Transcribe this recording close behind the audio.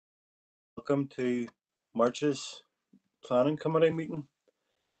welcome to March's Planning Committee meeting.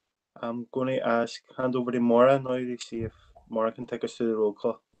 I'm going to hand over to Maura now to see if Maura can take us through the roll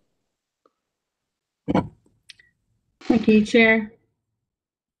call. Thank you, Chair.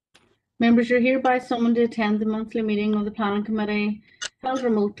 Members are hereby summoned to attend the monthly meeting of the Planning Committee held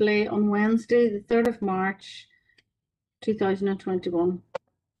remotely on Wednesday, the 3rd of March 2021.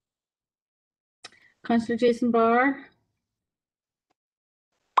 Councillor Jason Barr.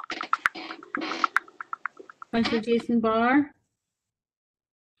 Councillor Jason Barr.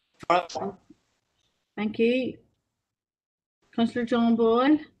 Thank you. Councillor John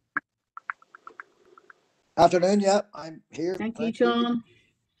Boyle. Afternoon, yeah, I'm here. Thank you, John.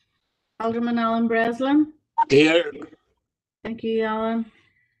 Alderman Alan Breslin. Here. Thank you, Alan.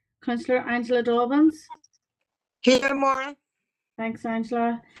 Councillor Angela Dobbins. Here, Maura. Thanks,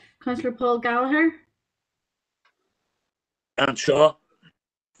 Angela. Councillor Paul Gallagher. And Shaw.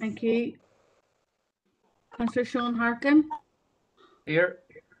 Thank you. Councillor Sean Harkin. Here.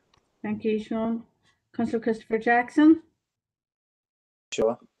 Thank you, Sean. Councillor Christopher Jackson.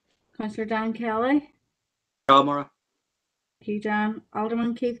 Sure. Councillor Dan Kelly. Shaw, Maura. Thank you, Dan.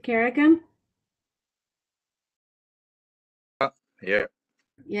 Alderman Keith Kerrigan. Here.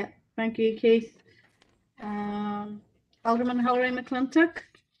 Yeah, thank you, Keith. Alderman Hilary McClintock.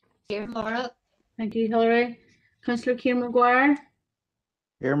 Here, Maura. Thank you, Hilary. Councillor Kieran Maguire.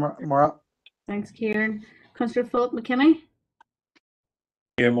 Here, Maura. Thanks, Kieran. Councillor Philip McKinney.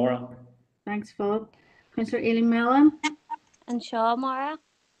 Here, Maura. Thanks, Philip. Councillor Aileen Mellon. And Shaw, Maura.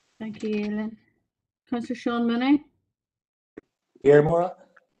 Thank you, Aileen. Councillor Sean Mooney. Here, Maura.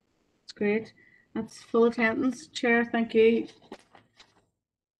 That's great. That's full attendance. Chair, thank you.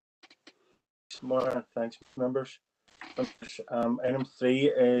 Maura, thanks, members. Item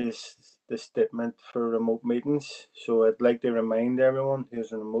 3 is the statement for remote meetings. So I'd like to remind everyone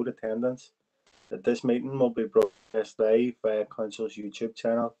who's in remote attendance that this meeting will be broadcast live via Council's YouTube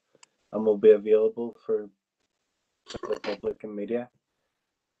channel and will be available for the public and media.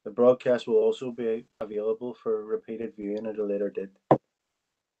 The broadcast will also be available for repeated viewing at a later date.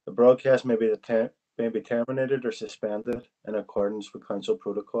 The broadcast may be terminated or suspended in accordance with Council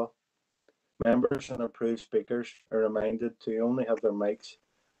protocol. Members and approved speakers are reminded to only have their mics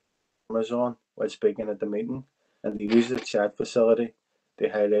on while speaking at the meeting and to use the chat facility to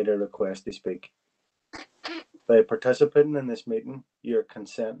highlight a request to speak. By participating in this meeting, you are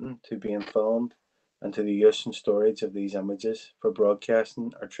consenting to being filmed and to the use and storage of these images for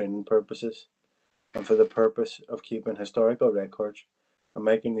broadcasting or training purposes and for the purpose of keeping historical records and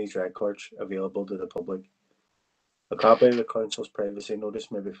making these records available to the public. A copy of the Council's privacy notice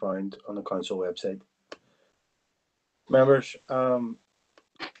may be found on the Council website. Members,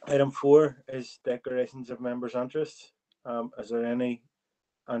 item 4 is declarations of members' interests. Is there any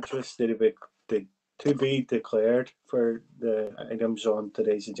interest to be declared for the items on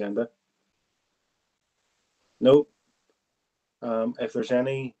today's agenda? No. If there's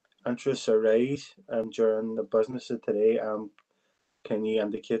any interests arise during the business of today, can you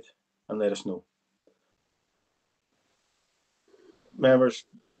indicate and let us know? Members,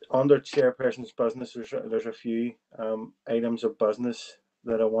 under chairperson's business, there's a few items of business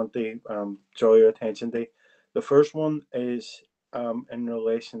that I want to draw your attention to. The first one is in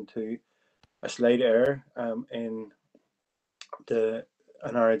relation to a slight error in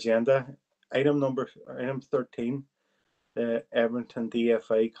our agenda. Item 13, the Everton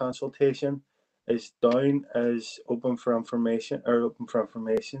DFI consultation, is down as open for information.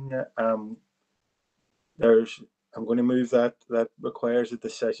 Yeah. I'm going to move that requires a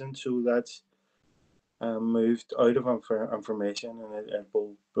decision, so that's moved out of information, and it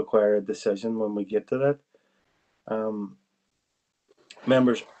will require a decision when we get to that.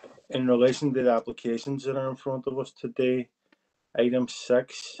 Members, in relation to the applications that are in front of us today, item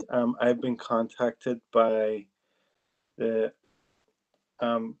 6, I've been contacted by the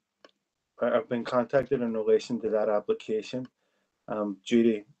I've been contacted in relation to that application due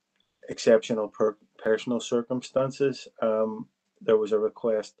to exceptional personal circumstances. There was a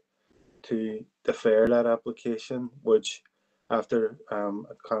request to defer that application, which after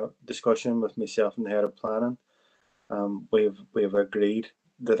a discussion with myself and the head of planning, we have agreed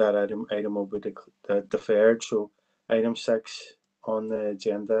that item will be deferred. So item 6 on the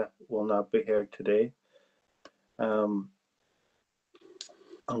agenda will not be here today. I'm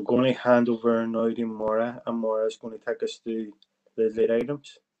going to hand over now to Maura, and Maura is going to take us through the late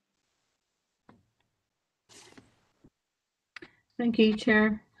items. Thank you,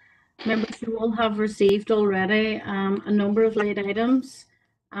 Chair. Members, you will have received already a number of late items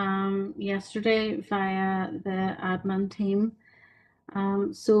yesterday via the admin team.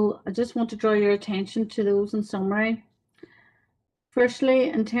 So I just want to draw your attention to those in summary. Firstly,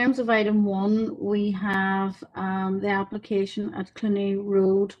 in terms of item 1, we have the application at Cluny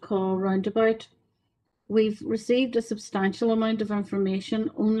Road Call Roundabout. We've received a substantial amount of information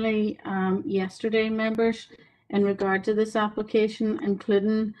only yesterday, members, in regard to this application,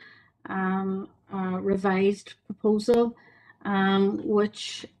 including a revised proposal,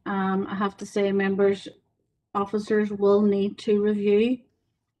 which I have to say, members, officers will need to review,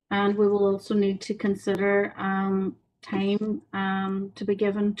 and we will also need to consider time to be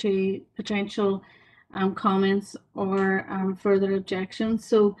given to potential comments or further objections.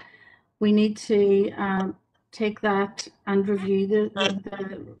 So we need to take that and review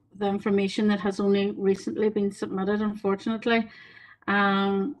the information that has only recently been submitted, unfortunately.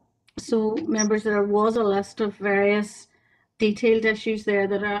 So members, there was a list of various detailed issues there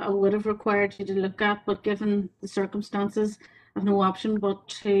that I would have required you to look at, but given the circumstances, I have no option but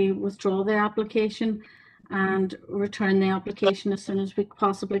to withdraw the application and return the application as soon as we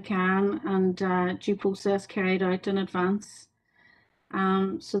possibly can, and due process carried out in advance.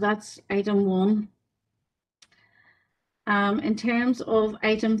 So that's item 1. In terms of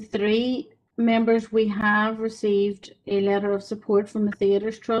item 3, members, we have received a letter of support from the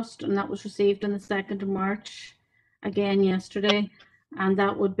Theatres Trust, and that was received on the 2nd of March, again yesterday, and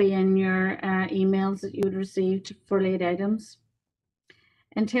that would be in your emails that you would received for late items.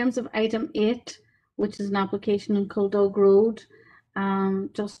 In terms of item 8, which is an application on Culdog Road,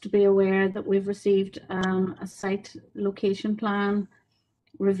 just to be aware that we've received a site location plan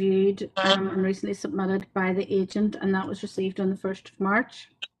reviewed and recently submitted by the agent, and that was received on the 1st of March.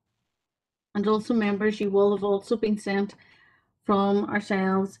 And also, members, you will have also been sent from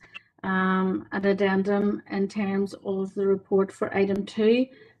ourselves an addendum in terms of the report for item 2,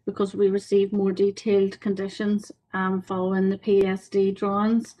 because we received more detailed conditions following the PSD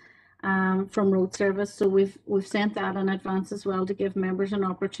drawings from road service. So we've sent that in advance as well to give members an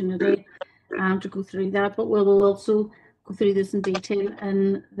opportunity to go through that, but we will also go through this in detail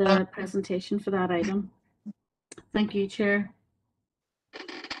in the presentation for that item. Thank you, Chair.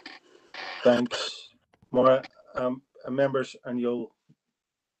 Thanks, Maura. Members, and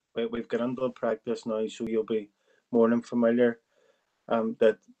we've got into practice now, so you'll be more than familiar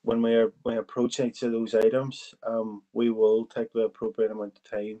that when we approach each of those items, we will take the appropriate amount of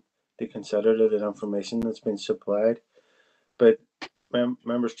time to consider the information that's been supplied. But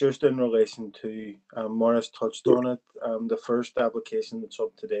members, just in relation to Maura's touched on it, the first application that's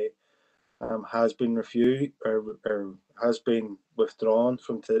up today has been reviewed or has been withdrawn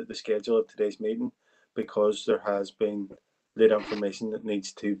from the schedule of today's meeting because there has been late information that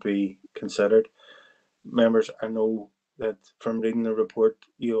needs to be considered. Members, I know that from reading the report,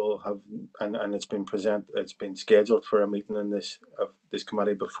 you'll have, and it's been scheduled for a meeting in this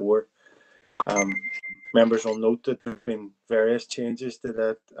committee before. Members will note that there have been various changes to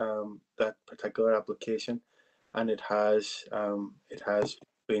that particular application, and it has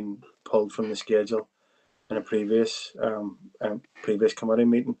been pulled from the schedule in a previous committee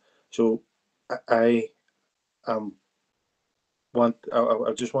meeting. So I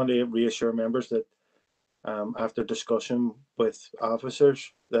just want to reassure members that after discussion with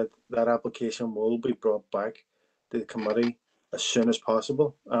officers that application will be brought back to the committee as soon as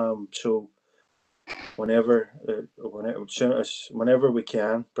possible. So whenever we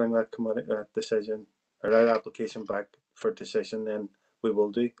can bring that committee decision or that application back for decision, then we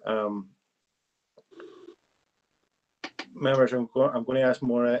will do. Members, I'm going to ask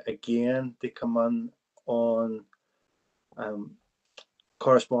Maura again to come on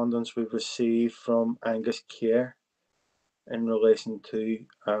correspondence we've received from Angus Kerr in relation to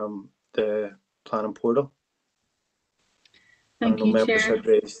the planning portal. Thank you, members Chair. had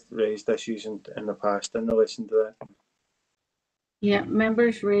raised issues in the past in relation to that. Yeah,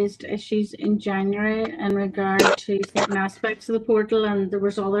 members raised issues in January in regard to certain aspects of the portal, and there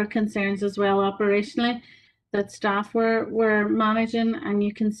was other concerns as well operationally that staff were managing. And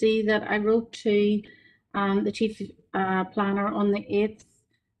you can see that I wrote to the Chief Planner on the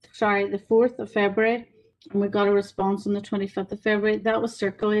 4th of February, and we got a response on the 25th of February. That was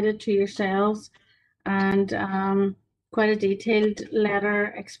circulated to yourselves, and quite a detailed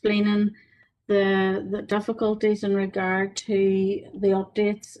letter explaining the difficulties in regard to the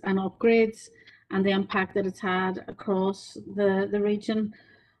updates and upgrades and the impact that it's had across the region.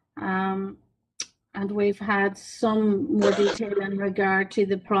 And we've had some more detail in regard to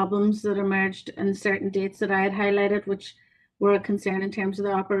the problems that emerged in certain dates that I had highlighted, which were a concern in terms of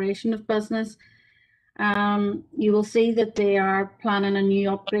the operation of business. You will see that they are planning a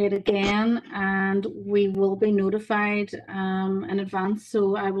new upgrade again, and we will be notified in advance.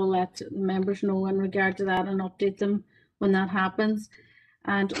 So I will let members know in regard to that and update them when that happens.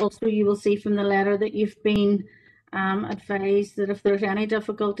 And also you will see from the letter that you've been advised that if there's any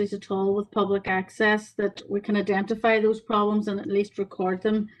difficulties at all with public access, that we can identify those problems and at least record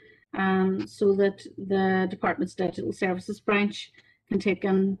them, so that the department's digital services branch can take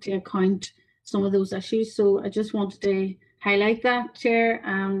into account some of those issues. So I just wanted to highlight that, Chair,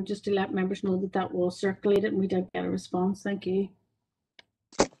 just to let members know that that was circulated and we did get a response. Thank you.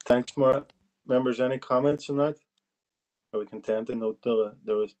 Thanks, Maura. Members, any comments on that? Are we content to note the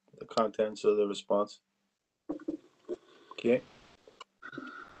contents of the response? Okay.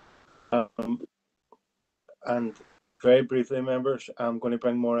 And very briefly, members, I'm going to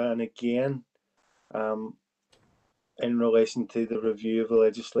bring Maura in again in relation to the review of the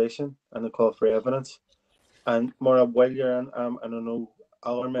legislation and the call for evidence. And Maura, while you're in, and I know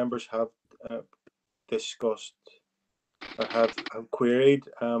other members have discussed or have queried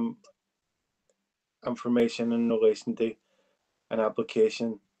information in relation to an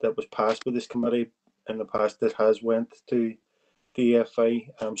application that was passed by this committee in the past that has went to DFI.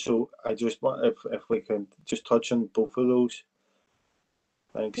 So I just want, if we can just touch on both of those.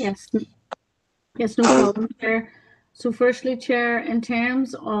 Thanks. Yes, no problem, Chair. So firstly, Chair, in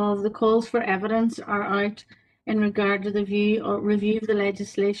terms of the calls for evidence are out in regard to the review of the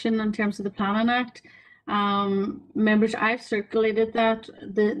legislation in terms of the Planning Act. Members, I've circulated that.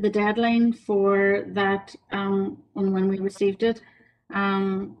 The deadline for that when we received it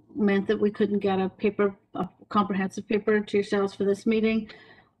meant that we couldn't get a comprehensive paper to yourselves for this meeting.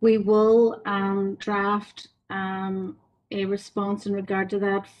 We will draft a response in regard to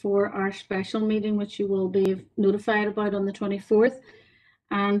that for our special meeting, which you will be notified about on the 24th.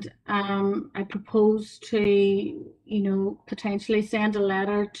 And I propose to, potentially send a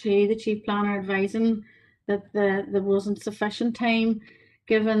letter to the Chief Planner advising that there wasn't sufficient time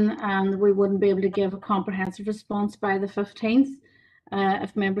given, and we wouldn't be able to give a comprehensive response by the 15th.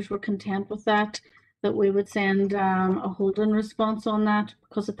 If members were content with that we would send a holding response on that,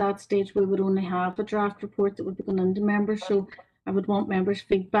 because at that stage we would only have a draft report that would be going into members. So I would want members'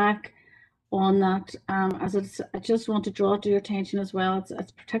 feedback on that. I just want to draw to your attention as well,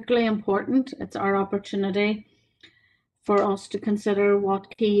 it's particularly important. It's our opportunity for us to consider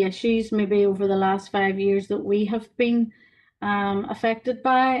what key issues maybe over the last 5 years that we have been affected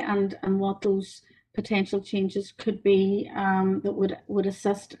by, and what those potential changes could be that would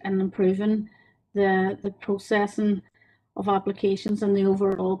assist in improving the processing of applications and the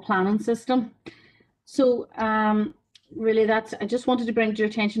overall planning system. So really I just wanted to bring to your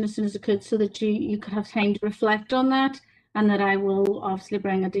attention as soon as I could, so that you could have time to reflect on that, and that I will obviously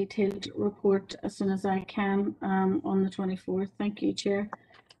bring a detailed report as soon as I can on the 24th. Thank you, Chair.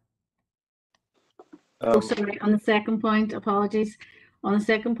 Sorry, on the second point, apologies. On the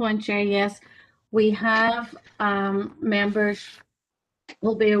second point, Chair, yes, we have members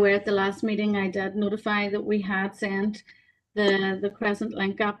will be aware at the last meeting I did notify that we had sent the Crescent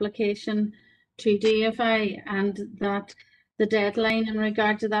Link application to DFI, and that the deadline in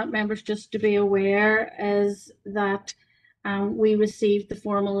regard to that, members, just to be aware, is that we received the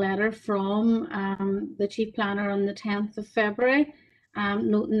formal letter from the Chief Planner on the 10th of February,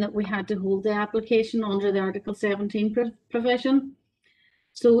 noting that we had to hold the application under the Article 17 provision.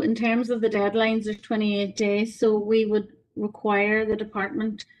 So in terms of the deadlines, there's 28 days. So we would require the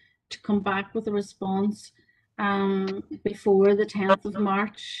department to come back with a response before the 10th of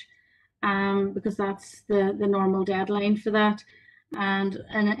March, because that's the normal deadline for that. And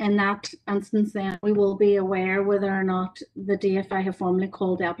in that instance, then we will be aware whether or not the DFI have formally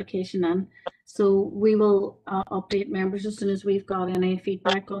called the application in. So we will update members as soon as we've got any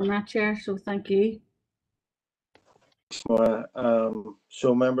feedback on that, Chair. So thank you.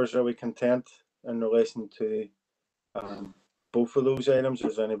 So members, are we content in relation to both of those items?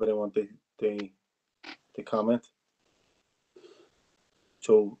 Does anybody want to comment?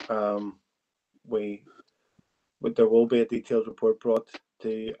 So there will be a detailed report brought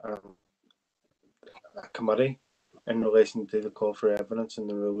to a committee in relation to the call for evidence and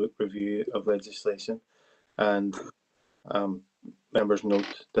the review of legislation, and members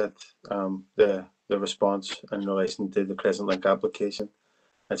note that the response in relation to the Crescent Link application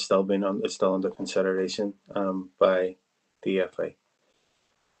it's still under consideration by DFI.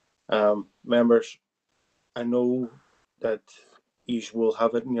 Members, I know that you will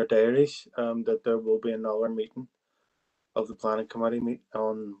have it in your diaries that there will be another meeting of the Planning Committee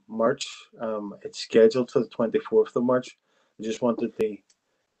on March. It's scheduled for the 24th of March. I just wanted to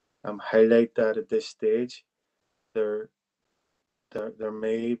highlight that at this stage there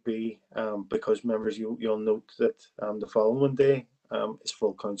may be, because members, you'll note that the following day is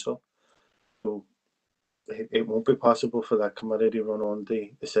full council, so it won't be possible for that committee to run on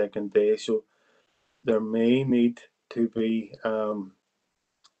the second day. So there may need to be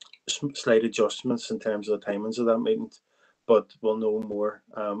slight adjustments in terms of the timings of that meeting, but we'll know more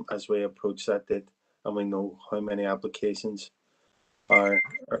as we approach that date and we know how many applications are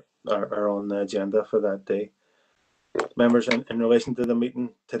on the agenda for that day. Members, in relation to the meeting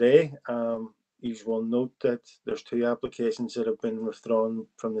today, you will note that there's 2 applications that have been withdrawn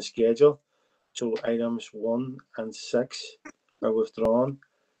from the schedule. So items 1 and 6 are withdrawn.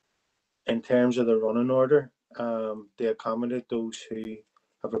 In terms of the running order, to accommodate those who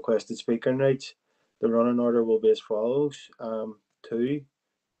have requested speaking rights, the running order will be as follows: 2,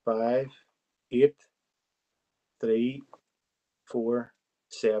 5, 8, 3, 4,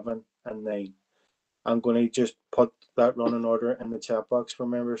 7, and 9. I'm going to just put that running order in the chat box for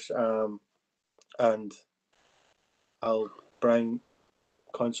members, and I'll bring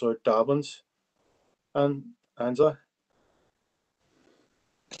Councillor Dobbins and Angela.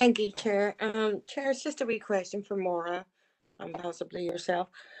 Thank you, Chair. Chair, it's just a wee question for Maura and possibly yourself.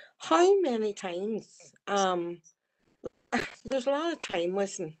 How many times, there's a lot of time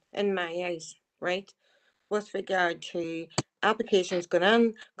wasting in my eyes, right? With regard to applications going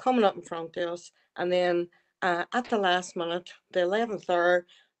in, coming up in front of us, and then at the last minute, the 11th hour,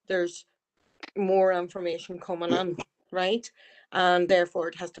 there's more information coming in, right? And therefore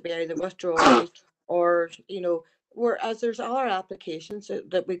it has to be either withdrawn or, whereas there's other applications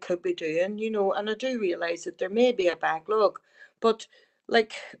that we could be doing, and I do realise that there may be a backlog, but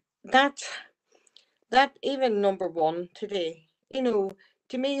like that even number 1 today,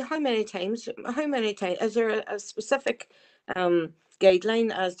 to me, how many times is there a specific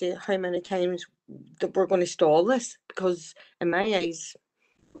guideline as to how many times that we're going to stall this? Because in my eyes,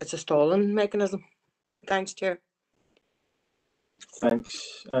 it's a stalling mechanism. Thanks, Chair.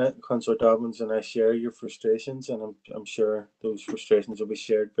 Thanks, Councillor Dobbins, and I share your frustrations, and I'm sure those frustrations will be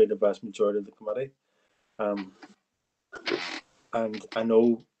shared by the vast majority of the committee. And I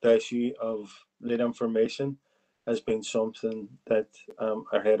know the issue of late information has been something that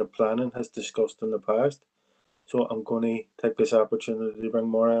our head of planning has discussed in the past. So I'm going to take this opportunity to bring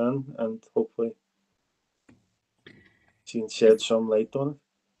Maura in, and hopefully she can shed some light on it.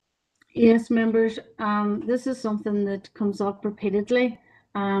 Yes, members, this is something that comes up repeatedly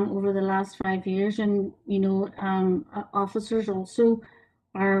over the last 5 years, and officers also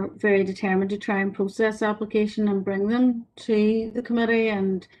are very determined to try and process application and bring them to the committee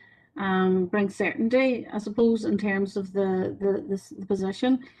and bring certainty, I suppose, in terms of the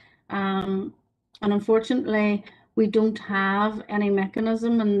position. And unfortunately, we don't have any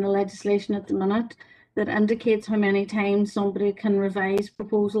mechanism in the legislation at the minute that indicates how many times somebody can revise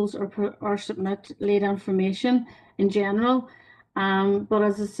proposals or submit late information in general. But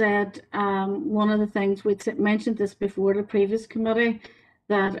as I said, one of the things we'd mentioned this before the previous committee,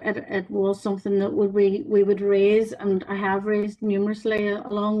 that it was something that we would raise, and I have raised numerously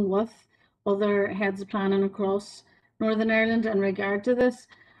along with other heads of planning across Northern Ireland in regard to this.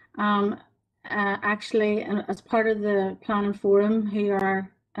 Actually, as part of the planning forum, who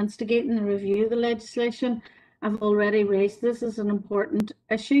are instigating the review of the legislation, I've already raised this as an important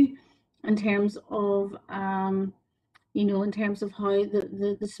issue in terms of in terms of how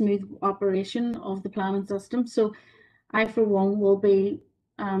the smooth operation of the planning system. So I, for one, will be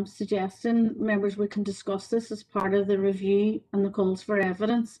suggesting members we can discuss this as part of the review and the calls for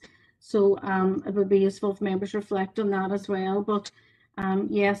evidence. So it would be useful if members reflect on that as well. But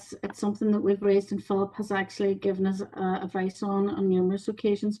yes, it's something that we've raised, and Philip has actually given us advice on numerous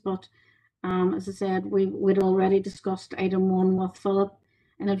occasions. But as I said, we'd already discussed item 1 with Philip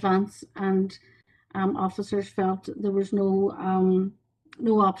in advance, and officers felt there was no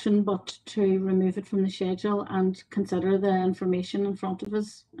option but to remove it from the schedule and consider the information in front of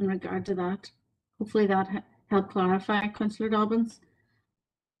us in regard to that. Hopefully that helped clarify, Councillor Dobbins.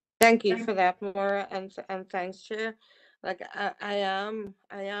 Thank you for that, Maura, and thanks, Chair. Like I am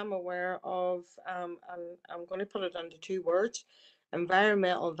aware of and I'm going to put it into 2 words: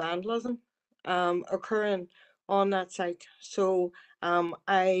 environmental vandalism occurring on that site. So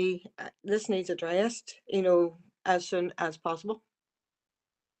this needs addressed, as soon as possible.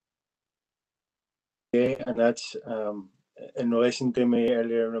 Okay, and that's in relation to my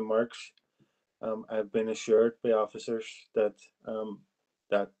earlier remarks. I've been assured by officers that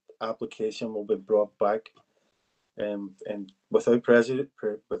that application will be brought back and without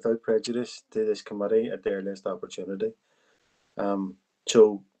prejudice to this committee at the earliest opportunity.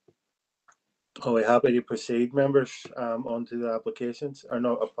 So Are we happy to proceed, members, onto the applications? Or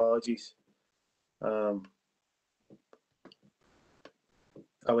no, apologies. Are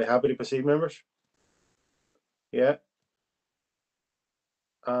we happy to proceed, members? Yeah.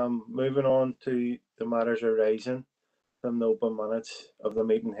 Moving on to the matters arising from the open minutes of the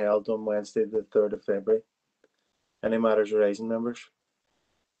meeting held on Wednesday, the 3rd of February. Any matters arising, members?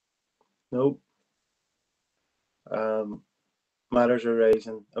 No. Matters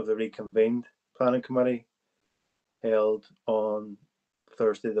arising of the reconvened planning committee held on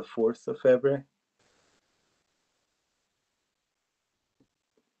Thursday, the 4th of February.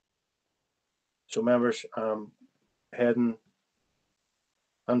 So, members, heading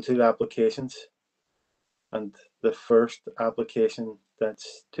onto the applications, and the first application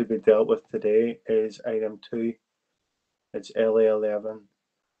that's to be dealt with today is item 2. It's LA11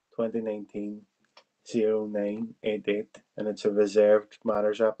 2019 0988, and it's a reserved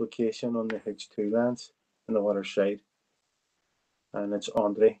matters application on the H2 lands in the waterside. And it's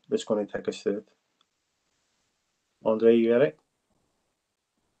Andre that's going to take us through it. Andre, you ready?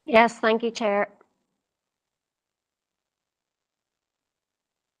 Yes, thank you, Chair.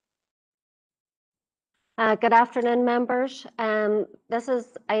 Good afternoon, members. This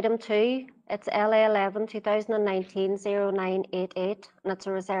is item 2. It's LA11 2019 0988, and it's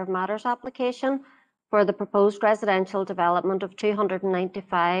a reserved matters application for the proposed residential development of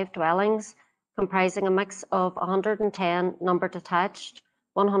 295 dwellings, comprising a mix of 110 number detached,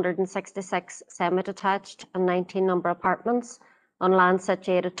 166 semi-detached, and 19 number apartments on land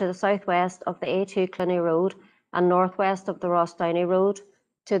situated to the southwest of the A2 Cluny Road and northwest of the Ross Downey Road,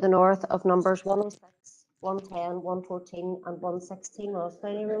 to the north of numbers 106, 110, 114 and 116 Ross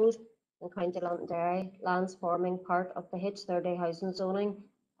Downey Road in County Derry, lands forming part of the H30 housing zoning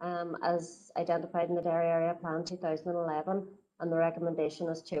as identified in the Derry Area Plan 2011, and the recommendation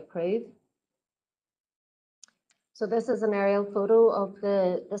is to approve. So this is an aerial photo of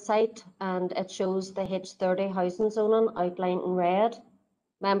the site, and it shows the H30 housing zoning outlined in red.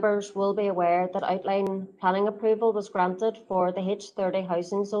 Members will be aware that outline planning approval was granted for the H30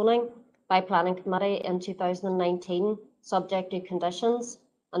 housing zoning by Planning Committee in 2019, subject to conditions,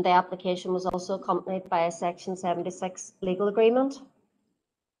 and the application was also accompanied by a Section 76 legal agreement.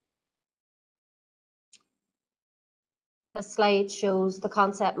 This slide shows the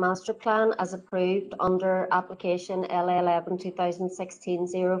concept master plan as approved under application LA11 2016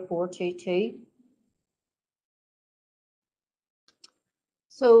 0422.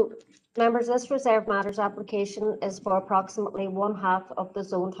 So, members, this reserved matters application is for approximately 1/2 of the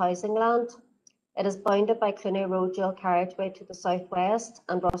zoned housing land. It is bounded by Cluny Road dual carriageway to the southwest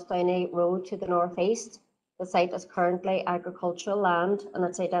and Ross Downey Road to the northeast. The site is currently agricultural land, and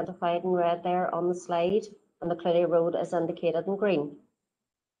it's identified in red there on the slide, and the Cluny Road is indicated in green.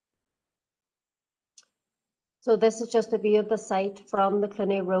 So this is just a view of the site from the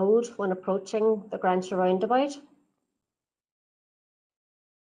Cluny Road when approaching the Grantia roundabout.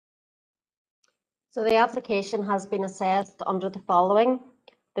 So the application has been assessed under the following: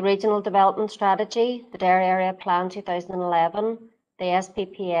 the Regional Development Strategy, the Derry Area Plan 2011, the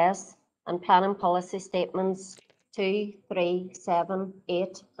SPPS, and Planning Policy Statements 2, 3, 7,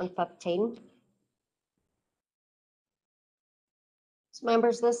 8, and 15. So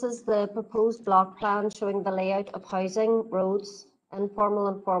members, this is the proposed block plan showing the layout of housing, roads, informal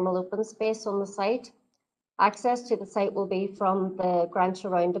and formal open space on the site. Access to the site will be from the Grantia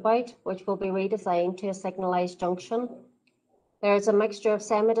roundabout, which will be redesigned to a signalised junction. There is a mixture of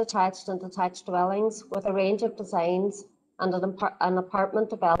semi-detached and detached dwellings with a range of designs and an apartment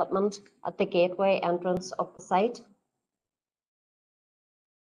development at the gateway entrance of the site.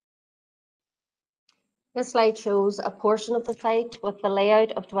 This slide shows a portion of the site with the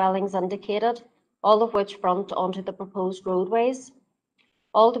layout of dwellings indicated, all of which front onto the proposed roadways.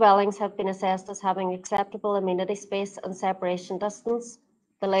 All dwellings have been assessed as having acceptable amenity space and separation distance.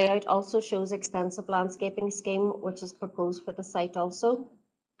 The layout also shows extensive landscaping scheme, which is proposed for the site also.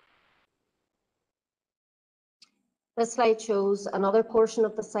 This slide shows another portion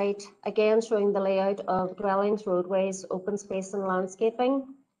of the site, again showing the layout of dwellings, roadways, open space and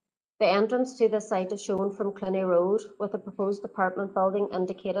landscaping. The entrance to the site is shown from Cluny Road, with a proposed apartment building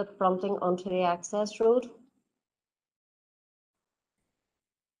indicated fronting onto the access road.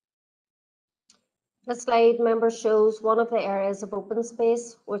 This slide, members, shows one of the areas of open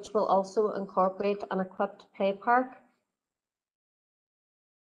space, which will also incorporate an equipped play park.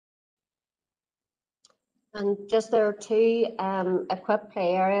 And just there are 2 equipped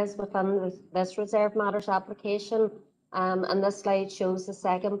play areas within this reserved matters application. And this slide shows the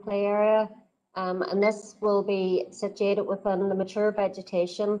second play area. And this will be situated within the mature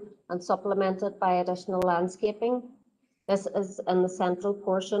vegetation and supplemented by additional landscaping. This is in the central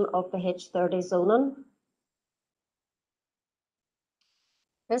portion of the H30 zoning.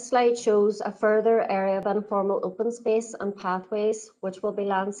 This slide shows a further area of informal open space and pathways which will be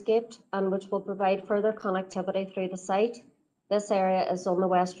landscaped and which will provide further connectivity through the site. This area is on the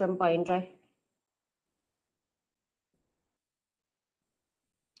western boundary.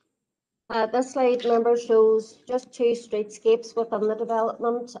 This slide, members, shows just two streetscapes within the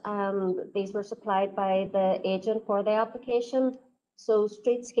development. These were supplied by the agent for the application. So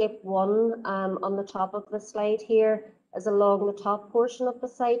streetscape 1 on the top of the slide here is along the top portion of the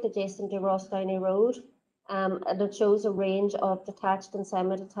site adjacent to Rossdowney Road. And it shows a range of detached and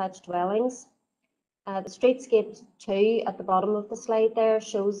semi-detached dwellings. The streetscape 2 at the bottom of the slide there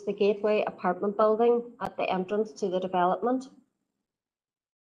shows the gateway apartment building at the entrance to the development.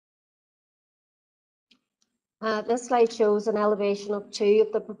 This slide shows an elevation of two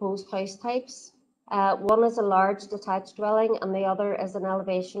of the proposed house types. One is a large detached dwelling and the other is an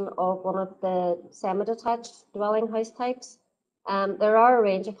elevation of one of the semi-detached dwelling house types. There are a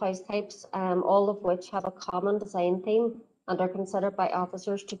range of house types, all of which have a common design theme and are considered by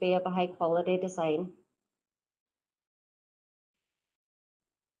officers to be of a high quality design.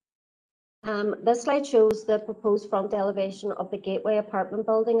 This slide shows the proposed front elevation of the gateway apartment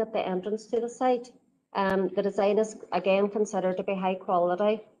building at the entrance to the site. The design is again considered to be high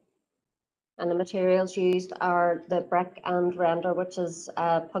quality, and the materials used are the brick and render, which is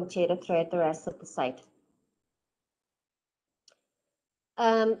punctuated throughout the rest of the site.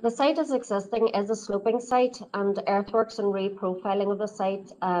 The site as existing is a sloping site, and earthworks and reprofiling of the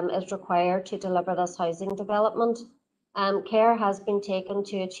site is required to deliver this housing development. Care has been taken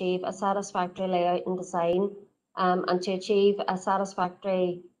to achieve a satisfactory layout and design and to achieve a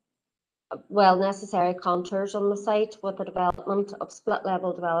satisfactory, necessary contours on the site with the development of split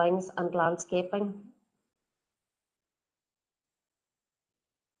level dwellings and landscaping.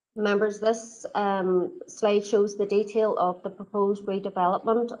 Members, this slide shows the detail of the proposed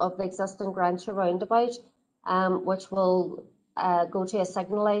redevelopment of the existing Grantia roundabout, which will go to a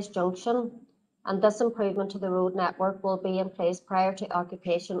signalised junction. And this improvement to the road network will be in place prior to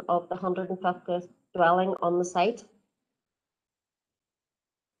occupation of the 150th dwelling on the site.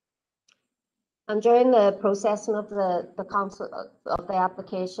 And during the processing of the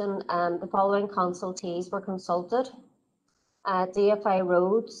application, the following consultees were consulted: DFI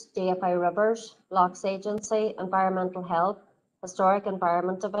Roads, DFI Rivers, Locks Agency, Environmental Health, Historic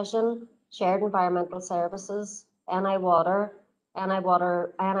Environment Division, Shared Environmental Services, NI Water,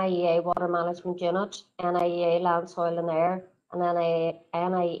 NIEA Water Management Unit, NIEA Land, Soil and Air, and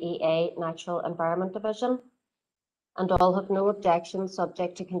NIEA Natural Environment Division. And all have no objections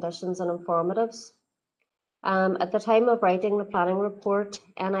subject to conditions and informatives. At the time of writing the planning report,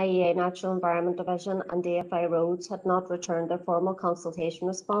 NIEA Natural Environment Division and DFI Roads had not returned their formal consultation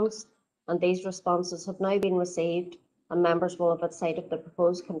response, and these responses have now been received, and members will have sight of the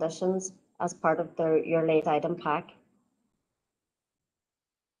proposed conditions as part of your late item pack.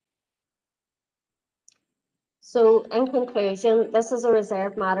 So in conclusion, this is a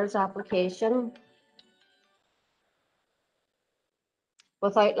reserved matters application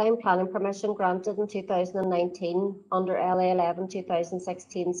with outline planning permission granted in 2019 under LA 11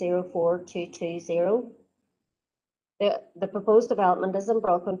 2016 04220. The proposed development is in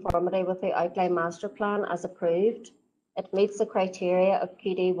broad conformity with the outline master plan as approved. It meets the criteria of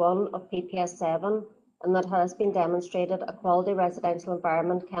QD1 of PPS 7 and that has been demonstrated a quality residential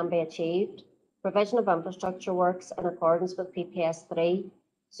environment can be achieved. Provision of infrastructure works in accordance with PPS 3,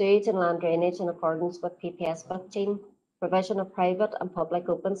 sewage and land drainage in accordance with PPS 15, provision of private and public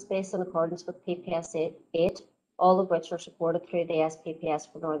open space in accordance with PPS 8, all of which are supported through the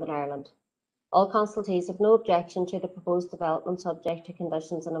SPPS for Northern Ireland. All consultees have no objection to the proposed development subject to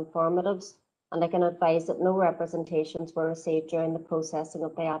conditions and informatives, and I can advise that no representations were received during the processing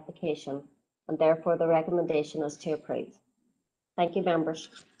of the application, and therefore the recommendation is to approve. Thank you, members.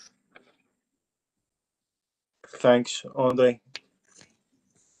 Thanks, Andre.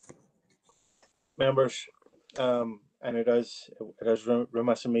 Members, and it is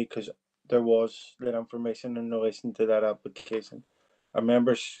remiss of me because there was that information in relation to that application. Are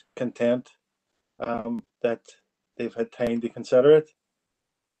members content that they've had time to consider it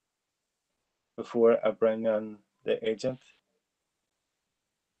before I bring in the agent?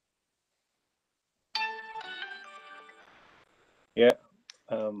 Yeah,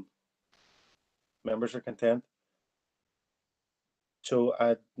 members are content. So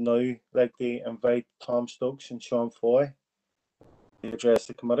I'd now like to invite Tom Stokes and Sean Foy to address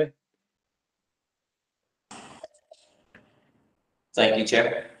the committee. Thank you,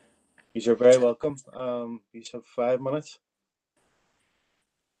 Chair. You're very welcome. You have 5 minutes.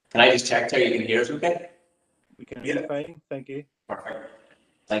 Can I just check there you can hear us okay? We can hear you fine. Thank you. Perfect.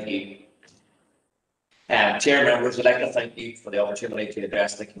 Thank you. Chair members, I'd like to thank you for the opportunity to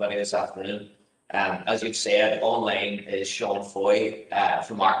address the committee this afternoon. As you've said, online is Sean Foy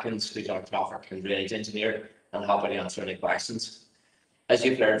from Arkins, who's our traffic and drainage engineer, and happy to answer any questions. As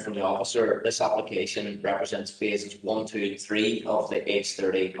you've learned from the officer, this application represents phases 1, 2, and 3 of the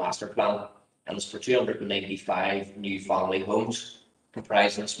H30 master plan, and is for 295 new family homes,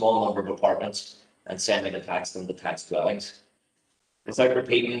 comprising a small number of apartments and semi-detached and detached dwellings. Without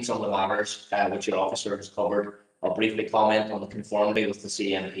repeating some of the matters which your officer has covered, I'll briefly comment on the conformity with the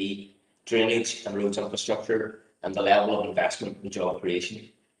CMP, drainage and roads infrastructure, and the level of investment in job creation.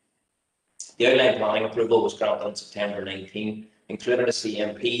 The outline planning approval was granted on September 19, included a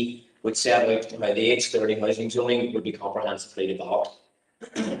CMP which set out how the H30 housing zoning would be comprehensively developed.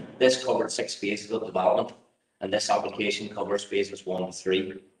 This covered 6 phases of development, and this application covers phases 1 to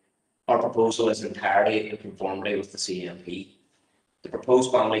 3. Our proposal is entirely in conformity with the CMP. The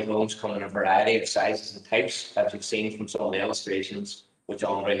proposed family homes come in a variety of sizes and types, as you've seen from some of the illustrations which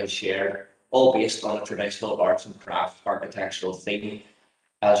Andre has shared, all based on a traditional arts and craft architectural theme,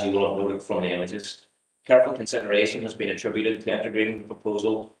 as you will have noted from the images. Careful consideration has been attributed to integrating the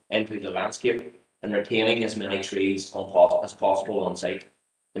proposal into the landscape and retaining as many trees as possible on site.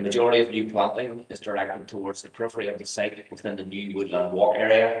 The majority of new planting is directed towards the periphery of the site within the new woodland walk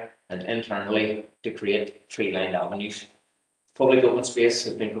area and internally to create tree-lined avenues. Public open space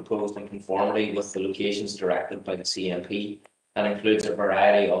has been proposed in conformity with the locations directed by the CMP and includes a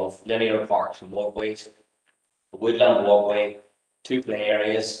variety of linear parks and walkways, a woodland walkway, 2 play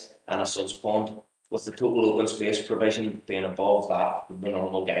areas and a suds pond, with the total open space provision being above that of the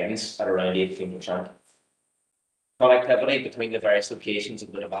normal guidance at around 18%. Connectivity between the various locations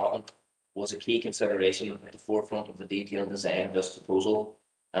of the development was a key consideration at the forefront of the detailed design of this proposal,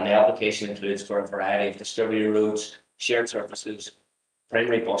 and the application includes for a variety of distributor roads, shared surfaces,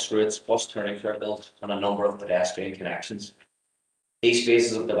 primary bus routes, bus turning circles, and a number of pedestrian connections. These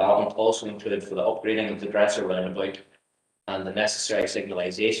phases of development also include for the upgrading of the Dresser roundabout and the necessary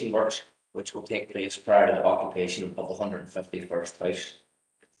signalisation works, which will take place prior to the occupation of the 151st house.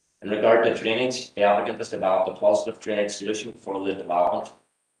 In regard to drainage, the applicant has developed a positive drainage solution for the development.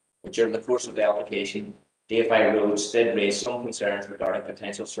 But during the course of the application, DFI Roads did raise some concerns regarding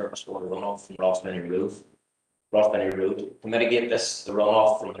potential surface water runoff from Rossmany Road. To mitigate this, the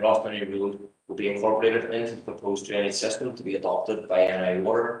runoff from Rossmany Road will be incorporated into the proposed drainage system to be adopted by NI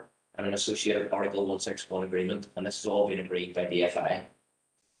Water and an associated Article 161 agreement, and this has all been agreed by DFI.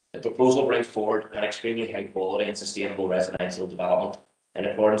 The proposal brings forward an extremely high quality and sustainable residential development in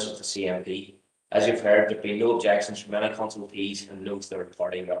accordance with the CMP. As you've heard, there have been no objections from any consultees and no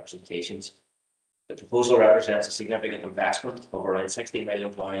third-party representations. The proposal represents a significant investment of around £16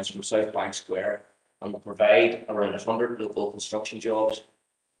 million from South Bank Square and will provide around 100 local construction jobs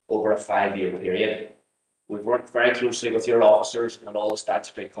over a 5-year period. We've worked very closely with your officers and all the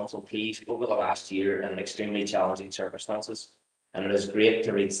statutory consultees over the last year in extremely challenging circumstances, and it is great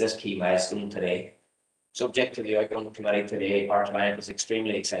to reach this key milestone today. Subject to the outcome of the committee today, our client is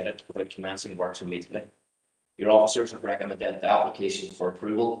extremely excited about commencing works immediately. Your officers have recommended the application for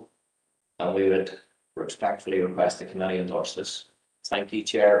approval, and we would respectfully request the committee endorse this. Thank you,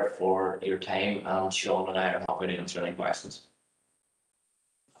 Chair, for your time, and Sean and I are happy to answer any questions.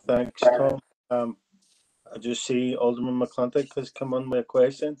 Thanks, Tom. I just see Alderman McClintock has come on with a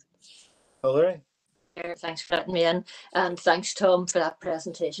question. Hilary? Thanks for letting me in, and thanks, Tom, for that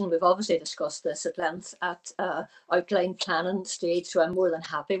presentation. We've obviously discussed this at length at outline planning stage, so I'm more than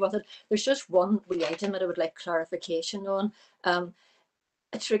happy with it. There's just one wee item that I would like clarification on.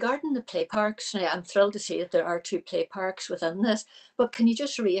 It's regarding the play parks. Now, I'm thrilled to see that there are 2 play parks within this, but can you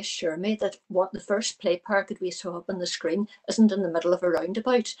just reassure me that what the first play park that we saw up on the screen isn't in the middle of a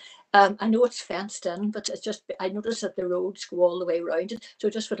roundabout? I know it's fenced in, but it's just, I noticed that the roads go all the way around it, so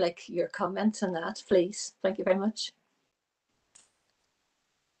I just would like your comments on that, please. Thank you very much.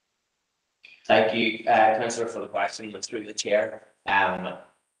 Thank you, Councillor, for the question. It's through the chair.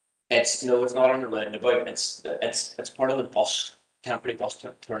 It's not on the roundabout. It's part of the temporary bus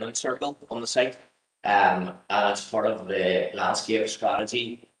turning circle on the site, and it's part of the landscape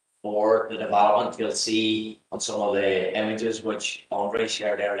strategy for the development. You'll see on some of the images which Andre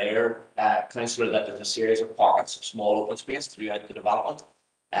shared earlier, Councillor, that there's a series of pockets of small open space throughout the development,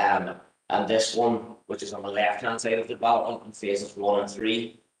 and this one, which is on the left-hand side of the development in phases 1 and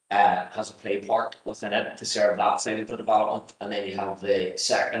 3, has a play park within it to serve that side of the development, and then you have the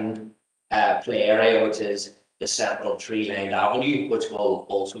second play area, which is the central tree-lined avenue, which will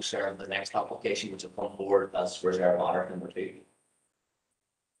also serve the next application, which will come forward as reserve matter number 2.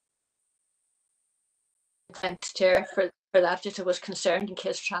 Thanks, Chair, for that. Just I was concerned in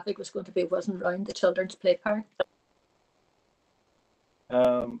case traffic was going to be whizzing around the children's play park.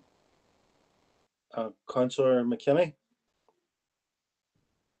 Councillor McKinney.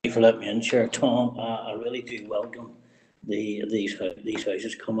 Thank you for letting me in, Chair. Tom, I really do welcome these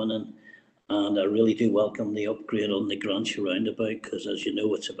houses coming in, and I really do welcome the upgrade on the Grantia roundabout, because as you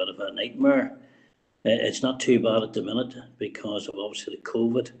know, it's a bit of a nightmare. It's not too bad at the minute because of obviously the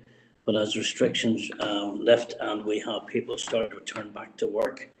COVID, but as restrictions lift and we have people start to return back to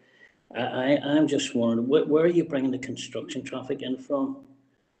work, I'm just wondering, where are you bringing the construction traffic in from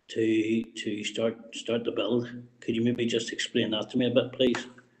to start the build? Could you maybe just explain that to me a bit, please?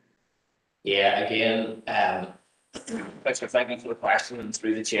 Yeah, again, thanks for thanking for the question and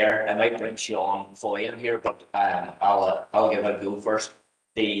through the chair. I might bring Sean Foy in here, but I'll give it a go first.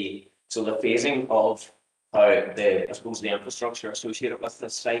 So the phasing of how I suppose the infrastructure associated with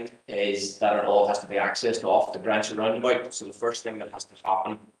this site is that it all has to be accessed off the Grantia roundabout. So the first thing that has to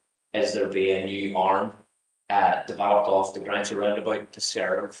happen is there be a new arm developed off the Grantia roundabout to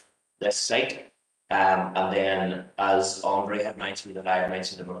serve this site. And then, as Andre had mentioned and I had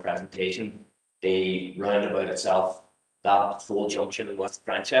mentioned in my presentation, the roundabout itself, that full junction with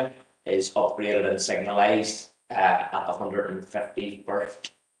Grantia, is upgraded and signalised at the 151st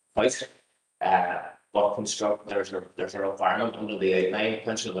house. But there's a requirement under the outline,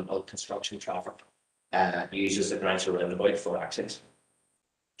 principle construction traffic uses the Grantia roundabout for access.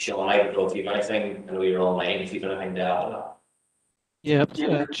 Sean, I don't know if you have anything, I know you're online, if you have anything to add to that. Yeah,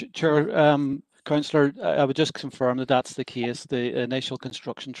 Chair, Councillor, I would just confirm that that's the case. The initial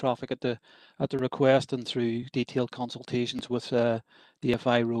construction traffic at the request and through detailed consultations with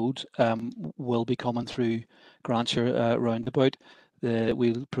DFI Roads will be coming through Grantia roundabout.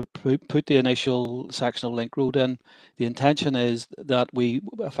 We'll put the initial sectional link road in. The intention is that we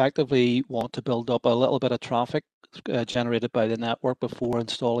effectively want to build up a little bit of traffic generated by the network before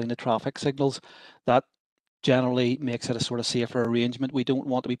installing the traffic signals. That generally makes it a sort of safer arrangement. We don't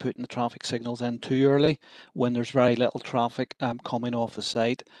want to be putting the traffic signals in too early when there's very little traffic coming off the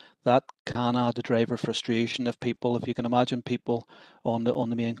site. That can add to driver frustration if you can imagine people on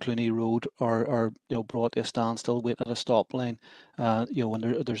the main Clooney Road are brought to a standstill waiting at a stop line, when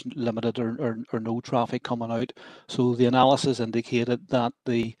there's limited or no traffic coming out. So the analysis indicated that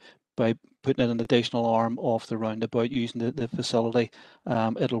by putting in an additional arm off the roundabout using the facility,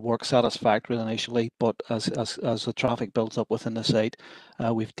 it'll work satisfactorily initially, but as the traffic builds up within the site,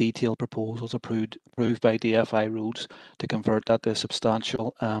 we've detailed proposals approved by DFI Roads to convert that to a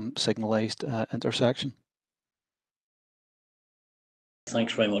substantial signalised intersection.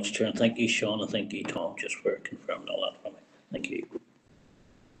 Thanks very much, Chair. Thank you, Sean, and thank you, Tom, just for confirming all that for me. Thank you.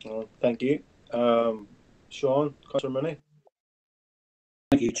 Thank you. Sean, Councillor Mooney.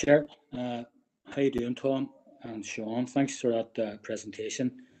 Thank you, Chair. How you doing, Tom and Sean? Thanks for that presentation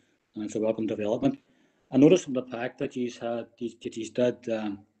and for welcome development. I noticed from the pack that you've done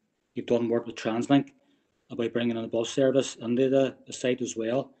work with TransLink about bringing in a bus service into the site as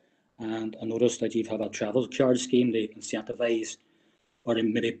well. And I noticed that you have a travel card scheme to incentivise or to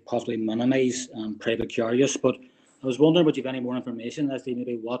maybe possibly minimise private car use. But I was wondering, would you have any more information as to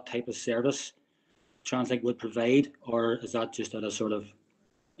maybe what type of service TransLink would provide, or is that just at a sort of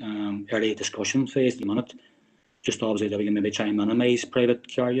early discussion phase at the minute? Just obviously that we can maybe try and minimise private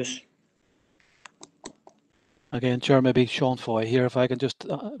car use. Again, Chair, maybe Sean Foy here, if I can just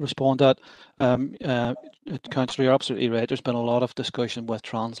respond to that. Councillor, you're absolutely right. There's been a lot of discussion with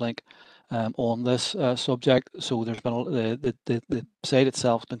TransLink on this subject. So there's been the site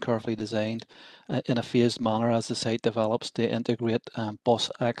itself has been carefully designed in a phased manner as the site develops to integrate bus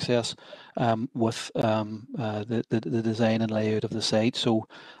access with the design and layout of the site. So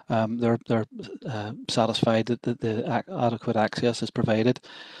they're satisfied that the adequate access is provided.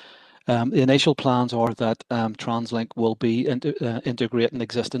 The initial plans are that TransLink will be integrating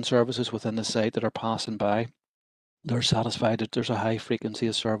existing services within the site that are passing by. They're satisfied that there's a high frequency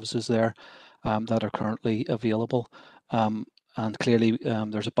of services there that are currently available. And clearly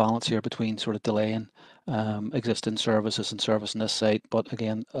there's a balance here between sort of delaying existing services and servicing this site. But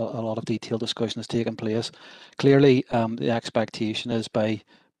again, a lot of detailed discussion has taken place. Clearly the expectation is by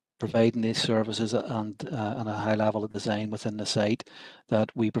providing these services and a high level of design within the site, that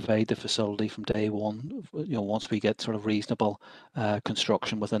we provide the facility from day one. Once we get sort of reasonable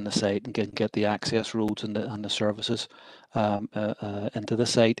construction within the site and get the access roads and the services into the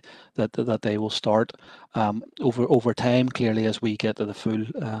site, that they will start over time. Clearly, as we get to the full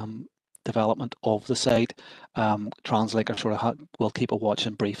development of the site. TransLink are sort of will keep a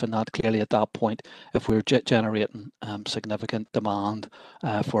watching brief on that. Clearly, at that point, if we're generating significant demand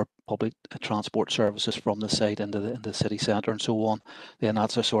for public transport services from the site into the city centre and so on, then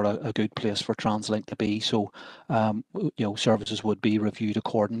that's a sort of a good place for TransLink to be. So, services would be reviewed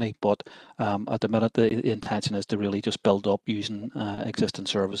accordingly. But at the minute, the intention is to really just build up using existing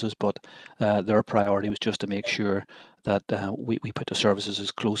services. But their priority was just to make sure that we put the services as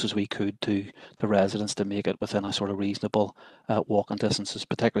close as we could to the residents to make it within a sort of reasonable walking distances,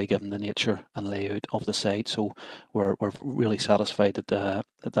 particularly given the nature and layout of the site. So we're really satisfied that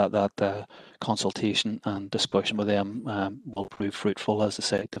that consultation and discussion with them will prove fruitful as the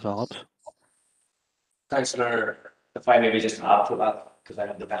site develops. Councillor, if I maybe just add to that, because I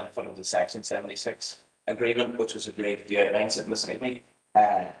have the benefit of the Section 76 agreement, which was agreed with the outlines in the statement.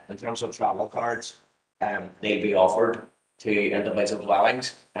 In terms of travel cards, they'll be offered to individual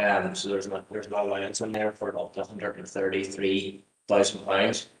dwellings. So there's an allowance in there for up to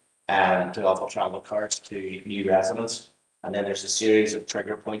 £133,000 to offer travel cards to new residents. And then there's a series of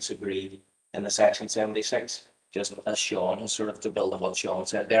trigger points agreed in the Section 76, just as Sean has sort of to build on what Sean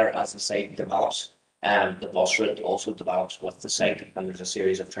said there, as the site develops. The bus route also develops with the site, and there's a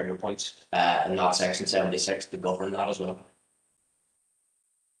series of trigger points in that Section 76 to govern that as well.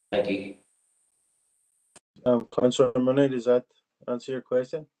 Thank you. Councillor Mooney, does that answer your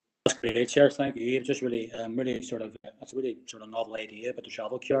question? That's great, Chair. Thank you. It's just really, it's a really sort of novel idea about the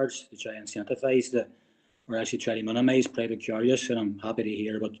travel cards to try and incentivise or actually try to minimise private car use. And I'm happy to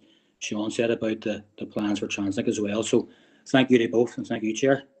hear what Sean said about the plans for TransLink as well. So thank you to both, and thank you,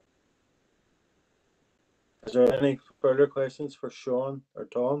 Chair. Is there any further questions for Sean or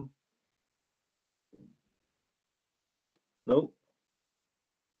Tom? No.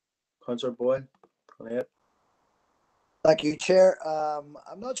 Councillor Boyle, go ahead. Thank you, Chair.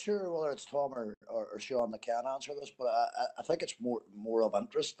 I'm not sure whether it's Tom or Sean that can answer this, but I think it's more of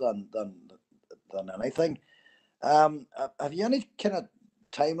interest than anything. Have you any kind of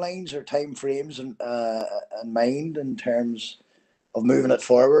timelines or time frames in mind in terms of moving it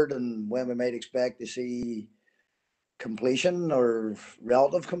forward and when we might expect to see completion or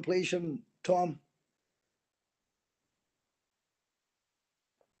relative completion, Tom?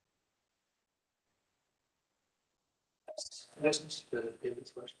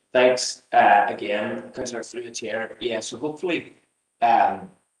 Thanks again, Councillor, through the chair. Yeah, so hopefully,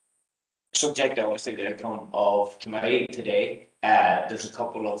 subject to obviously the outcome of committee today, there's a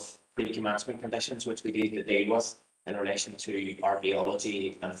couple of pre-commencement conditions which we need to deal with in relation to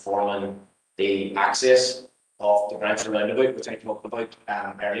archaeology and forming the access of the branch roundabout, which I talked about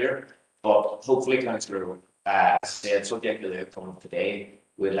earlier. But hopefully, Councillor said, subject to the outcome of today,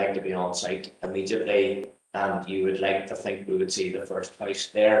 we'd like to be on site immediately, and you would like to think we would see the first house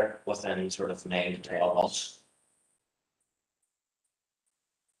there within sort of 9 to 12 months.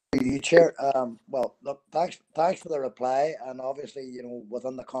 You, Chair. Well, look, thanks for the reply, and obviously,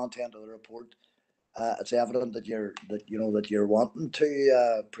 within the content of the report, it's evident that you're wanting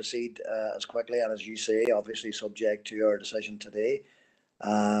to proceed as quickly, and as you say, obviously subject to our decision today.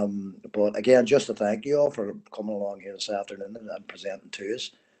 But again, just to thank you all for coming along here this afternoon and presenting to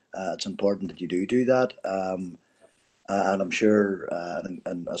us. It's important that you do that, and I'm sure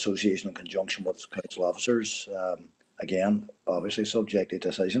in association and conjunction with council officers, again, obviously subject to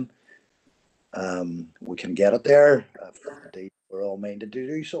decision, we can get it there. Indeed, we're all minded to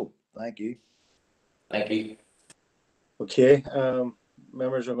do so. Thank you. Thank you. Okay,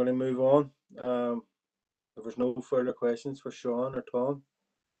 members are going to move on. If there's no further questions for Sean or Tom,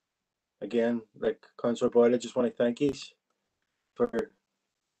 again, like Councillor Boyle, I just want to thank you for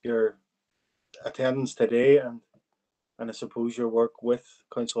your attendance today and I suppose your work with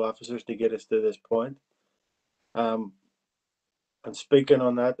council officers to get us to this point. And speaking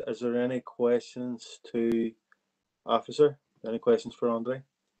on that, is there any questions to officer? Any questions for Andre?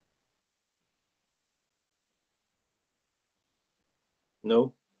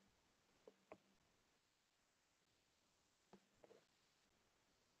 No.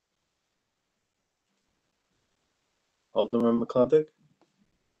 Alderman McClintock?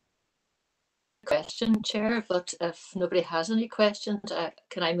 Question, Chair, but if nobody has any questions,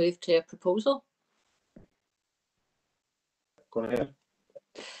 can I move to a proposal? Go ahead.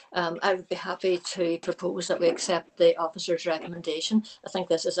 I would be happy to propose that we accept the officer's recommendation. I think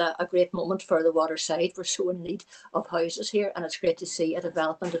this is a great moment for the water side. We're so in need of houses here, and it's great to see a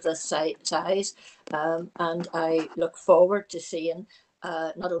development of this size. And I look forward to seeing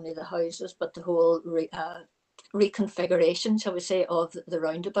not only the houses, but the whole reconfiguration, shall we say, of the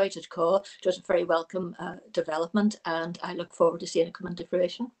roundabout at Caw. Just a very welcome development, and I look forward to seeing it come into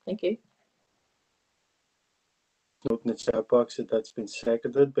fruition. Thank you. note in the chat box that that's been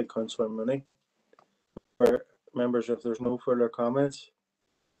seconded by Councillor Mooney. For members, if there's no further comments,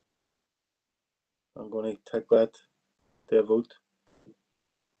 I'm going to take that to a vote.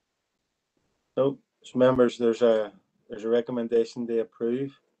 No, so members, there's a recommendation to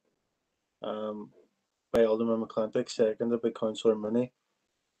approve by Alderman McClintock, seconded by Councillor Mooney.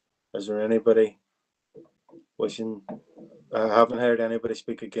 Is there anybody wishing? I haven't heard anybody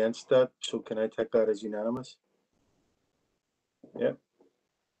speak against that, so can I take that as unanimous? Yep.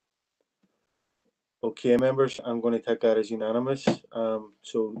 Okay, members, I'm going to take that as unanimous.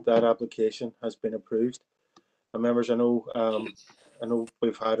 So that application has been approved. And members, I know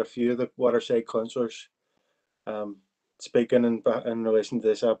we've had a few of the waterside councillors speaking in relation to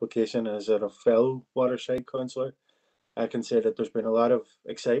this application as a fellow waterside councillor. I can say that there's been a lot of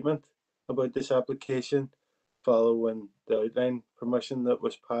excitement about this application following the outline permission that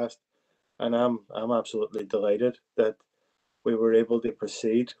was passed, and I'm absolutely delighted that we were able to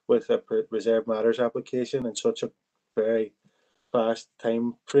proceed with a reserve matters application in such a very fast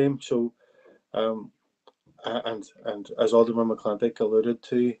time frame. So, and as Alderman McClintock alluded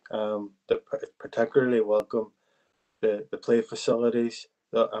to, particularly welcome the play facilities,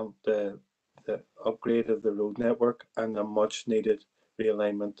 the upgrade of the road network, and the much needed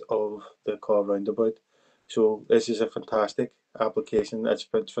realignment of the Cove roundabout. So this is a fantastic application.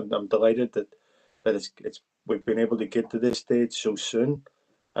 I'm delighted that we've been able to get to this stage so soon,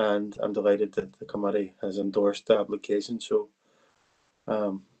 and I'm delighted that the committee has endorsed the application. So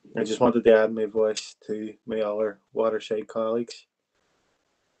I just wanted to add my voice to my other waterside colleagues.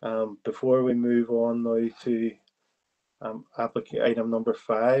 Before we move on now to item number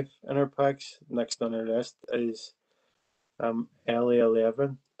 5 in our packs, next on our list is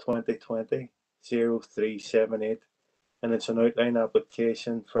LA11 2020 0378, and it's an outline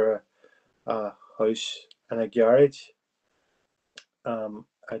application for a house and a garage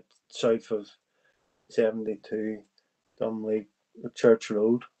at south of 72 Dumley Church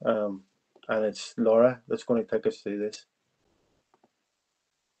Road, and it's Laura that's going to take us through this.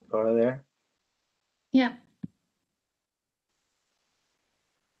 Laura, there? Yeah.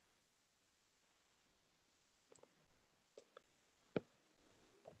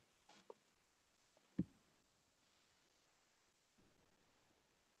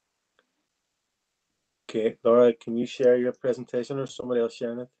 Okay, Laura, can you share your presentation, or somebody else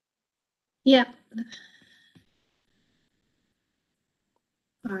sharing it? Yeah.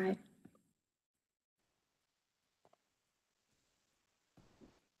 All right. Is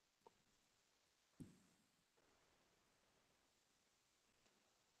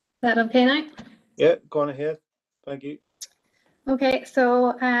that okay now? Yeah, go on ahead. Thank you. Okay,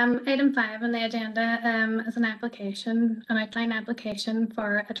 so item 5 on the agenda is an outline application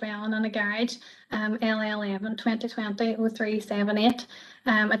for a dwelling and a garage, LA11 2020 0378.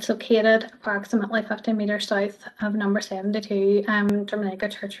 It's located approximately 50 metres south of number 72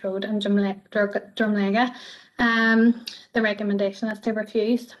 Drumlega Church Road in Drumlega. The recommendation is to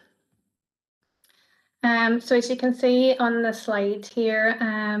refuse. So as you can see on the slide here,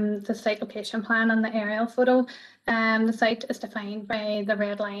 the site location plan and the aerial photo, the site is defined by the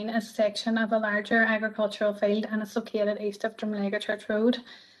red line as a section of a larger agricultural field, and it's located east of Drumlega Church Road.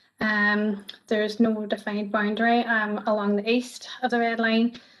 There's no defined boundary along the east of the red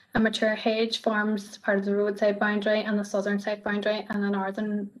line. A mature hedge forms part of the roadside boundary and the southern side boundary, and the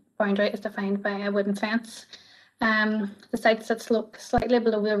northern boundary is defined by a wooden fence. The site sits slightly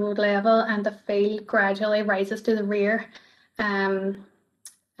below the road level, and the field gradually rises to the rear.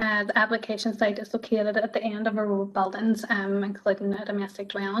 The application site is located at the end of a row of buildings, including a domestic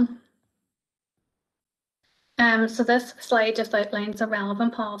dwelling. So this slide just outlines the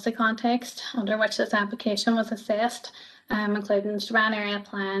relevant policy context under which this application was assessed, including Strabane Area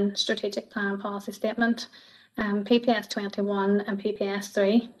Plan, Strategic Plan Policy Statement, PPS 21 and PPS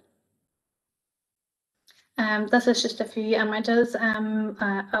 3. This is just a few images of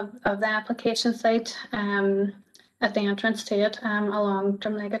the application site at the entrance to it along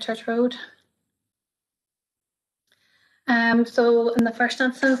Drumlega Church Road. So in the first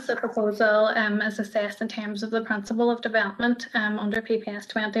instance, the proposal is assessed in terms of the principle of development under PPS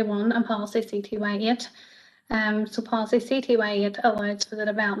 21 and policy CTY 8. So policy CTY 8 allows for the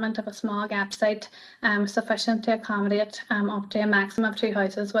development of a small gap site sufficient to accommodate up to a maximum of 2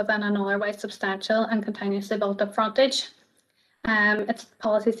 houses within an otherwise substantial and continuously built up frontage. Its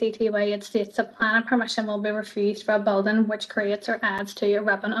policy CTY 8 states that planning permission will be refused for a building which creates or adds to a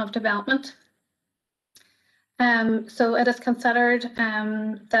ribbon of development. So it is considered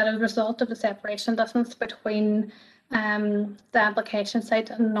that as a result of the separation distance between The application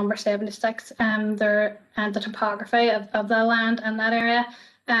site number 76, there and the topography of the land in that area.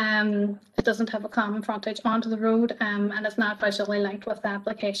 It doesn't have a common frontage onto the road, and it's not visually linked with the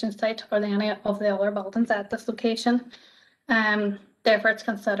application site or any of the other buildings at this location. Therefore, it's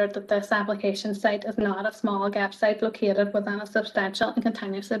considered that this application site is not a small gap site located within a substantial and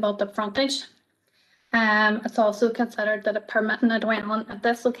continuously built up frontage. It's also considered that a permitting a dwelling at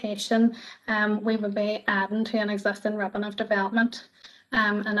this location, we would be adding to an existing ribbon of development.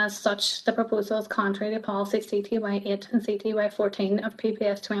 And as such, the proposal is contrary to policy CTY 8 and CTY 14 of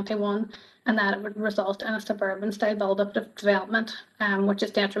PPS 21, and that it would result in a suburban style build-up of development, which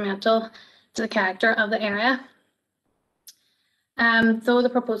is detrimental to the character of the area. Though the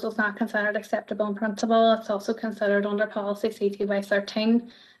proposal is not considered acceptable in principle, it's also considered under policy CTY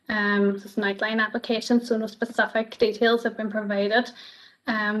 13. It's an outline application, so no specific details have been provided.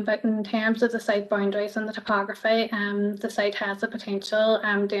 But in terms of the site boundaries and the topography, the site has the potential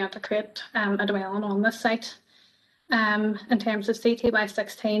to integrate a dwelling on this site. In terms of CTY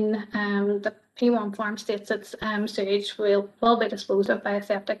 16, the P1 form states that sewage will be disposed of by a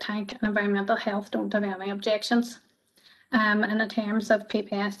septic tank, and environmental health don't have any objections. And in terms of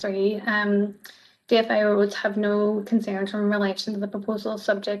PPS 3, DFI roads have no concerns in relation to the proposal,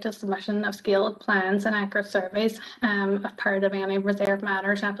 subject to submission of scaled plans and accurate surveys as part of any reserved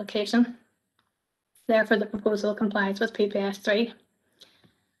matters application. Therefore, the proposal complies with PPS 3.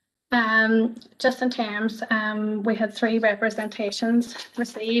 Just in terms, we had 3 representations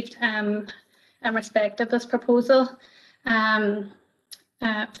received in respect of this proposal.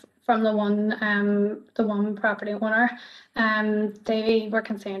 From the one property owner, they were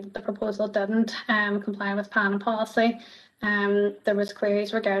concerned that the proposal didn't comply with planning policy. There was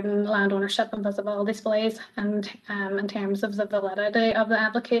queries regarding land ownership and visibility displays, and in terms of the validity of the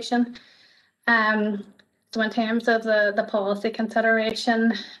application. So in terms of the policy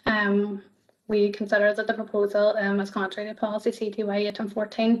consideration, we consider that the proposal is contrary to policy CTY 8 and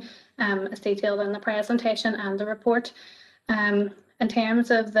 14, as detailed in the presentation and the report. In terms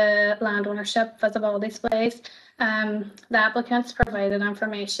of the land ownership visibility displays, the applicants provided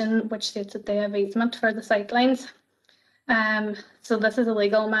information which states that they have easement for the sightlines. So this is a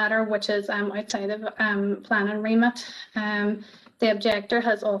legal matter which is outside of planning remit. The objector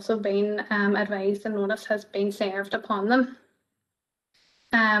has also been advised and notice has been served upon them.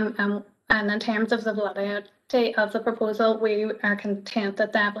 And in terms of the validity of the proposal, we are content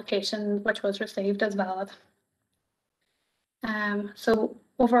that the application which was received is valid. So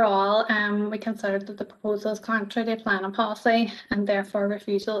overall, we considered that the proposal is contrary to planning policy, and therefore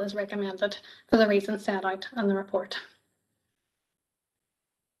refusal is recommended for the reasons set out in the report.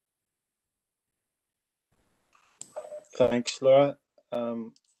 Thanks, Laura. I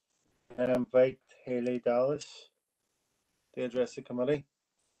invite Hayley Dallas to address the committee.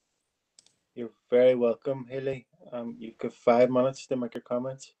 You're very welcome, Hayley. You've got 5 minutes to make your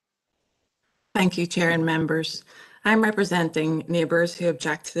comments. Thank you, Chair and members. I'm representing neighbours who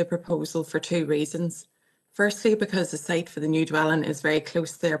object to the proposal for 2 reasons. Firstly, because the site for the new dwelling is very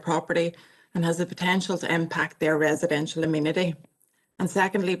close to their property and has the potential to impact their residential amenity. And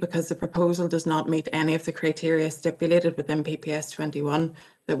secondly, because the proposal does not meet any of the criteria stipulated within PPS 21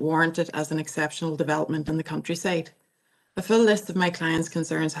 that warrant it as an exceptional development in the countryside. A full list of my clients'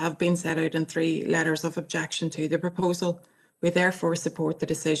 concerns have been set out in 3 letters of objection to the proposal. We therefore support the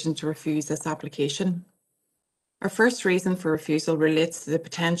decision to refuse this application. Our first reason for refusal relates to the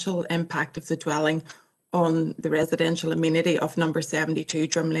potential impact of the dwelling on the residential amenity of number 72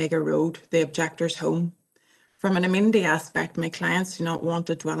 Drumlegger Road, the objector's home. From an amenity aspect, my clients do not want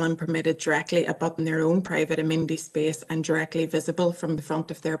a dwelling permitted directly abutting their own private amenity space and directly visible from the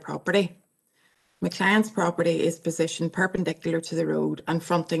front of their property. My client's property is positioned perpendicular to the road and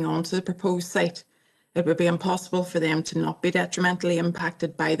fronting onto the proposed site. It would be impossible for them to not be detrimentally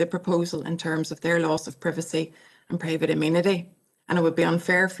impacted by the proposal in terms of their loss of privacy and private amenity, and it would be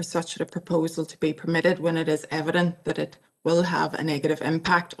unfair for such a proposal to be permitted when it is evident that it will have a negative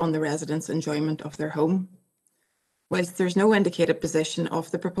impact on the residents' enjoyment of their home. Whilst there is no indicated position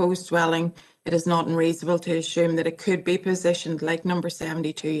of the proposed dwelling, it is not unreasonable to assume that it could be positioned like number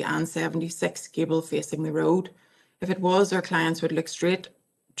 72 and 76 gable facing the road. If it was, our clients would look straight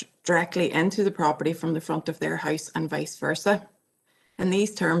directly into the property from the front of their house and vice versa. In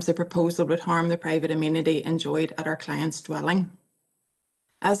these terms, the proposal would harm the private amenity enjoyed at our client's dwelling.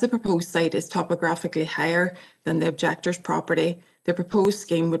 As the proposed site is topographically higher than the objector's property, the proposed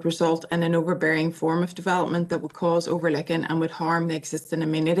scheme would result in an overbearing form of development that would cause overlooking and would harm the existing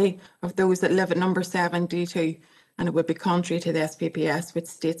amenity of those that live at number 72 and it would be contrary to the SPPS, which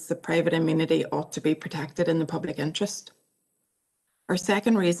states that private amenity ought to be protected in the public interest. Our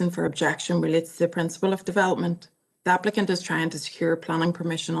second reason for objection relates to the principle of development. The applicant is trying to secure planning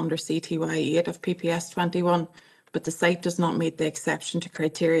permission under CTY 8 of PPS 21, but the site does not meet the exception to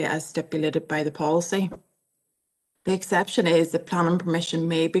criteria as stipulated by the policy. The exception is that planning permission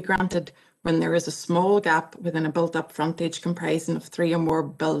may be granted when there is a small gap within a built-up frontage comprising of 3 or more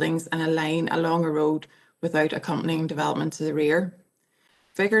buildings and a line along a road without accompanying development to the rear.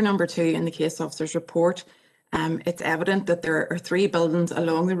 Figure number 2 in the case officer's report, it's evident that there are 3 buildings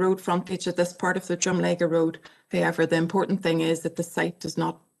along the road frontage at this part of the Drumlega Road. However, the important thing is that the site does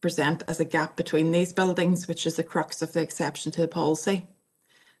not present as a gap between these buildings, which is the crux of the exception to the policy.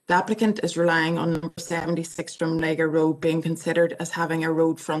 The applicant is relying on number 76 Drumlega Road being considered as having a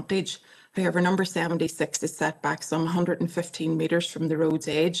road frontage. However, number 76 is set back some 115 metres from the road's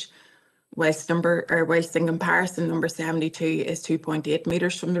edge, whilst in comparison number 72 is 2.8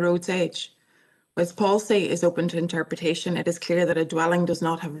 metres from the road's edge. Whilst policy is open to interpretation, it is clear that a dwelling does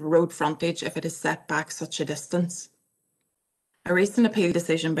not have a road frontage if it is set back such a distance. A recent appeal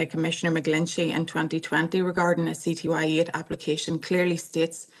decision by Commissioner McGlinchey in 2020 regarding a CTY 8 application clearly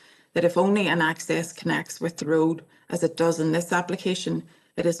states that if only an access connects with the road, as it does in this application,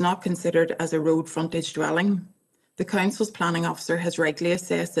 it is not considered as a road frontage dwelling. The Council's planning officer has rightly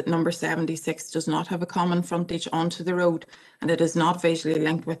assessed that number 76 does not have a common frontage onto the road, and it is not visually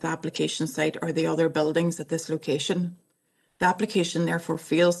linked with the application site or the other buildings at this location. The application therefore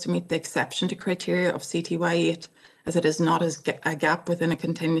fails to meet the exception to criteria of CTY 8, as it is not a gap within a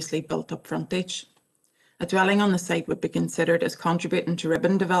continuously built up frontage. A dwelling on the site would be considered as contributing to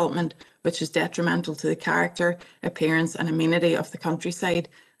ribbon development, which is detrimental to the character, appearance and amenity of the countryside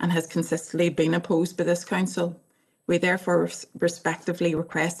and has consistently been opposed by this Council. We therefore respectively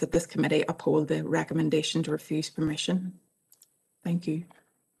request that this committee uphold the recommendation to refuse permission. Thank you.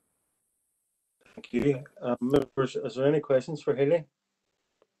 Thank you. Members, is there any questions for Haley?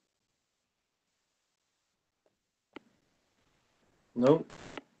 No?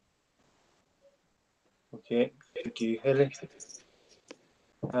 Okay, thank you, Haley.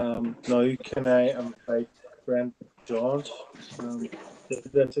 Now can I invite Brent Johns,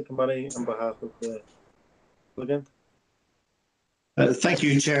 that's a committee on behalf of the applicant. Thank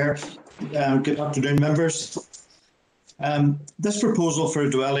you, Chair. Good afternoon, members. This proposal for a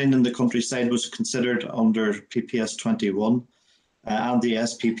dwelling in the countryside was considered under PPS 21 and the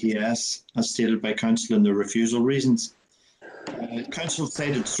SPPS, as stated by Council in the refusal reasons. Council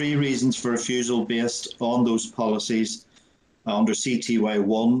cited 3 reasons for refusal based on those policies under CTY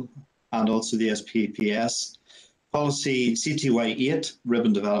 1 and also the SPPS. Policy CTY 8,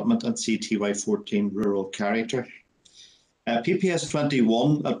 ribbon development, and CTY 14, rural character. PPS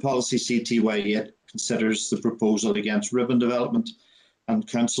 21 and policy CTY 8 considers the proposal against ribbon development, and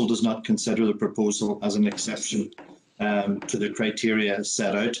Council does not consider the proposal as an exception to the criteria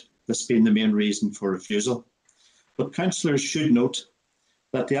set out, this being the main reason for refusal. But councillors should note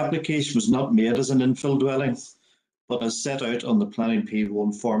that the application was not made as an infill dwelling, but as set out on the planning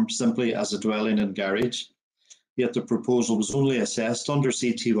P1 form simply as a dwelling and garage. Yet the proposal was only assessed under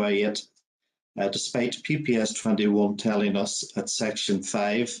CTY 8, despite PPS 21 telling us at section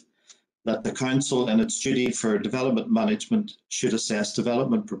 5 that the Council in its duty for development management should assess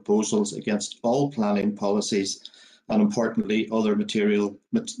development proposals against all planning policies and, importantly, other material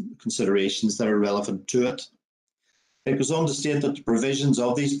considerations that are relevant to it. It goes on to state that the provisions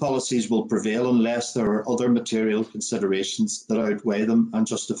of these policies will prevail unless there are other material considerations that outweigh them and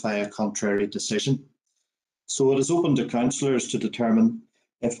justify a contrary decision. So it is open to councillors to determine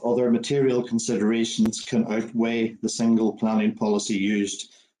if other material considerations can outweigh the single planning policy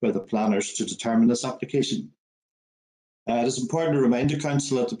used by the planners to determine this application. It is important to remind the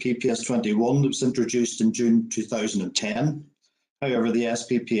Council that the PPS 21 was introduced in June 2010. However, the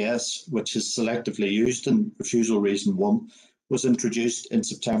SPPS, which is selectively used in refusal reason 1, was introduced in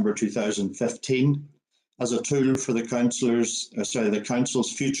September 2015 as a tool for the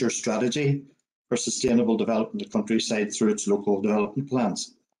Council's future strategy for sustainable development of the countryside through its local development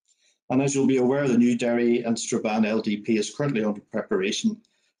plans. And as you'll be aware, the new Derry and Strabane LDP is currently under preparation,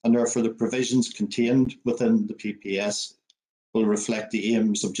 and therefore the provisions contained within the PPS will reflect the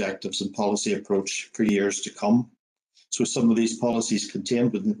aims, objectives and policy approach for years to come. So some of these policies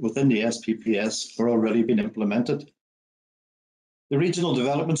contained within the SPPS are already being implemented. The regional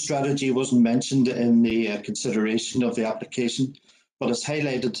development strategy wasn't mentioned in the consideration of the application, but as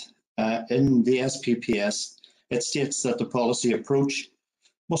highlighted in the SPPS, it states that the policy approach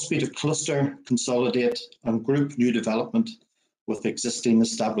must be to cluster, consolidate and group new development with existing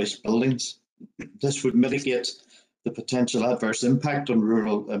established buildings. This would mitigate the potential adverse impact on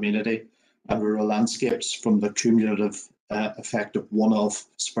rural amenity and rural landscapes from the cumulative effect of one-off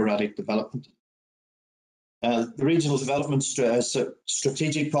sporadic development. The regional development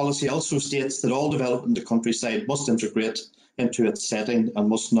strategic policy also states that all development in the countryside must integrate into its setting and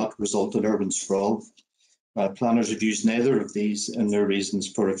must not result in urban sprawl. Planners have used neither of these in their reasons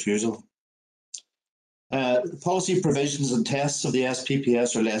for refusal. Policy provisions and tests of the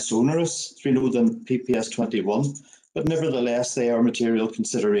SPPS are less onerous, as we know, than PPS 21, but nevertheless they are material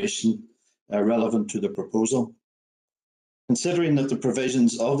consideration relevant to the proposal. Considering that the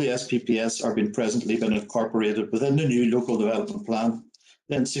provisions of the SPPS are presently been incorporated within the new local development plan,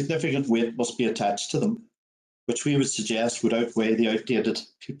 then significant weight must be attached to them, which we would suggest would outweigh the outdated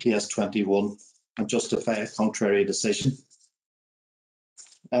PPS 21 and justify a contrary decision.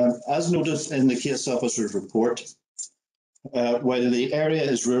 As noted in the case officer's report, while the area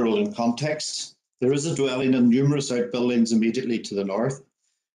is rural in context, there is a dwelling and numerous outbuildings immediately to the north.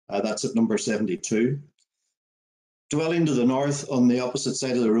 That's at number 72. Dwelling to the north on the opposite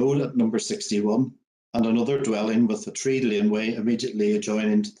side of the road at number 61, and another dwelling with a tree laneway immediately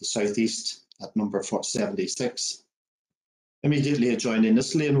adjoining to the southeast at number 76. Immediately adjoining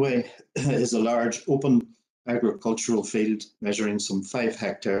this laneway is a large open agricultural field measuring some 5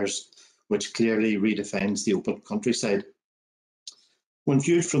 hectares, which clearly redefines the open countryside. When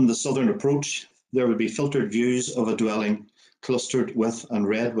viewed from the southern approach, there will be filtered views of a dwelling clustered with and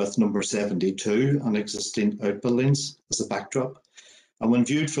read with number 72 and existing outbuildings as a backdrop. And when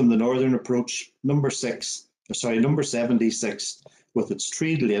viewed from the northern approach, number 76 with its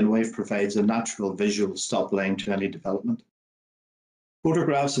treed laneway provides a natural visual stop line to any development.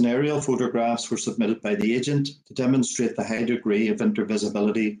 Photographs and aerial photographs were submitted by the agent to demonstrate the high degree of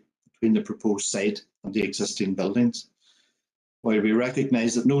intervisibility between the proposed site and the existing buildings. While we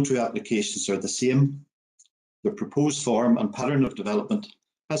recognise that no two applications are the same, the proposed form and pattern of development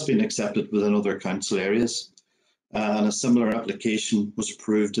has been accepted within other council areas, and a similar application was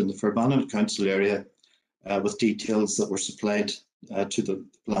approved in the Strabane council area with details that were supplied to the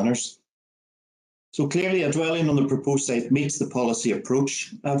planners. So clearly a dwelling on the proposed site meets the policy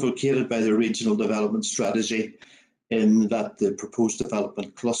approach advocated by the regional development strategy in that the proposed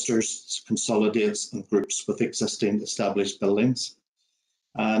development clusters, consolidates and groups with existing established buildings.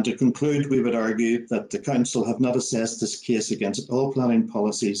 And to conclude, we would argue that the Council have not assessed this case against all planning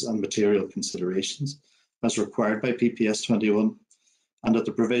policies and material considerations as required by PPS 21, and that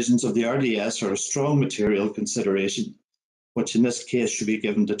the provisions of the RDS are a strong material consideration, which in this case should be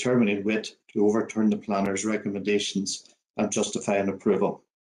given determining weight to overturn the planner's recommendations and justify an approval.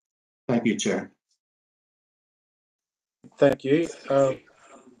 Thank you, Chair. Thank you.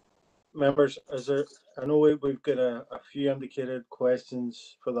 Members, I know we've got a few indicated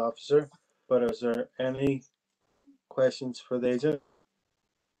questions for the officer, but is there any questions for the agent?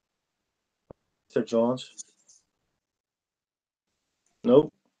 Mr. Jones? No?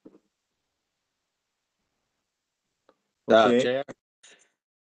 Okay. Chair.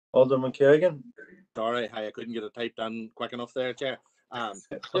 Alderman Kerrigan? Sorry, I couldn't get it typed in quick enough there, Chair.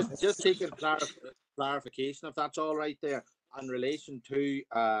 Just seeking clarification, if that's all right there, in relation to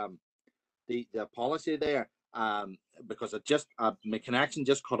the policy there, because it just my connection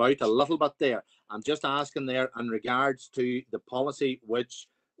just cut out a little bit there. I'm just asking there in regards to the policy which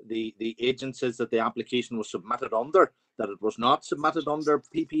the agent says that the application was submitted under, that it was not submitted under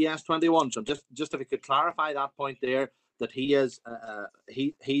PPS 21. So just if you could clarify that point there, that he is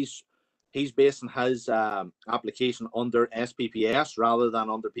he's basing his application under SPPS rather than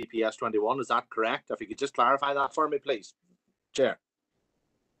under PPS 21. Is that correct? If you could just clarify that for me, please, Chair.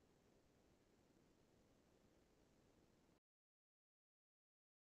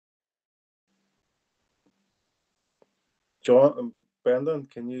 John and Brendan,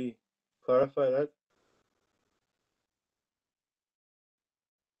 can you clarify that?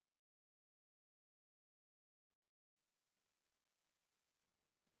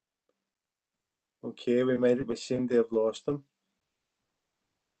 Okay, we seem to have lost him.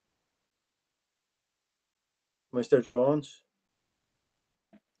 Mr. Jones?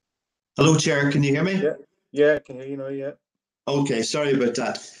 Hello, Chair, can you hear me? Yeah, I can hear you now, yeah. Okay, sorry about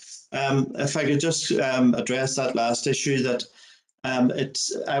that. If I could just address that last issue, that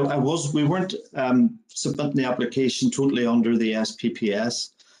we weren't submitting the application totally under the SPPS.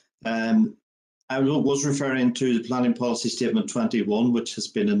 I was referring to the Planning Policy Statement 21, which has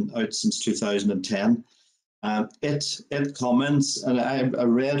been out since 2010. It comments, and I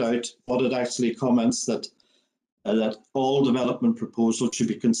read out what it actually comments, that all development proposals should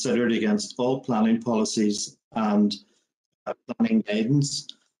be considered against all planning policies and planning guidance.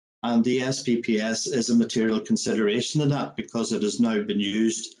 And the SPPS is a material consideration in that because it has now been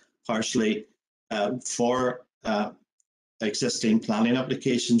used partially for existing planning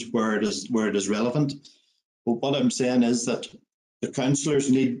applications where it is relevant. But what I'm saying is that the councillors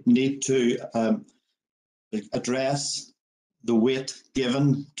need to address the weight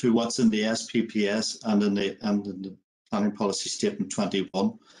given to what's in the SPPS and in the Planning Policy Statement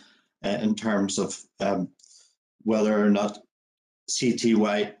 21 in terms of whether or not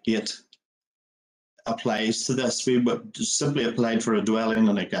CTY 8 applies to this. We simply applied for a dwelling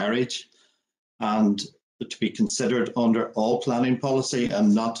and a garage, and to be considered under all planning policy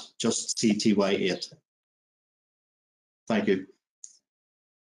and not just CTY 8. Thank you.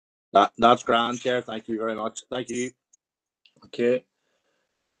 That's grand, Chair. Thank you very much. Thank you. Okay.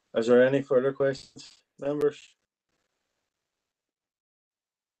 Is there any further questions, members?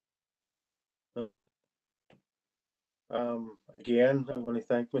 Again, I'm going to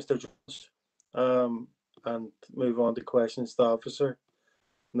thank Mr. Jones and move on to questions to the officer.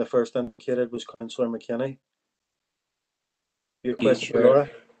 And the first indicated was Councillor McKinney. Your question for Laura?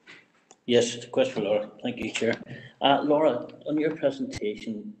 Yes, it's a question for Laura. Thank you, Chair. Laura, on your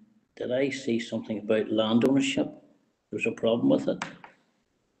presentation, did I see something about land ownership? There's a problem with it?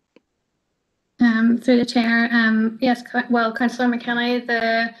 Through the Chair, yes, well, Councillor McKinney,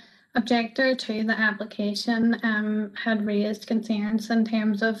 the objector to the application had raised concerns in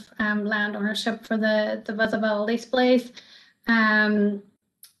terms of land ownership for the visibility displays.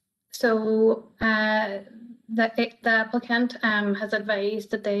 So the applicant has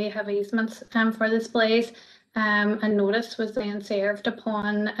advised that they have easements for displays. A notice was then served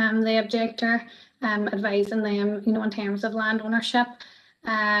upon the objector, advising them, in terms of land ownership.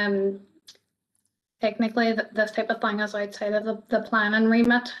 Technically, this type of thing is outside of the planning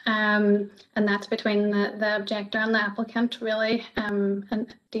remit, and that's between the objector and the applicant, really.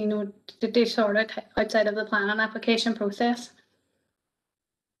 And did they sort it outside of the planning application process?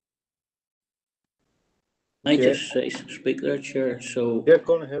 I just speak there, Chair. So yeah,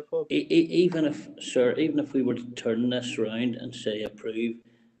 go ahead, Paul. Even if we were to turn this around and say approve,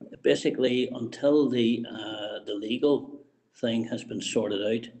 basically until the legal thing has been sorted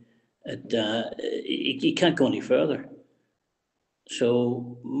out, you can't go any further.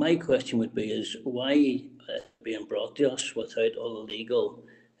 So my question would be: is why being brought to us without all the legal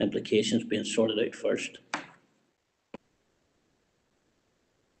implications being sorted out first?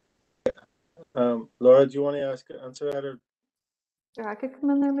 Laura, do you want to answer that, or? Yeah, I could come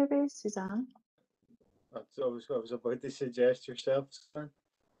in there, maybe, Suzanne. I was about to suggest yourself, Suzanne.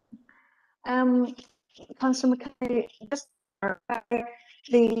 Councillor McKay, just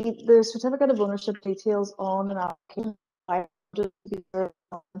the certificate of ownership details on an application are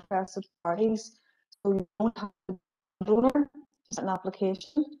interested parties, so you don't have a donor an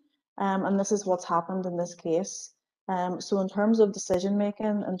application, and this is what's happened in this case. So in terms of decision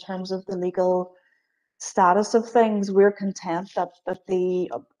making, in terms of the legal status of things, we're content that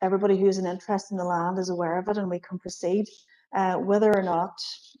everybody who's an interest in the land is aware of it and we can proceed. Whether or not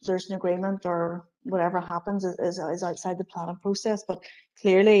there's an agreement or whatever happens is outside the planning process, but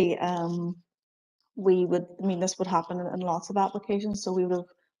clearly this would happen in lots of applications, so we'd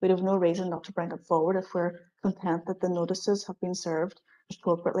have no reason not to bring it forward if we're content that the notices have been served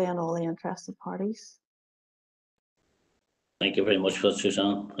appropriately on all the interested parties. Thank you very much for that,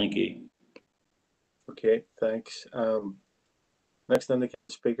 Suzanne. Thank you. Okay, thanks. Next on the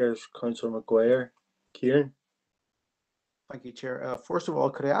speaker is Councillor McGuire. Kieran. Thank you, Chair. First of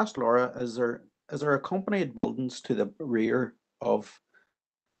all, could I ask Laura, is there accompanied buildings to the rear of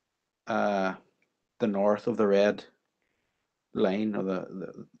the north of the red line of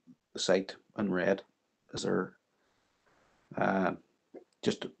the site in red? Is there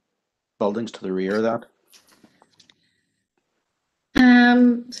just buildings to the rear of that?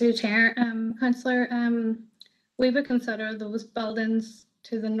 Through Chair, Councillor, we would consider those buildings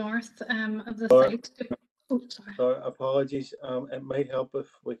to the north of the site. Oh, sorry. Sorry, apologies. It might help if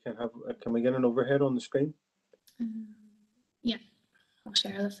we can we get an overhead on the screen? Yeah, I'll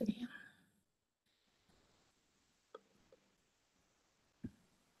share this again.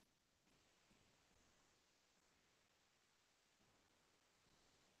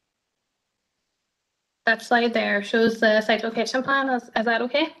 That slide there shows the site location plan. Is that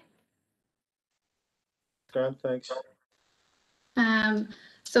okay? Grand, thanks.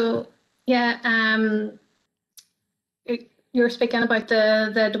 So yeah, you're speaking about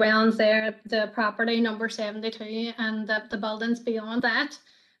the dwellings there, the property number 72, and the buildings beyond that.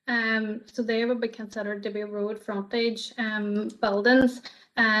 So they would be considered to be road frontage buildings.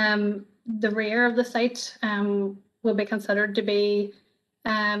 The rear of the site will be considered to be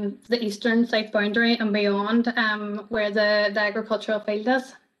the eastern site boundary and beyond where the agricultural field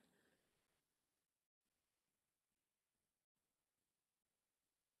is.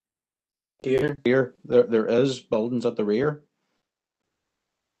 Here, there is buildings at the rear.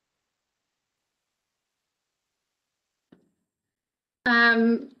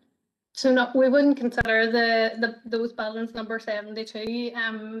 So no, we wouldn't consider those buildings number 72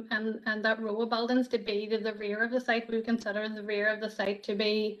 and that row of buildings to be to the rear of the site. We would consider the rear of the site to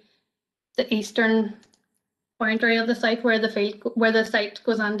be the eastern boundary of the site where the site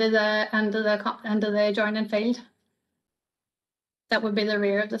goes into the adjoining field. That would be the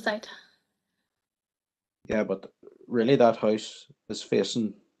rear of the site. Yeah, but really that house is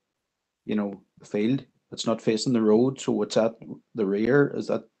facing, you know, the field. It's not facing the road, so it's at the rear. Is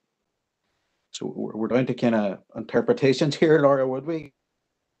that? So we're down to kind of interpretations here, Laura, would we?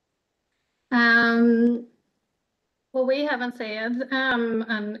 Well, we haven't said,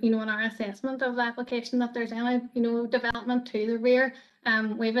 and in our assessment of the application that there's any, development to the rear.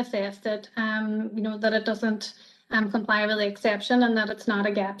 We've assessed it, that it doesn't comply with the exception and that it's not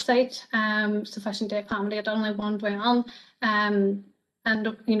a gap site, sufficient to accommodate only one dwelling.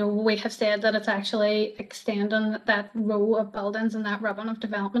 And we have said that it's actually extending that row of buildings and that ribbon of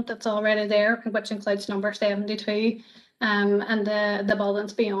development that's already there, which includes number 72, and the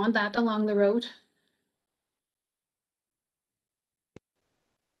buildings beyond that along the road.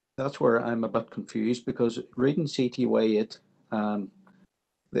 That's where I'm a bit confused, because reading CTY 8,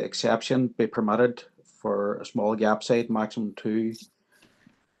 the exception be permitted for a small gap site, maximum 2,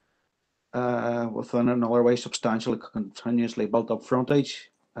 within an otherwise substantial continuously built up frontage,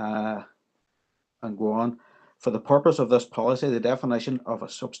 and go on. For the purpose of this policy, the definition of a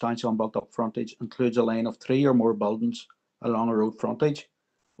substantial and built up frontage includes a line of 3 or more buildings along a road frontage,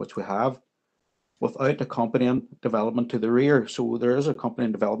 which we have, without accompanying development to the rear. So there is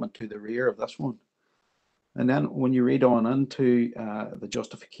accompanying development to the rear of this one. And then when you read on into the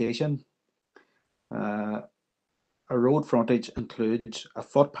justification, a road frontage includes a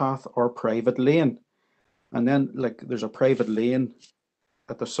footpath or private lane. And then there's a private lane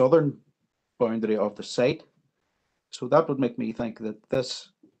at the southern boundary of the site. So that would make me think that this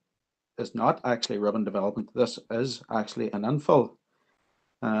is not actually ribbon development. This is actually an infill.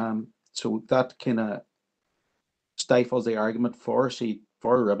 So that kind of stifles the argument for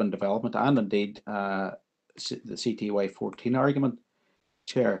ribbon development, and indeed the CTY 14 argument,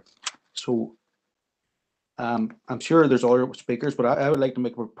 Chair. So I'm sure there's other speakers, but I would like to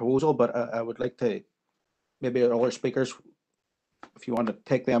make a proposal, but I would like to, maybe other speakers, if you want to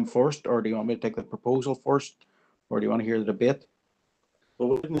take them first, or do you want me to take the proposal first, or do you want to hear the debate? Well,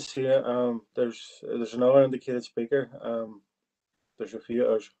 we didn't see it. There's another indicated speaker. There's a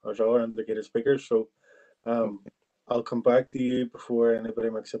few other indicated speakers, so I'll come back to you before anybody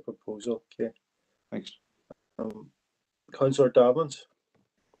makes a proposal. Okay. Thanks. Councillor Dobbins.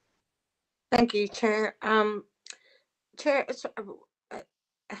 Thank you, Chair. Chair, it's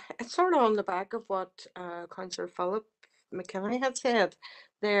sort of on the back of what Councillor Philip McKinney had said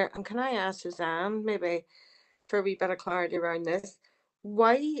there, and can I ask Suzanne maybe for a wee bit of clarity around this?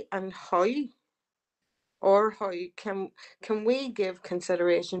 Why and how, can we give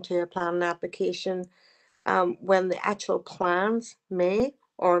consideration to a planning application when the actual plans may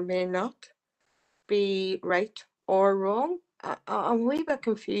or may not be right or wrong? I'm a wee bit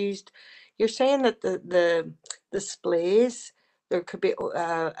confused. You're saying that the displays, there could be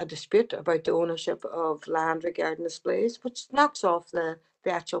a dispute about the ownership of land regarding displays, which knocks off the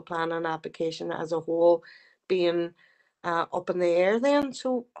actual plan and application as a whole being up in the air then.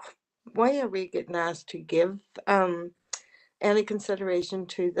 So why are we getting asked to give any consideration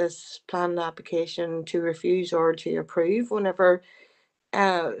to this plan application, to refuse or to approve, whenever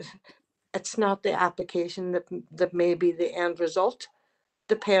it's not the application that may be the end result,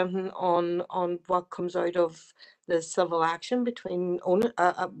 depending on what comes out of the civil action between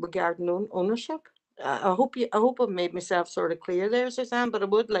regarding ownership? I hope I've made myself sort of clear there, Suzanne, but I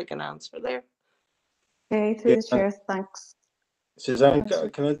would like an answer there. Okay, through the chair, thanks. Suzanne,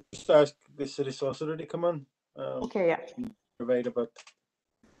 can I just ask the city solicitor to come in? Okay, yeah. Provide a bit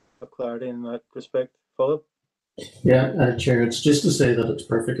of clarity in that respect. Philip? Yeah, Chair, it's just to say that it's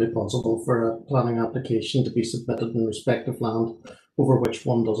perfectly possible for a planning application to be submitted in respect of land over which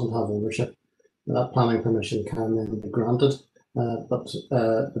one doesn't have ownership. That planning permission can then be granted, but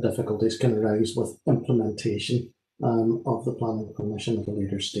the difficulties can arise with implementation of the planning permission at a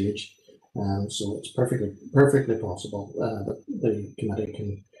later stage. So it's perfectly possible that the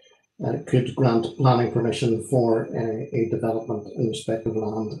committee could grant planning permission for a development in respect of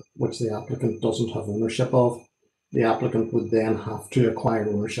land which the applicant doesn't have ownership of. The applicant would then have to acquire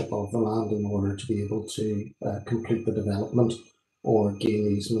ownership of the land in order to be able to complete the development or gain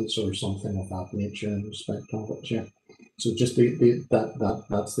easements or something of that nature in respect of it, Chair. So just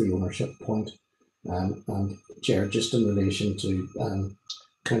that's the ownership point. And Chair, just in relation to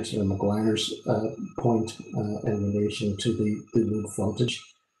Councillor Maguire's point in relation to the road frontage,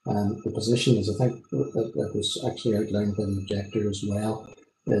 the position is, I think that was actually outlined by the objector as well,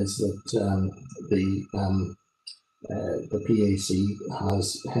 is that the PAC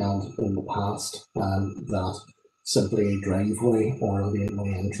has held in the past that simply a driveway or a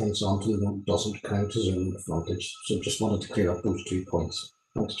laneway entrance onto the road doesn't count as a road frontage. So just wanted to clear up those 2 points.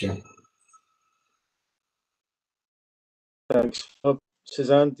 Thanks, Chair. Thanks.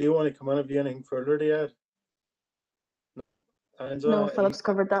 Suzanne, do you want to come on? Have you anything further to add? Angela, No, Philip's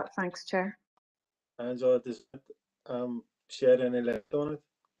covered that. Thanks, Chair. Angela, does it shed any light on it?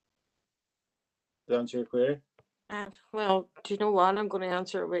 To answer your query? Well, do you know what? I'm going to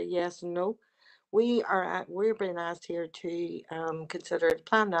answer it with yes and no. We're being asked here to consider a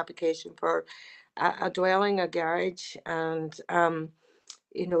planned application for a dwelling, a garage, and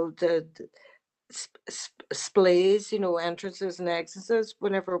you know, the splays, you know, entrances and exits.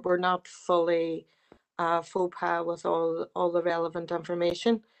 Whenever we're not fully faux pas with all the relevant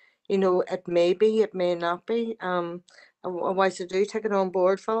information, you know, it may be, it may not be. Otherwise, I do take it on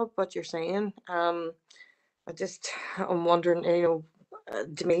board, Philip, what you're saying. I'm wondering, you know,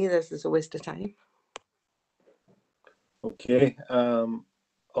 to me, this is a waste of time. Okay.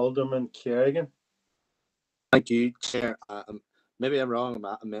 Alderman Kerrigan. Thank you, Chair. Maybe I'm wrong,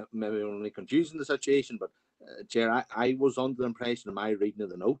 maybe I'm only confusing the situation, but Chair, I was under the impression of my reading of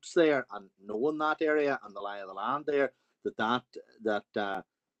the notes there and knowing that area and the lie of the land there, that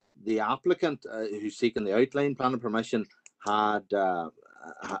the applicant who's seeking the outline planning permission had a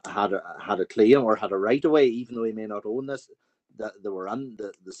claim or had a right of way, even though he may not own this. That they were on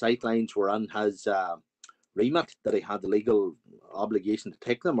the sight lines were on his remit, that he had the legal obligation to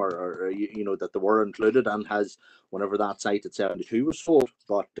take them, or you know, that they were included and has whenever that site at 72 was sold.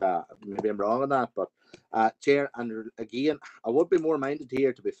 But maybe I'm wrong on that. But Chair, and again, I would be more minded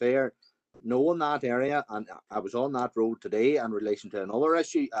here, to be fair, knowing that area, and I was on that road today in relation to another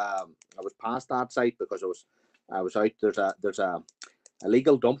issue. I was past that site because I was out. There's a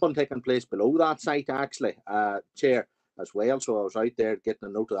illegal dumping taking place below that site, actually, Chair, as well. So I was out there getting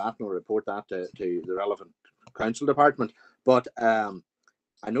a note of that and I'll report that to the relevant council department. But I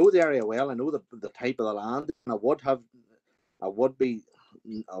know the area well. I know the type of the land, and I would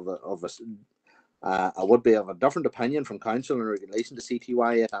be of a different opinion from council in relation to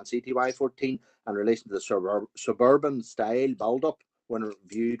CTY 8 and CTY 14 in relation to the suburban style build up when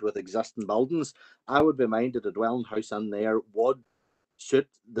viewed with existing buildings. I would be minded a dwelling house in there would suit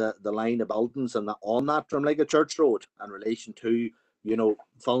the line of buildings and on that Drumliga Church Road in relation to, you know,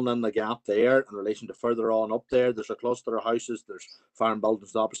 filling in the gap there in relation to further on up there. There's a cluster of houses, there's farm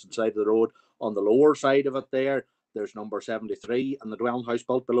buildings on the opposite side of the road. On the lower side of it there's number 73 and the dwelling house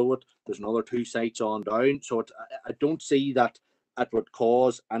built below it. There's another 2 sites on down. So I don't see that it would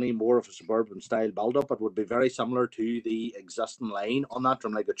cause any more of a suburban style build up. It would be very similar to the existing line on that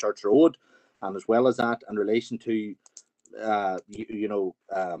Drumliga Church Road. And as well as that, in relation to no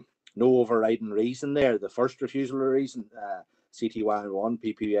overriding reason there. The first refusal reason, CTY 1,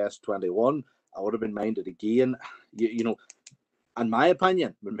 PPS 21, I would have been minded again. You know, in my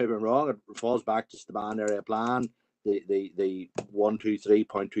opinion, maybe I'm wrong, it falls back to Strabane area plan, the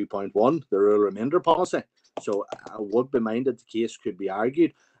 123.2.1, the rural remainder policy. So I would be minded the case could be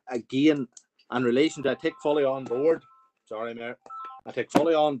argued again in relation to. I take fully on board. Sorry, Mayor. I take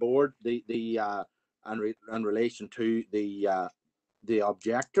fully on board in relation to the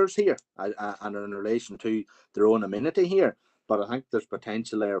objectors here and in relation to their own amenity here. But I think there's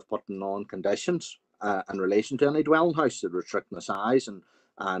potential there of putting on conditions in relation to any dwelling house, that restricting the size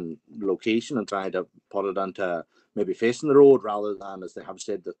and location and trying to put it into maybe facing the road rather than, as they have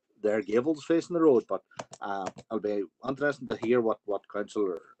said, that their gables facing the road. But I'll be interested to hear what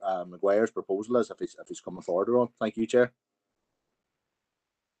Councillor Maguire's proposal is if he's coming forward on. Thank you, Chair.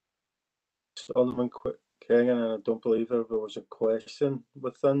 Alderman Kerrigan, and I don't believe there was a question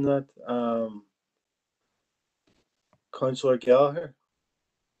within that. Councillor Gallagher.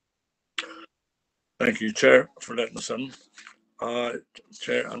 Thank you, Chair, for letting us in.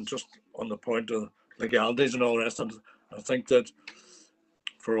 Chair, and just on the point of legalities and all the rest of it, I think that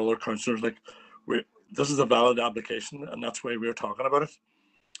for other councillors, this is a valid application, and that's why we're talking about it.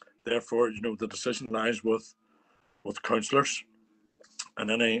 Therefore, you know, the decision lies with councillors,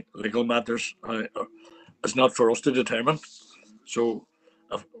 and any legal matters is not for us to determine. So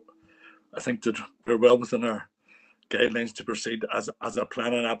I think that we're well within our guidelines to proceed as a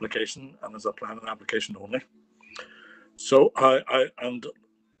planning application and as a planning application only. So and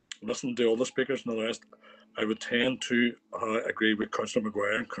listening to all the speakers and the rest, I would tend to agree with Councillor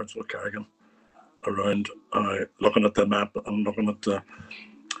Maguire and Councillor Carrigan around looking at the map and looking at the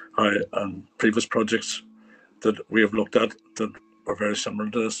previous projects that we have looked at that are very similar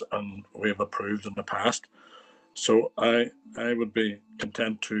to this and we have approved in the past. So I would be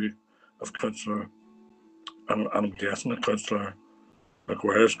content to, if Councillor, and I'm guessing that Councillor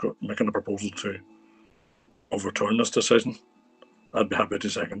Maguire is making a proposal to overturn this decision, I'd be happy to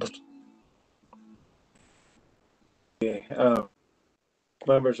second it. Okay,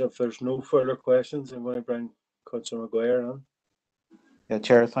 members, if there's no further questions, I'm going to bring Councillor Maguire on. Yeah,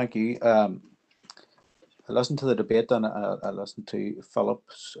 Chair, thank you. I listened to the debate and I listened to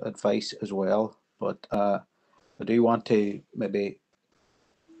Philip's advice as well, but I do want to maybe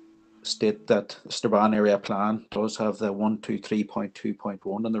state that the Strabane area plan does have the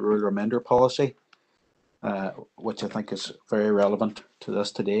 123.2.1 in the rural remainder policy, which I think is very relevant to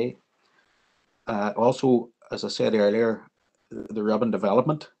this today. Also, as I said earlier, the urban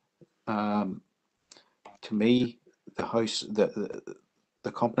development, to me, the house,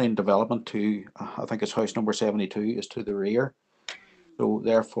 the company in development to, I think it's house number 72, is to the rear. So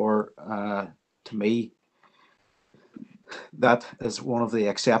therefore, to me, that is one of the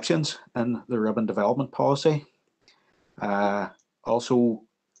exceptions in the urban development policy. Also,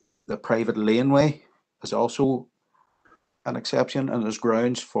 the private laneway is also an exception and there's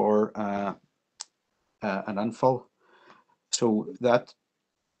grounds for an infill. So that,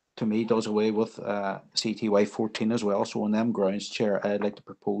 to me, does away with CTY 14 as well. So on them grounds, Chair, I'd like to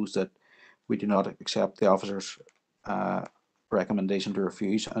propose that we do not accept the officer's recommendation to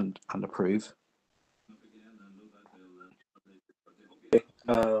refuse and approve.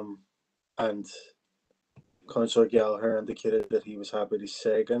 And Councillor Gallagher indicated that he was happy to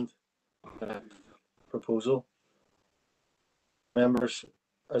second proposal. Members,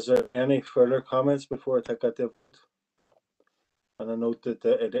 is there any further comments before I take that to vote? And I note that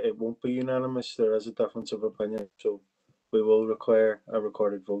it won't be unanimous. There is a difference of opinion, so we will require a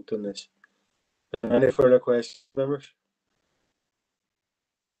recorded vote on this. Any further questions, members?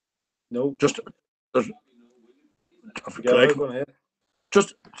 No. Just Gallagher, go ahead.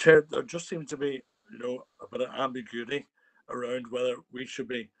 Just, Chair, there just seems to be, a bit of ambiguity around whether we should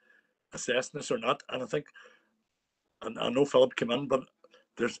be assessing this or not. And I think, and I know Philip came in, but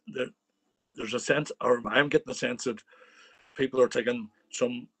there's a sense, or I'm getting a sense that people are taking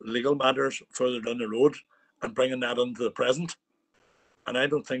some legal matters further down the road and bringing that into the present. And I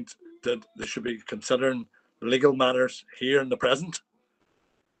don't think that they should be considering legal matters here in the present.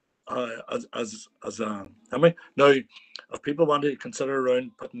 I mean, now, if people want to consider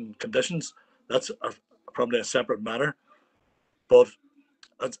around putting conditions, that's probably a separate matter. But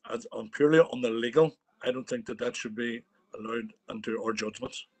as on purely on the legal, I don't think that should be allowed into our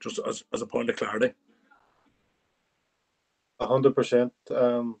judgments. Just as a point of clarity. 100%,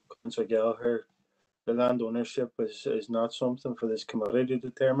 Councillor Gallagher. The land ownership is not something for this committee to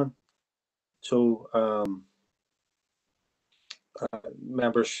determine. So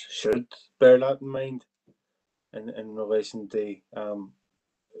members should bear that in mind in relation to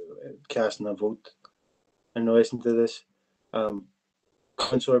casting a vote in relation to this.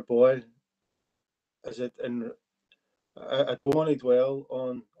 Councillor Boyle, is it in? I don't want to dwell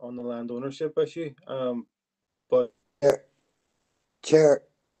on the land ownership issue, but Chair,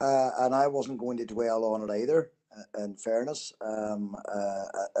 and I wasn't going to dwell on it either. In fairness,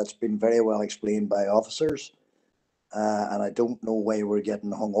 it's been very well explained by officers, and I don't know why we're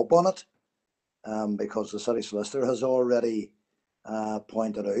getting hung up on it, because the city solicitor has already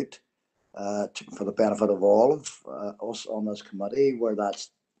pointed out, for the benefit of all of us on this committee, where that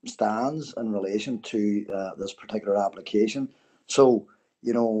stands in relation to this particular application. So,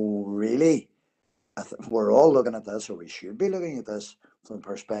 really, we're all looking at this, or we should be looking at this from the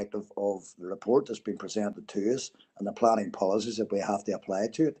perspective of the report that's been presented to us and the planning policies that we have to apply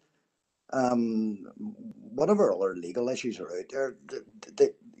to it. Whatever other legal issues are out there,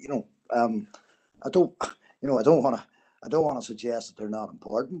 I don't want to suggest that they're not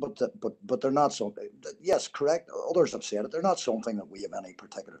important, but they're not something. Yes, correct. Others have said it. They're not something that we have any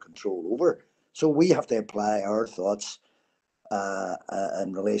particular control over. So we have to apply our thoughts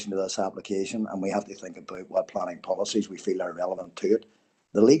in relation to this application, and we have to think about what planning policies we feel are relevant to it.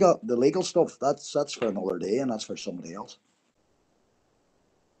 The legal stuff, that's for another day, and that's for somebody else.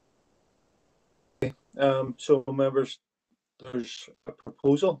 So members, there's a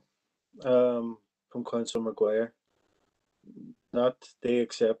proposal from Councillor Maguire, not they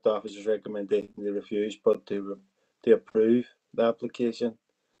accept the officer's recommendation, they refuse, but to to approve the application,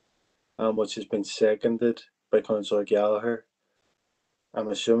 which has been seconded by Councillor Gallagher. I'm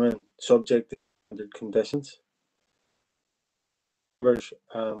assuming subject to standard conditions. Members,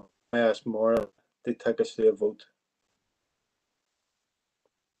 I ask Maura to take us to a vote.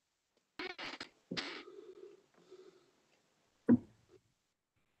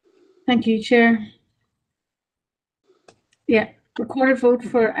 Thank you, Chair. Yeah, recorded vote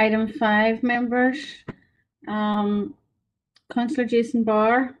for item 5, members. Councillor Jason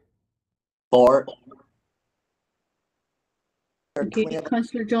Barr. For. Okay,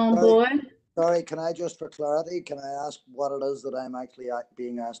 Councillor John Boyd. Sorry, can I just, for clarity, can I ask what it is that I'm actually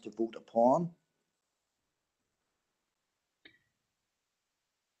being asked to vote upon?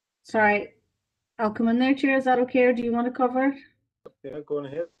 Sorry, I'll come in there, Chair. Is that okay, or do you want to cover it? Yeah, go on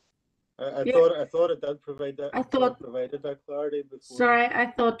ahead. I Yeah. thought it did provide that. I thought provided that clarity before. Sorry,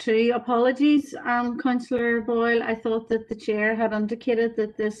 I thought too. Apologies, Councillor Boyle. I thought that the chair had indicated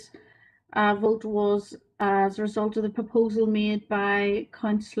that this vote was as a result of the proposal made by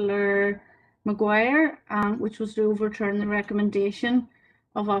Councillor Maguire, which was to overturn the recommendation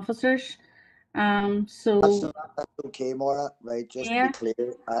of officers. So that's okay, Maura. Right, just yeah. to be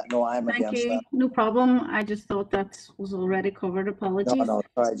clear, no, I'm Thank against you. that. No problem. I just thought that was already covered. Apologies. No,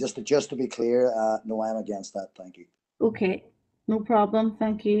 sorry. Just to be clear, no, I'm against that. Thank you. Okay, no problem.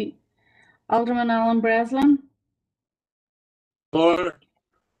 Thank you. Alderman Alan Breslin. For.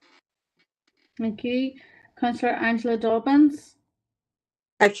 Thank you. Councillor Angela Dobbins.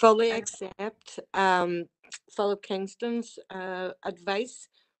 I fully accept Philip Kingston's advice,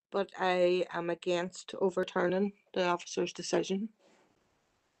 but I am against overturning the officer's decision.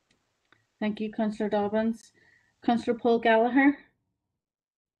 Thank you, Councillor Dobbins. Councillor Paul Gallagher.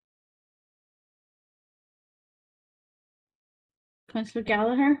 Councillor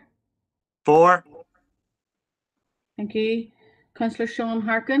Gallagher. For. Thank you. Councillor Sean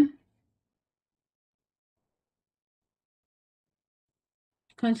Harkin.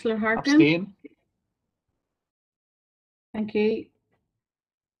 Councillor Harkin. Abstain. Thank you.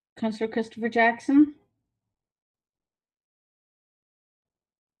 Councillor Christopher Jackson.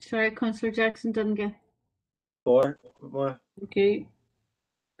 Sorry, Councillor Jackson didn't get. For. Thank you.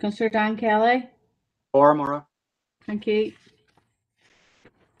 Councillor Dan Kelly. For, Maura. Thank you.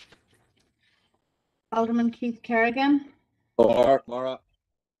 Alderman Keith Kerrigan. For, Maura.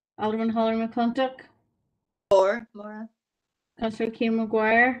 Alderman Holly McClintock. For, Maura. Councillor Keane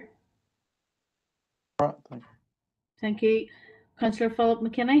Maguire. Thank you. Councillor Philip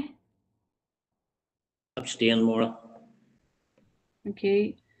McKinney. Abstain, Maura. Thank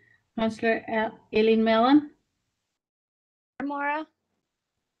you. Councillor Aileen Mellon. Maura.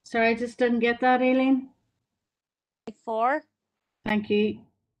 Sorry, I just didn't get that, Aileen. For. Thank you.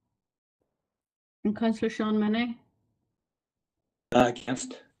 And Councillor Sean Minnie.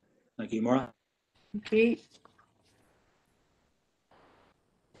 Against. Thank you, Maura. Thank you.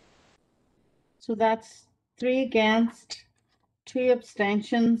 So that's 3 against, 2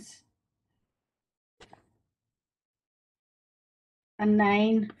 abstentions, and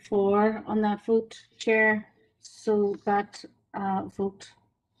 9 for on that vote, Chair. So that vote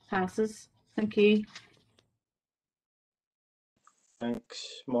passes. Thank you.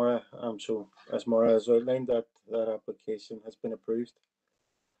 Thanks, Maura. So as Maura has outlined, that application has been approved.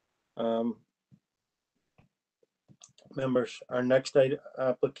 Members, our next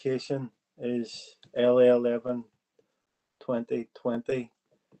application is LA 11 2020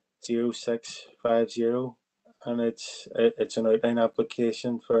 0650, and it's an outline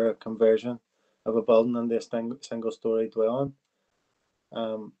application for a conversion of a building into a single-story dwelling.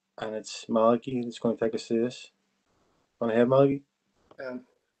 And it's Malachy that's going to take us through this. Go ahead, Malachy.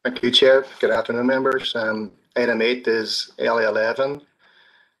 Thank you, Chair. Good afternoon, members. Item 8 is LA 11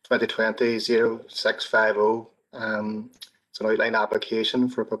 2020 0650. It's an outline application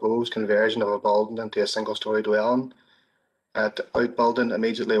for a proposed conversion of a building into a single-story dwelling at the outbuilding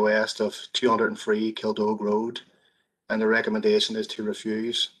immediately west of 203 Kildogue Road, and the recommendation is to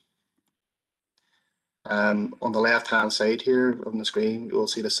refuse. On the left-hand side here on the screen, you will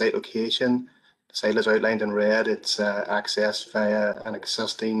see the site location. The site is outlined in red. It's accessed via an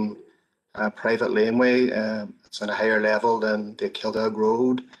existing private laneway. It's on a higher level than the Kildogue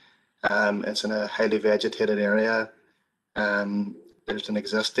Road. It's in a highly vegetated area. There's an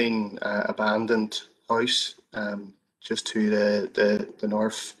existing abandoned house just to the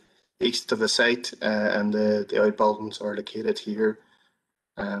north east of the site, and the outbuildings are located here.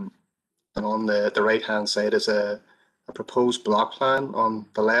 And on the right hand side is a proposed block plan. On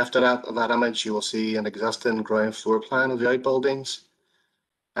the left of that image, you will see an existing ground floor plan of the outbuildings.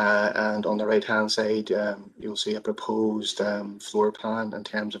 And on the right hand side, you'll see a proposed floor plan in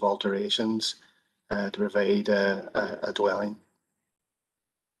terms of alterations to provide a dwelling.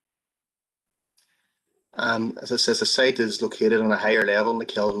 As it says, the site is located on a higher level on the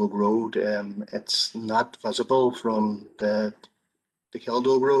Kildog Road. It's not visible from the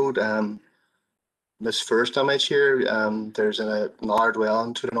Kildog Road. This first image here, there's another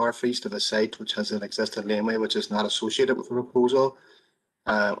dwelling to the northeast of the site which has an existing laneway which is not associated with the proposal.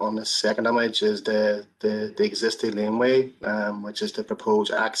 On the second image is the existing laneway, which is the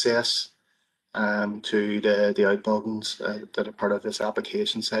proposed access to the outbuildings that are part of this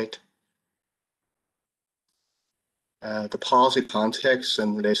application site. The policy context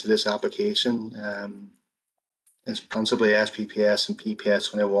in relation to this application is principally SPPS and PPS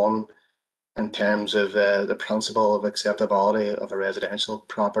 21 in terms of the principle of acceptability of a residential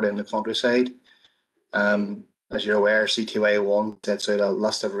property in the countryside. As you're aware, CTY 1 sets out a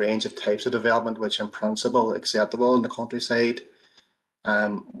list of range of types of development which in principle acceptable in the countryside.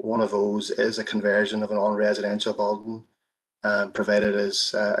 One of those is a conversion of an unresidential building, provided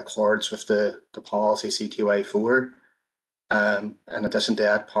it accords with the policy CTY 4. In addition to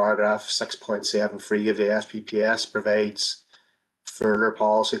that, paragraph 6.73 of the SPPS provides further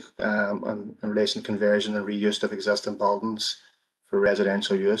policy in relation to conversion and reuse of existing buildings for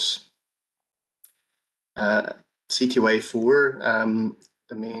residential use. CTY 4,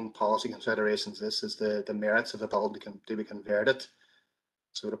 the main policy considerations is the merits of the building to be converted.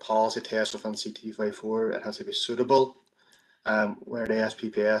 So the policy test within CTY 4, it has to be suitable, where the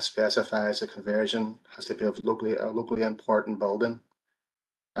SPPS specifies the conversion has to be of a locally important building.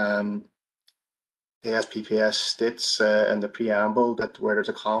 The SPPS states in the preamble that where there's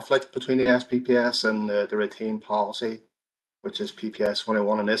a conflict between the SPPS and the retained policy, which is PPS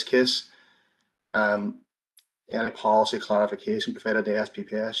 21 in this case, any policy clarification provided the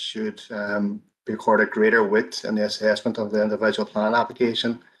SPPS should be accorded greater weight in the assessment of the individual plan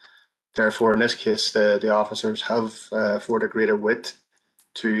application. Therefore, in this case, the officers have afforded greater weight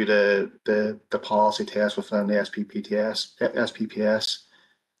to the policy test within the SPPS,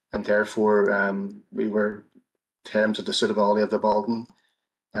 and therefore we were, in terms of the suitability of the building,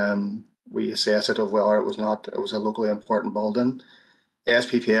 we assessed it of whether it was a locally important building.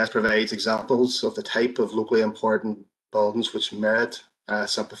 SPPS provides examples of the type of locally important buildings which merit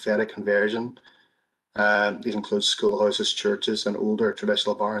sympathetic conversion. These include schoolhouses, churches, and older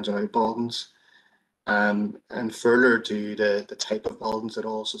traditional barns and outbuildings. And further to the type of buildings, it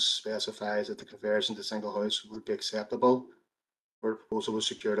also specifies that the conversion to single house would be acceptable, where proposal will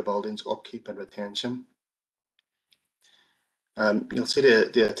secure the building's upkeep and retention. You'll see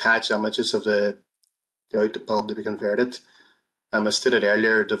the attached images of the outbuilding to be converted. As stated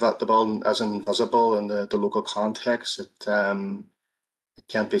earlier, the building isn't visible in the local context. It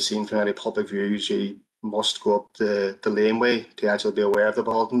can't be seen from any public views. You must go up the laneway to actually be aware of the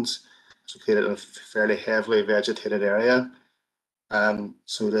buildings. It's located in a fairly heavily vegetated area.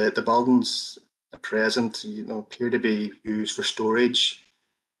 So the buildings at present, appear to be used for storage.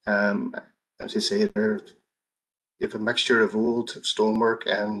 As you say, you have a mixture of old stonework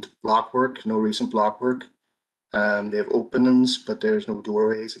and blockwork, no recent blockwork. They have openings, but there's no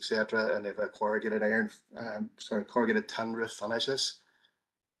doorways, etc. And they have a corrugated corrugated tin roof finishes.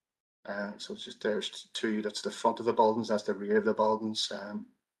 So it's just there's two. That's the front of the buildings. That's the rear of the buildings.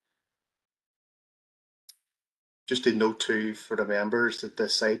 Just to note too for the members that the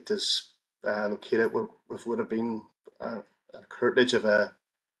site is located with would have been a curtilage of a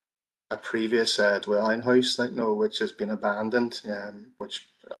previous dwelling house, which has been abandoned, which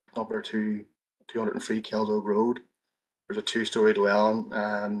number 203 Kildog Road. There's a two-story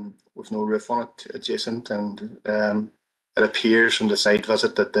dwelling with no roof on it adjacent, and it appears from the site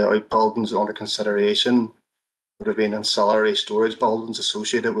visit that the outbuildings under consideration would have been ancillary storage buildings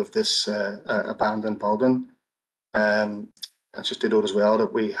associated with this abandoned building. And just to note as well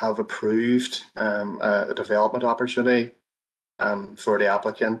that we have approved a development opportunity for the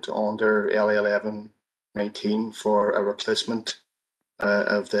applicant under LA 1119 for a replacement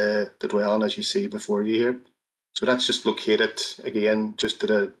of the dwelling as you see before you here. So that's just located again just to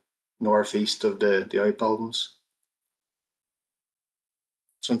the northeast of the outbuildings.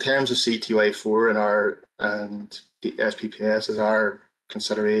 So in terms of CTY 4 and the SPPS is our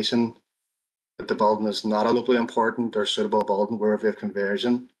consideration that the building is not a locally important or suitable building worthy of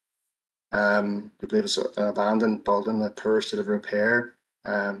conversion. We believe it's an abandoned building, a poor state of repair.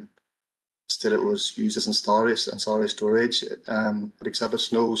 Instead, it was used as ancillary storage. It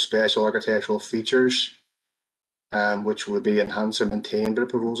exhibits no special architectural features, which would be enhanced or maintained by the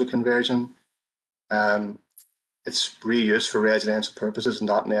proposal conversion. its reuse for residential purposes,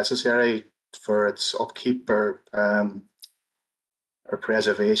 not necessary for its upkeep or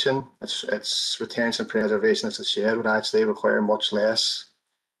preservation. Its retention and preservation as a shed would actually require much less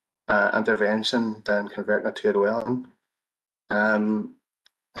intervention than converting it to a dwelling.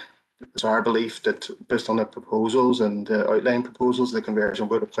 It's our belief that based on the proposals and the outline proposals, the conversion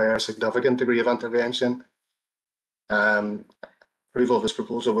would require a significant degree of intervention. Approval of this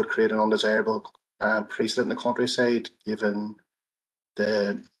proposal would create an undesirable precedent in the countryside, given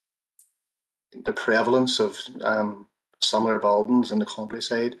the prevalence of similar buildings in the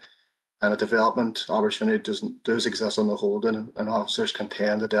countryside, and a development opportunity does exist on the holding, and officers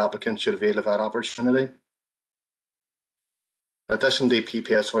contend that the applicant should avail of that opportunity. In addition to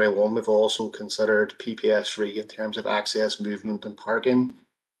PPS 21, we've also considered PPS 3 in terms of access, movement and parking.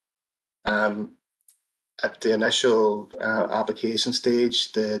 At the initial application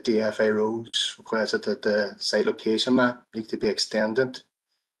stage, the DFA roads requested that the site location map need to be extended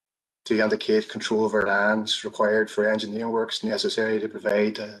to indicate control over lands required for engineering works necessary to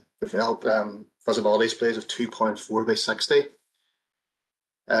provide develop visibility displays of 2.4 by 60.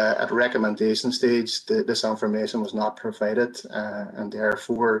 At recommendation stage, this information was not provided, and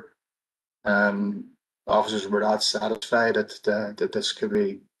therefore officers were not satisfied that this could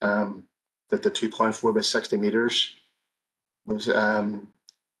be that the 2.4 by 60 meters was had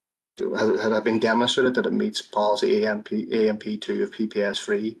been demonstrated that it meets policy AMP2 of PPS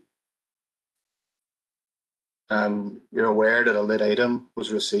 3. You're aware that a lit item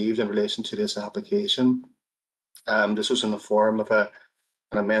was received in relation to this application. This was in the form of an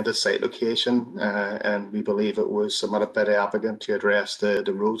amended site location, and we believe it was submitted by the applicant to address the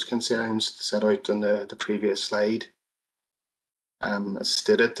roads concerns set out in the previous slide. As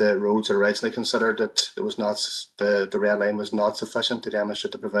stated, the roads originally considered that it was not the red line was not sufficient to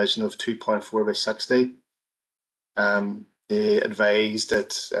demonstrate the provision of 2.4 by 60. They advised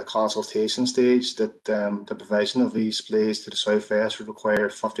at a consultation stage that the provision of these displays to the southwest would require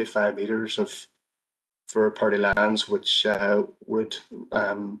 55 metres of third-party lands, which would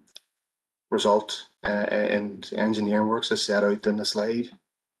result in engineering works as set out in the slide.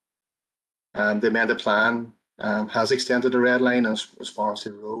 The amended plan has extended the red line in response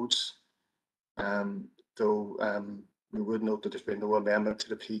to roads, though we would note that there's been no amendment to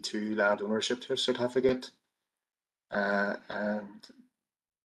the P2 land ownership certificate, and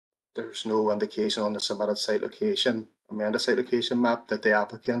there's no indication on the submitted site location, amended site location map, that the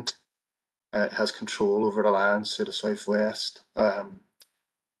applicant has control over the lands to the southwest of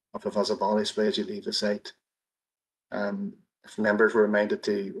the visibility display as you leave the site. If members were reminded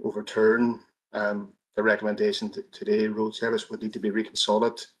to overturn the recommendation today, road service would need to be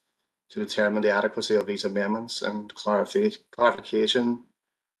reconsulted to determine the adequacy of these amendments, and clarification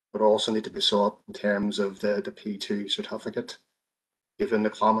would also need to be sought in terms of the P2 certificate, given the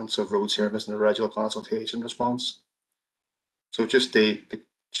comments of road service in the original consultation response. So just to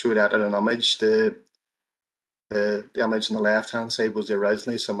show that in an image, the image on the left hand side was the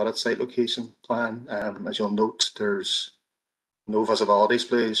originally submitted site location plan. As you'll note, there's no visibility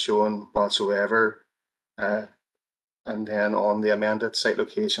displays shown whatsoever. And then on the amended site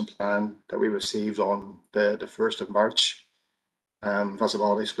location plan that we received on the 1st of March,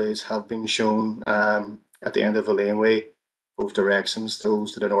 visibility displays have been shown at the end of the laneway, both directions.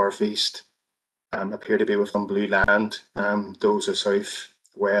 Those to the northeast appear to be within blue land. Those to south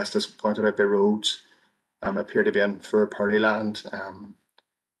west, as pointed out by roads, appear to be in third-party land.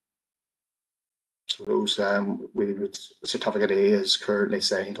 So those certificate A is currently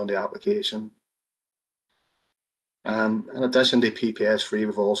signed on the application. In addition to PPS 3,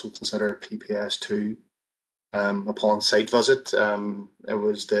 we've also considered PPS 2. Upon site visit, it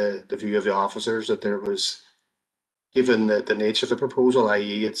was the view of the officers that there was, given the nature of the proposal,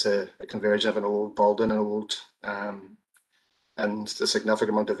 i.e. it's a conversion of an old building, and the significant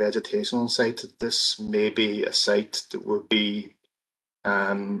amount of vegetation on site, that this may be a site that would be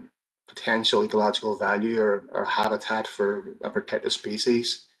potential ecological value or habitat for a protected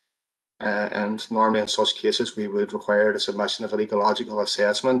species. And normally in such cases, we would require the submission of an ecological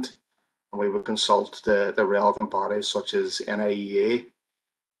assessment, and we would consult the relevant bodies such as NIEA.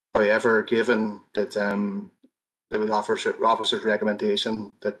 However, given that the officer's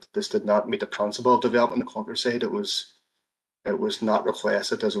recommendation that this did not meet the principle of development in the countryside, it was not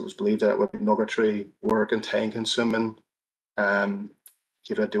requested, as it was believed that it would be nugatory work and time consuming, given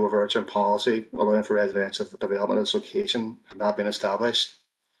that the overarching policy allowing for residential development in this location had not been established.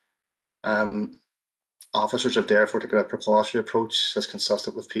 Officers have therefore taken a precautionary approach that's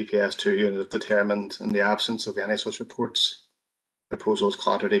consistent with PPS 2 and have determined, in the absence of any such reports, proposals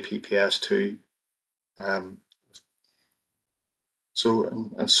contrary to PPS 2. So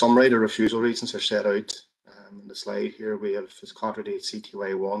in summary, the refusal reasons are set out in the slide here. We have as contrary to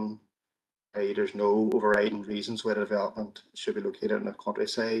CTY1, there's no overriding reasons why the development should be located in the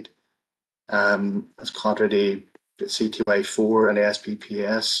countryside. As contrary to CTY4 and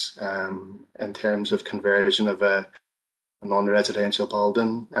SPPS, in terms of conversion of a non-residential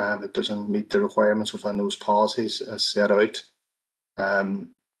building, it doesn't meet the requirements within those policies as set out.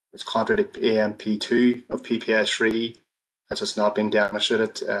 It's contrary to AMP2 of PPS3, as it's not been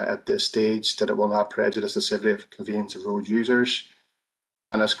demonstrated at this stage that it will not prejudice the civil convenience of road users.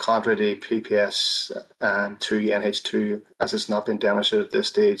 And it's contrary to PPS 2 NH2, as it's not been demonstrated at this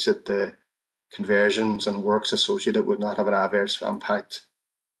stage that the conversions and works associated would not have an adverse impact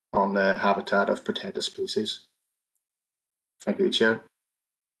on the habitat of protected species. Thank you, Chair.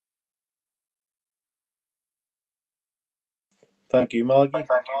 Thank you, Malky.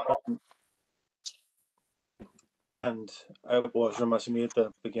 And I was remiss of me at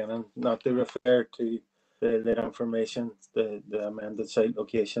the beginning not to refer to the information, the amended site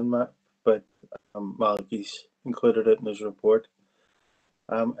location map, but Malky's included it in his report.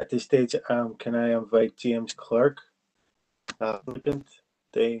 At this stage, can I invite James Clark, applicant,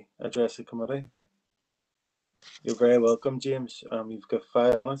 to address the committee? You're very welcome, James. You've got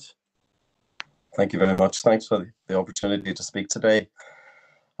 5 minutes. Thank you very much. Thanks for the opportunity to speak today.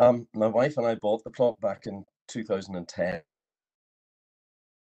 My wife and I bought the plot back in 2010.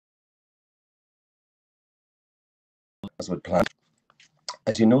 As we planned.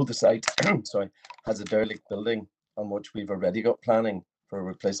 As you know, the site has a derelict building on which we've already got planning for a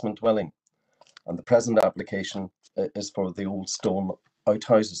replacement dwelling. And the present application is for the old stone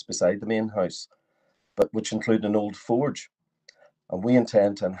outhouses beside the main house, but which include an old forge. And we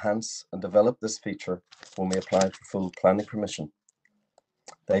intend to enhance and develop this feature when we apply for full planning permission.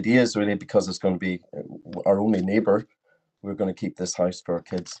 The idea is really because it's going to be our only neighbour, we're going to keep this house for our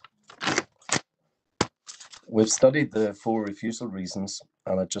kids. We've studied the 4 refusal reasons,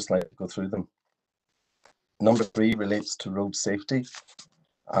 and I'd just like to go through them. Number 3 relates to road safety,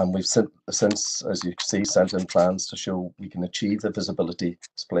 and we've since, as you see, sent in plans to show we can achieve the visibility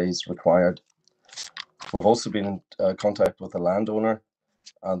displays required. We've also been in contact with the landowner,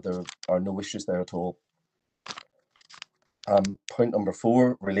 and there are no issues there at all. Point number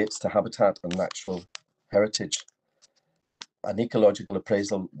 4 relates to habitat and natural heritage. An ecological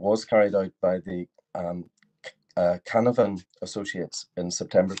appraisal was carried out by the Canavan Associates in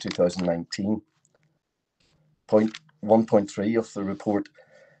September 2019. Point 1.3 of the report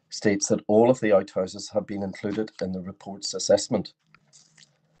states that all of the outhouses have been included in the report's assessment.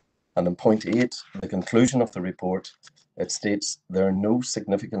 And in point 8, the conclusion of the report, it states there are no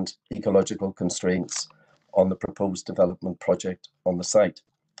significant ecological constraints on the proposed development project on the site.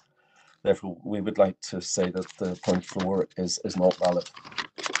 Therefore, we would like to say that the point 4 is not valid.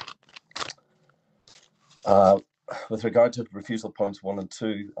 With regard to refusal points 1 and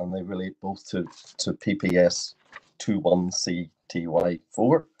 2, and they relate both to PPS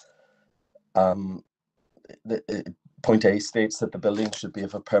 21CTY4, point A states that the building should be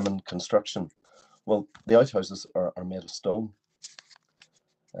of a permanent construction. Well, the outhouses are made of stone.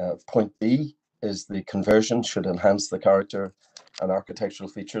 Point B is the conversion should enhance the character and architectural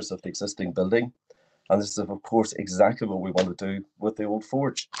features of the existing building. And this is, of course, exactly what we want to do with the old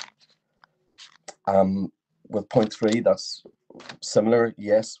forge. With point 3, that's similar.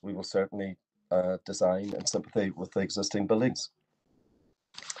 Yes, we will certainly design in sympathy with the existing buildings.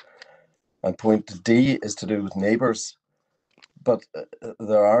 And point D is to do with neighbours, but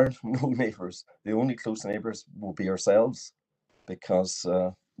there are no neighbours. The only close neighbours will be ourselves, because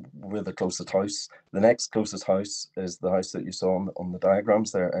we're the closest house. The next closest house is the house that you saw on the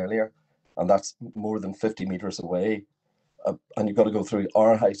diagrams there earlier, and that's more than 50 metres away, and you've got to go through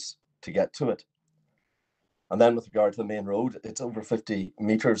our house to get to it. And then with regard to the main road, it's over 50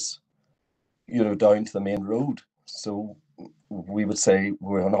 metres, down to the main road. So we would say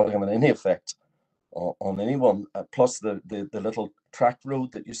we're not having any effect on anyone. Plus the little track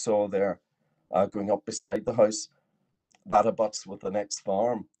road that you saw there going up beside the house, that abuts with the next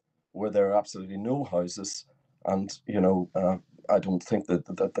farm where there are absolutely no houses. And, I don't think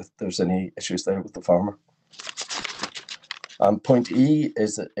that there's any issues there with the farmer. Point E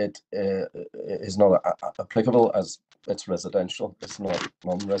is it is not applicable as it's residential. It's not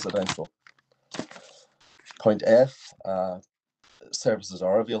non-residential. Point F, services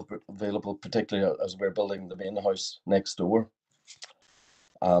are available, particularly as we're building the main house next door.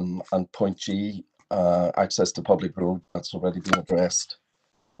 And point G, access to public road, that's already been addressed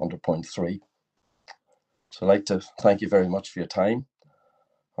under point 3. So I'd like to thank you very much for your time.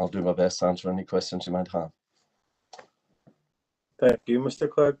 I'll do my best to answer any questions you might have. Thank you, Mr.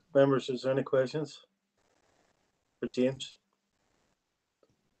 Clerk. Members, is there any questions for James?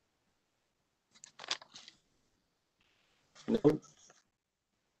 No.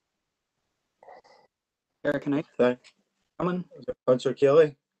 Can I Thank. Councillor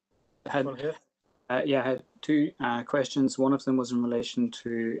Kelly. I had two questions. One of them was in relation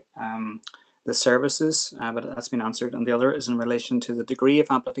to the services, but that's been answered, and the other is in relation to the degree of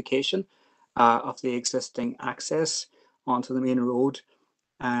amplification of the existing access onto the main road.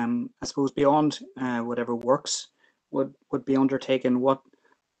 I suppose beyond whatever works would be undertaken,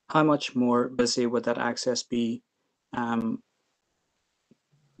 how much more busy would that access be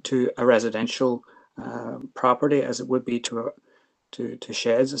to a residential property as it would be to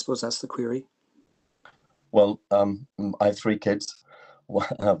sheds? I suppose that's the query. Well, I have 3 kids.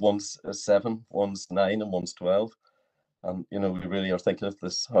 One's 7, one's 9, and one's 12. And we really are thinking of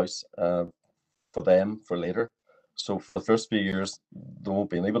this house for them for later. So for the first few years, there won't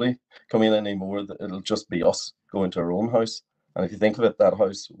be anybody coming in anymore. It'll just be us going to our own house. And if you think of it, that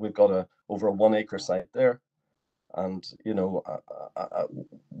house, we've got over a 1 acre site there. And,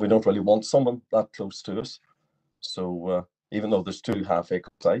 we don't really want someone that close to us. So even though there's 2 half-acre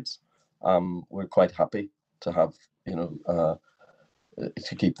sites, we're quite happy to have, to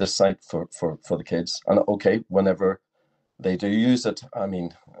keep this site for the kids. And okay, whenever they do use it, I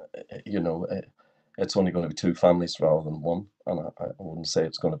mean, it's only going to be 2 families rather than 1. And I wouldn't say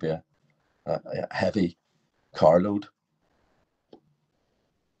it's going to be a heavy car load.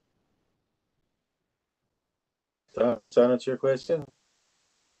 Does that answer your question?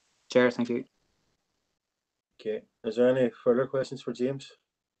 Chair, thank you. Okay. Is there any further questions for James?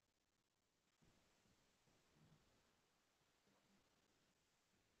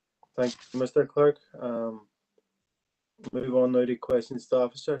 Thank you, Mr. Clerk. Move on now to questions to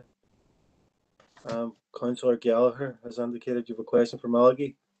officer. Councillor Gallagher has indicated you have a question for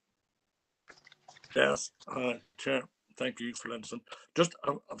Malachy. Yes, Chair, thank you for listening. Just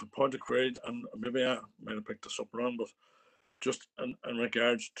a point of query, and maybe I might have picked this up wrong, but just in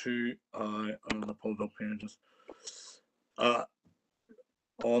regards to, I'm going to pull it up here, just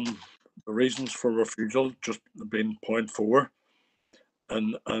on the reasons for refusal, just being point 4,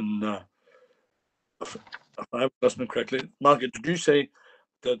 and if I'm listening correctly, Malachy, did you say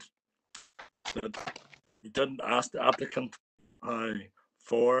that you didn't ask the applicant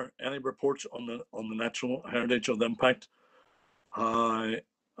for any reports on the natural heritage of the impact? And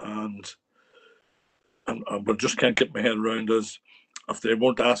I just can't get my head around as if they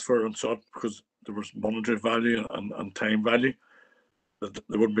won't ask for it and sought because there was monetary value and time value that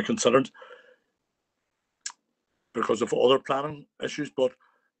they wouldn't be considered because of other planning issues, but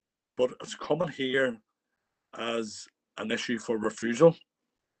it's coming here as an issue for refusal.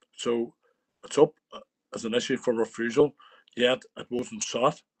 So it's up as an issue for refusal, yet it wasn't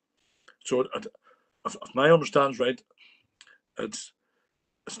sought. So if my understanding is right, it's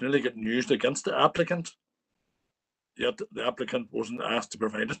nearly getting used against the applicant, yet the applicant wasn't asked to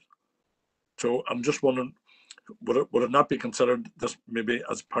provide it. So I'm just wondering, would it not be considered this maybe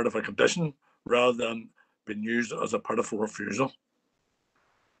as part of a condition rather than being used as a part of a refusal?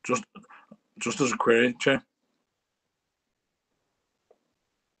 Just as a query, Chair.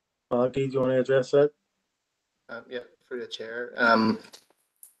 Malachy, do you want to address that? Yeah, through the Chair.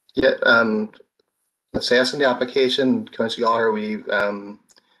 Assessing the application, Councillor Gallagher, we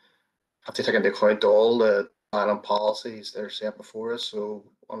have to take into account all the planning policies that are set before us. So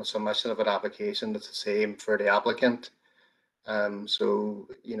on a submission of an application, it's the same for the applicant. So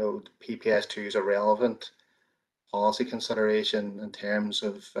PPS2 is a relevant policy consideration in terms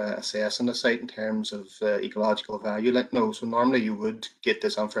of assessing the site in terms of ecological value. So normally you would get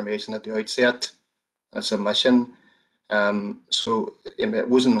this information at the outset, a submission. So it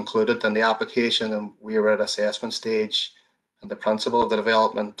wasn't included in the application, and we were at assessment stage, and the principle of the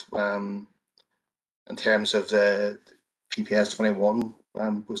development in terms of the PPS 21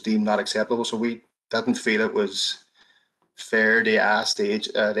 was deemed not acceptable. So we didn't feel it was fair to ask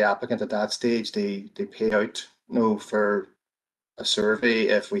the applicant at that stage they pay out for a survey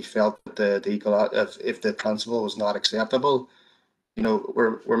if we felt that if the principle was not acceptable.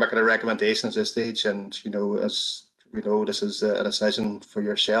 We're making a recommendation at this stage, and as we know, this is a decision for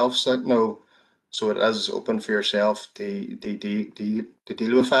yourself. So it is open for yourself to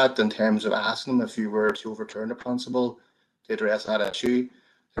deal with that in terms of asking them if you were to overturn the principle to address that issue.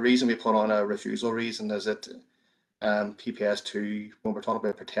 The reason we put on a refusal reason is that PPS2, when we're talking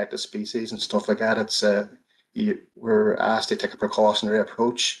about protected species and stuff like that, it's we're asked to take a precautionary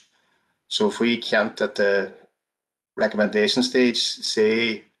approach. So if we can't at the recommendation stage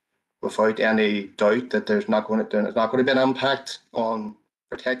say without any doubt that there's not going to be an impact on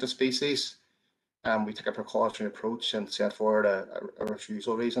protected species. We take a precautionary approach and set forward a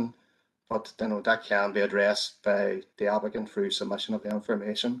refusal reason, but that can be addressed by the applicant through submission of the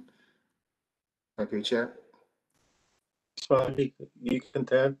information. Thank you, Chair. You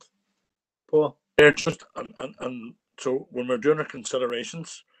content, Paul? Yeah, just and so when we're doing our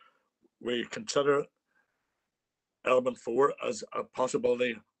considerations, we consider element 4 as a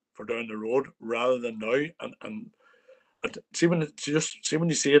possibility for down the road rather than now. And see when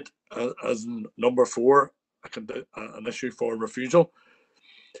you see it as number 4, an issue for refusal,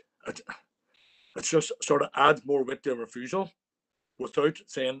 it's just sort of adds more weight to a refusal without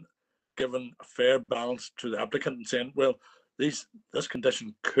saying, giving a fair balance to the applicant and saying, well, this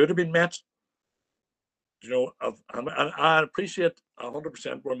condition could have been met. I appreciate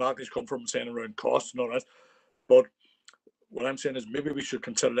 100% where Matthew's come from, saying around costs and all that, but what I'm saying is maybe we should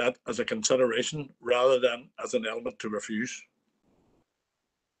consider that as a consideration rather than as an element to refuse.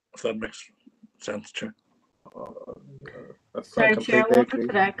 If that makes sense, Chair. Sorry, Chair,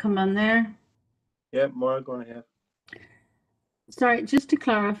 could I come in there? Yeah, Maura, go ahead. Sorry, just to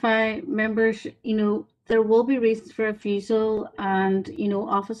clarify, members, there will be reasons for refusal, and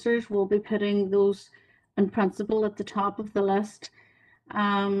officers will be putting those in principle at the top of the list.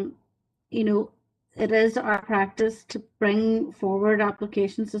 It is our practice to bring forward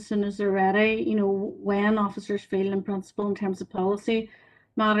applications as soon as they're ready. When officers feel in principle in terms of policy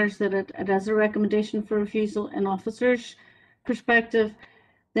matters that it is a recommendation for refusal in officers' perspective,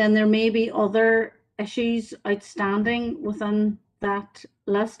 then there may be other issues outstanding within that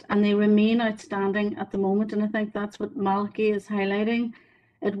list, and they remain outstanding at the moment. And I think that's what Malachy is highlighting.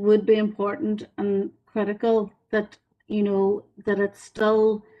 It would be important and critical that that it's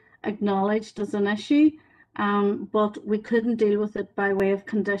still acknowledged as an issue, but we couldn't deal with it by way of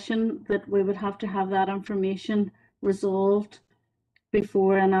condition, that we would have to have that information resolved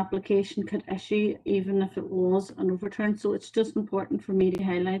before an application could issue, even if it was an overturn. So it's just important for me to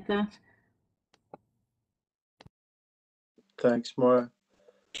highlight that. Thanks, Maura.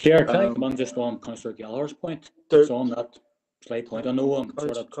 Chair, can I come on just on Councillor Gallagher's point? It's on that slight point. I know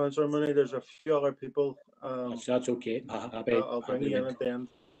Councillor Mooney, there's a few other people. That's okay. I'll bring you in at the end.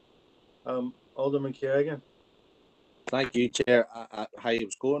 Alderman Kerrigan. Thank you, Chair. I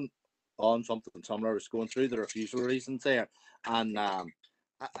was going on something similar. I was going through the refusal reasons there, and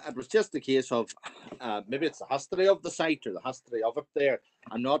it was just a case of maybe it's the history of the site or the history of it there.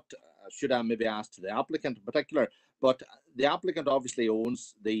 I'm not should I maybe ask to the applicant in particular, but the applicant obviously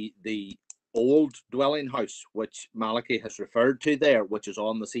owns the old dwelling house which Malachy has referred to there, which is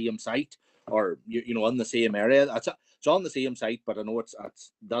on the same site, or in the same area. It's on the same site, but I know it's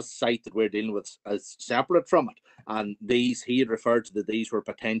this site that we're dealing with is separate from it. And he had referred to that these were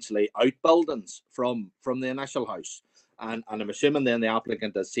potentially outbuildings from the initial house. And I'm assuming then the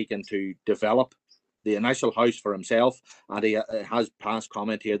applicant is seeking to develop the initial house for himself, and he has passed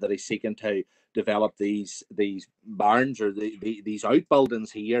comment here that he's seeking to develop these barns or these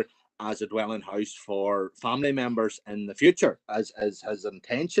outbuildings here as a dwelling house for family members in the future, as his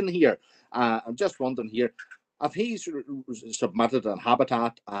intention here. I'm just wondering here, if he's submitted a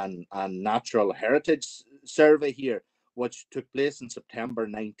habitat and natural heritage survey here, which took place in September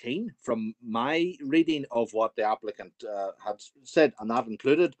 19, from my reading of what the applicant had said, and that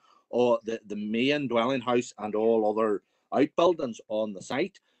included the main dwelling house and all other outbuildings on the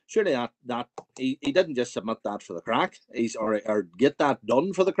site. Surely that he didn't just submit that for the crack, or get that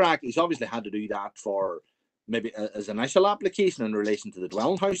done for the crack. He's obviously had to do that for maybe his initial application in relation to the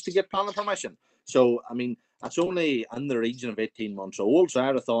dwelling house to get planning permission. So I mean, that's only in the region of 18 months old. So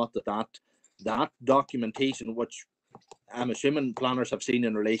I'd have thought that documentation, which I'm assuming planners have seen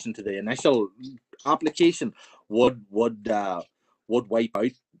in relation to the initial application, would wipe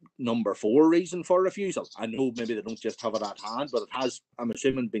out number 4 reason for refusal. I know maybe they don't just have it at hand, but it has, I'm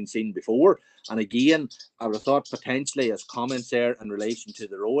assuming, been seen before. And again, I would have thought potentially as comments there in relation to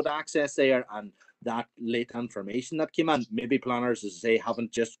the road access there and that late information that came in, maybe planners, as I say,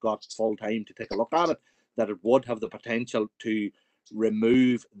 haven't just got full time to take a look at it, that it would have the potential to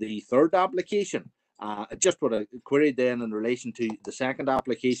remove the 3rd application. Just what I queried then in relation to the 2nd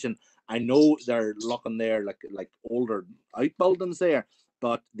application. I know they're looking there like older outbuildings there,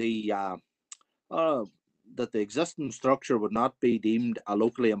 but that the existing structure would not be deemed a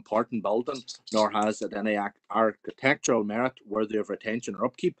locally important building, nor has it any architectural merit worthy of retention or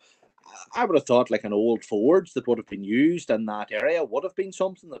upkeep. I would have thought like an old forge that would have been used in that area would have been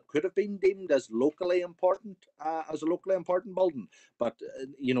something that could have been deemed as locally important, as a locally important building. But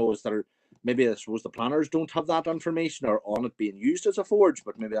is there maybe I suppose the planners don't have that information or on it being used as a forge,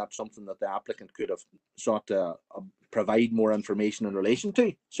 but maybe that's something that the applicant could have sought to provide more information in relation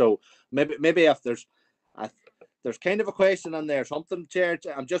to. So maybe if there's kind of a question in there, something, Chair,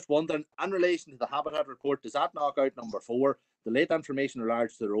 I'm just wondering, in relation to the habitat report, does that knock out number 4, the late information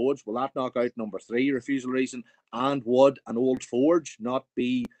regards to the roads, will that knock out number 3, refusal reason, and would an old forge not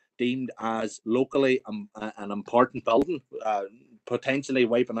be deemed as locally an important building, potentially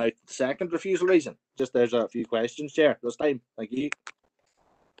wiping out the second refusal reason? Just there's a few questions, Chair, this time. Thank you.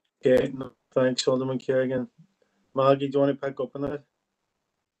 Okay, no, thanks, Alderman Kerrigan. Maggie, do you want to pick up on that?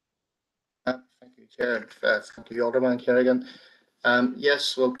 Thank you, Chair. Thank you, Alderman Kerrigan.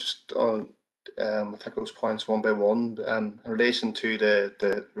 Yes, well, just on I think those points one by one. In relation to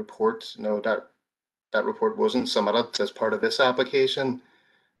the report, that report wasn't submitted as part of this application,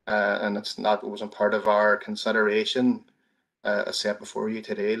 and it wasn't part of our consideration as set before you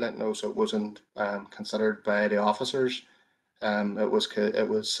today. So it wasn't considered by the officers. It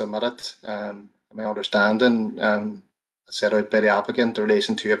was submitted. My understanding set out by the applicant in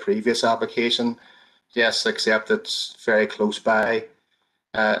relation to a previous application. Yes, except it's very close by,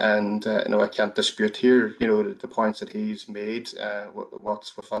 and I can't dispute here, the points that he's made,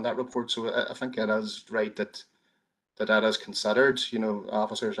 what's within that report. So I think it is right that is considered.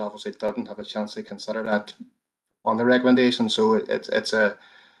 Officers obviously didn't have a chance to consider that on the recommendation. So it's a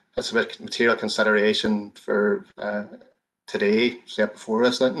material consideration for today, set before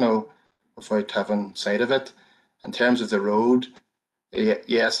us. Without having sight of it. In terms of the road,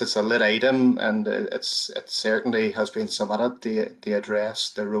 yes, it's a lit item, and it certainly has been submitted to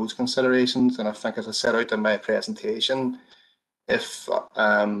address the roads considerations. And I think, as I set out in my presentation, if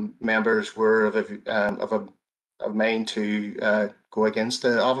members were of a mind to go against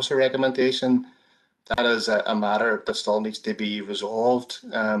the officer recommendation, that is a matter that still needs to be resolved.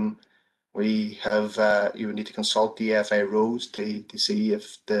 We have you would need to consult the FI roads to see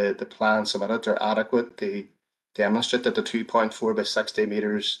if the plans submitted are adequate to demonstrate that the 2.4 by 60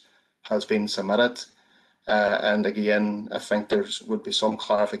 meters has been submitted. And again, I think there would be some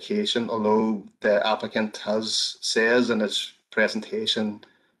clarification, although the applicant says in his presentation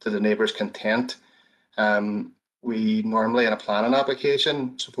to the neighbours' content. We normally, in a planning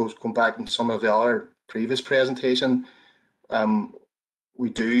application, suppose going back in some of the other previous presentation, we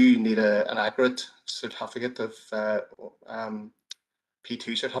do need an accurate certificate of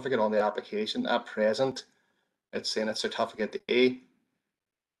P2 certificate on the application. At present, it's saying it's certificate A,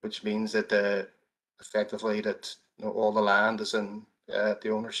 which means that effectively that all the land is in the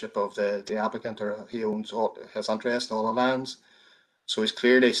ownership of the applicant, or he owns his interest in all the lands. So he's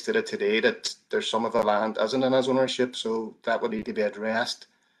clearly stated today that there's some of the land isn't in his ownership, so that would need to be addressed.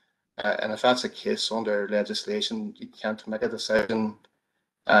 And if that's the case under legislation, you can't make a decision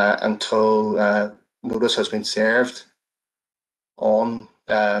until notice has been served on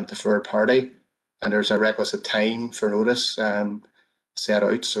the third party, and there's a requisite time for notice set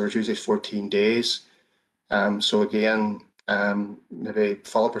out, so it's usually 14 days. So again, maybe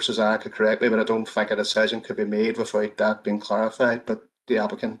Philip or Suzanne could correct me, but I don't think a decision could be made without that being clarified. But the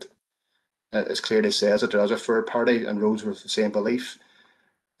applicant as clearly says that there is a third party, and roads with the same belief.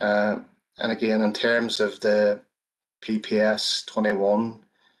 And again, in terms of the PPS 21,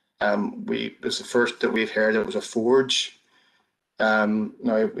 it was the first that we've heard it was a forge. Now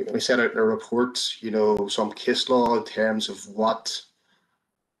we set out in a report, some case law in terms of what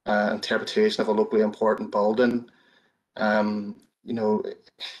interpretation of a locally important building. From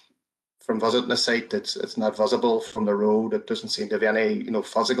visiting the site, it's not visible from the road. It doesn't seem to have any,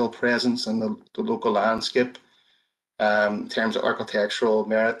 physical presence in the local landscape. In terms of architectural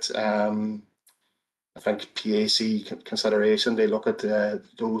merit, I think PAC consideration, they look at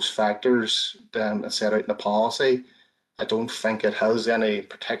those factors set out in the policy. I don't think it has any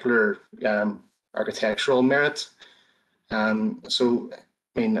particular architectural merit. So,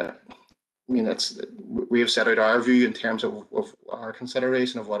 we have set out our view in terms of our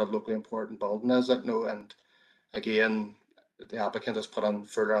consideration of what a locally important building is. And again, the applicant has put on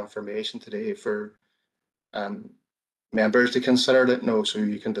further information today for members to consider it. So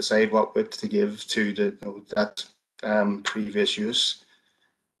you can decide what width to give to that previous use.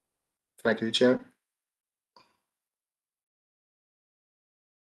 Thank you, Chair.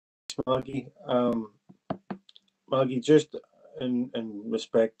 Maggie, Maggie, just in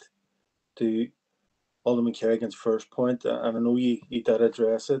respect to Alderman Kerrigan's first point, and I know you did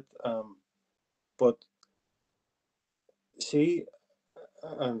address it, but see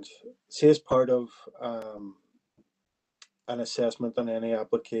as part of an assessment on any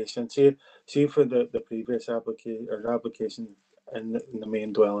application, see for the previous application in the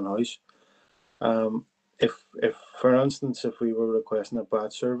main dwelling house, If for instance, if we were requesting a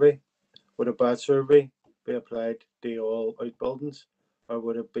bat survey, would a bat survey be applied to all outbuildings, or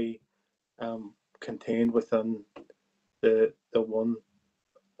would it be contained within the one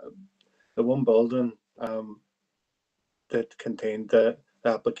building that contained the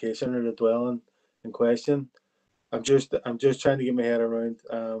application or the dwelling in question? I'm just trying to get my head around.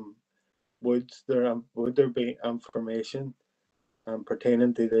 Would there be information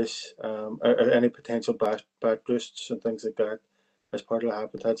pertaining to this, or any potential bat roosts and things like that as part of the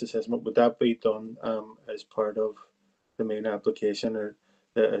habitats assessment? Would that be done as part of the main application, or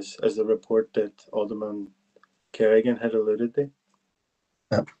as the report that Alderman Kerrigan had alluded to?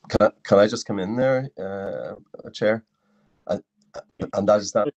 Can I just come in there, Chair? And that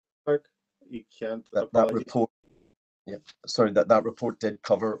is that. You can't. That report. Yeah, sorry. That report did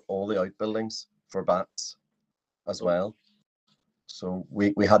cover all the outbuildings for bats as well. So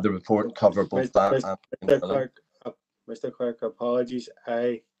we had the report cover both that and Mr. Clerk, apologies.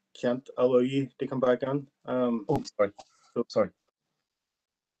 I can't allow you to come back in. Oh, sorry.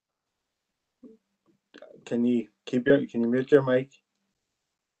 Can you mute your mic?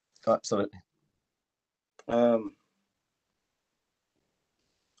 Absolutely.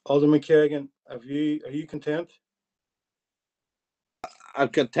 Alderman Kerrigan, are you content? I'm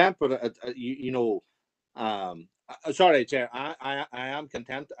content, but sorry, Chair. I am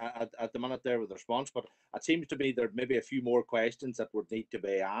content at the minute there with the response, but it seems to me there may be a few more questions that would need to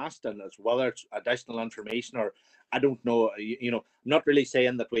be asked, and as whether it's additional information or I don't know. I'm not really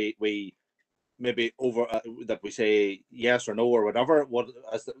saying that we maybe over that we say yes or no or whatever.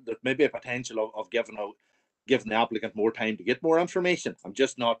 There may be a potential of giving the applicant more time to get more information. I'm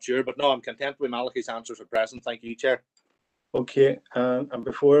just not sure, but no, I'm content with Malachy's answers at present. Thank you, Chair. Okay, and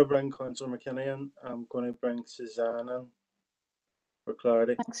before I bring Councillor McKinney in, I'm going to bring Suzanne in for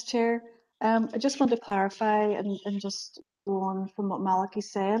clarity. Thanks, Chair. I just want to clarify and just go on from what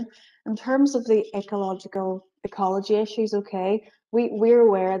Malachy's saying. In terms of the ecology issues, okay, we're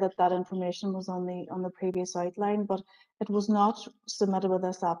aware that information was on the previous outline, but it was not submitted with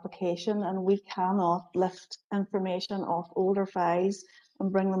this application, and we cannot lift information off older files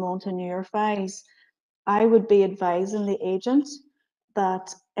and bring them onto newer files. I would be advising the agent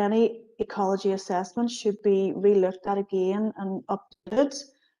that any ecology assessment should be re-looked at again and updated.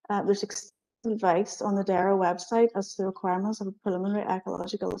 There's extensive advice on the Derry website as to the requirements of a preliminary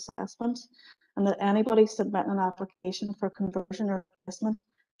ecological assessment, and that anybody submitting an application for conversion or replacement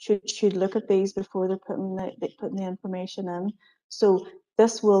should look at these before they're putting the information in. So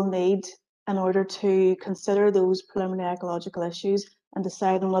this will need, in order to consider those preliminary ecological issues and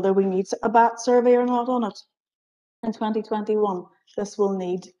decide on whether we need a bat survey or not on it in 2021, this will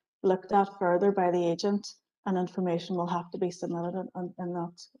need looked at further by the agent, and information will have to be submitted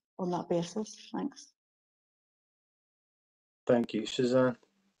on that basis. Thanks. Thank you, Suzanne.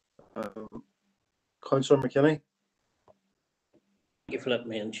 Councillor McKinney. Thank you for letting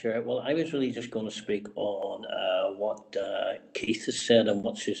me in, Chair. Well, I was really just going to speak on what Keith has said and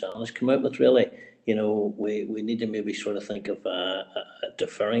what Suzanne has come out with, really. We need to maybe sort of think of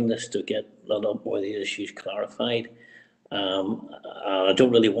deferring this to get a lot more of the issues clarified. I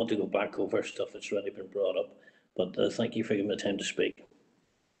don't really want to go back over stuff that's already been brought up, but thank you for giving me the time to speak.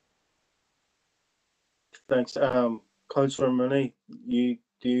 Thanks. Councillor Mooney, do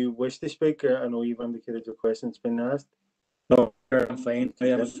you wish to speak? I know you've indicated your question's been asked. No, I'm fine.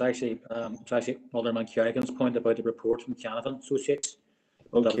 It was actually Alderman Kerrigan's point about the report from Canavan Associates.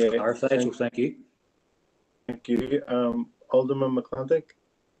 Okay. That was clarified, so thank you. Thank you. Alderman McClintock.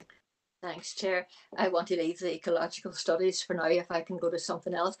 Thanks, Chair. I want to leave the ecological studies for now, if I can go to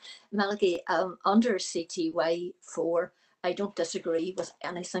something else. Malachy, under CTY 4, I don't disagree with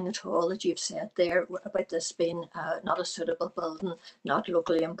anything at all that you've said there about this being not a suitable building, not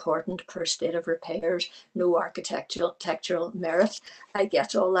locally important per state of repairs, no architectural merit. I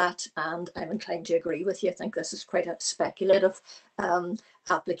get all that, and I'm inclined to agree with you. I think this is quite a speculative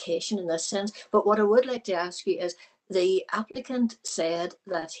application in this sense. But what I would like to ask you is, the applicant said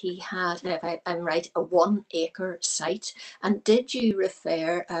that he had, if I'm right, a 1 acre site. And did you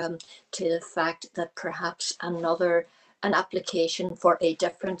refer to the fact that perhaps an application for a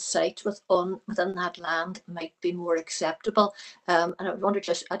different site within that land might be more acceptable? And I wonder,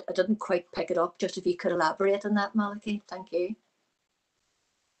 I didn't quite pick it up, just if you could elaborate on that, Malachy. Thank you.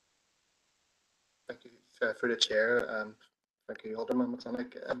 Thank you for the Chair. Thank you, Alderman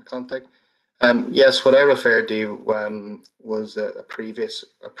McClintock. Yes, what I referred to was a previous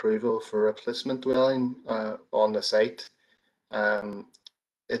approval for a replacement dwelling on the site.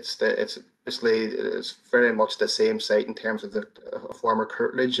 It's basically very much the same site in terms of the former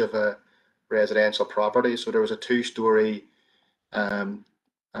curtilage of a residential property. So there was a 2-story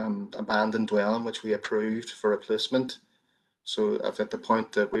abandoned dwelling which we approved for replacement. So I think the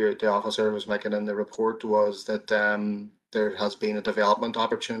point that the officer was making in the report was that there has been a development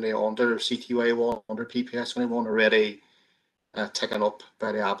opportunity under CTY 1, under PPS 21 already taken up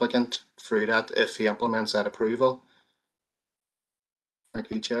by the applicant through that if he implements that approval. Thank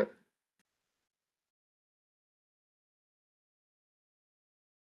you, Chair.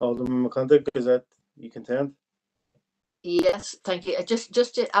 Alderman McCondick, is that you content? Yes, thank you. Just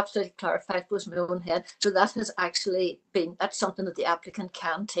to absolutely clarify, it was in my own head. So that has actually been, that's something that the applicant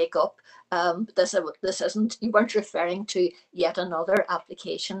can take up. This isn't, you weren't referring to yet another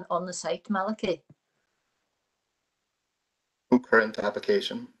application on the site, Malachi? No current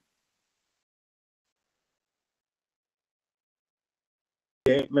application.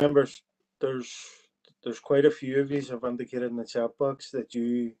 Okay, members, there's quite a few of you have indicated in the chat box that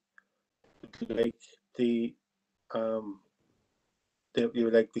you would like that you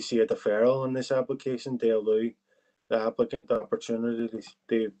would like to see a deferral on this application to allow the applicant the opportunity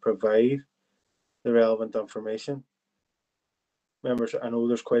to provide the relevant information. Members, I know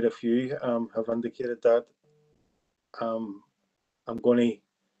there's quite a few have indicated that. I'm going to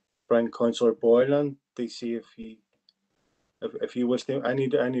bring Councillor Boyle in to see if you wish to. I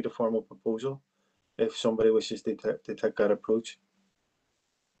need a formal proposal if somebody wishes to take that approach.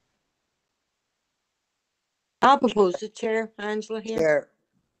 I'll propose it, Chair. Angela here.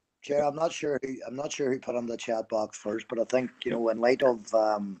 Chair, I'm not sure who put on the chat box first, but I think, you know, in light of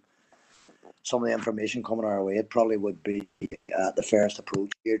some of the information coming our way, it probably would be the fairest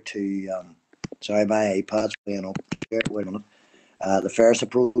approach here to sorry, my iPad's playing up. Wait a minute. The fairest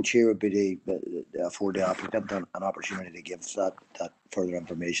approach here would be to afford the applicant an opportunity to give that further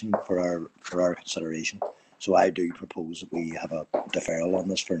information for our consideration. So I do propose that we have a deferral on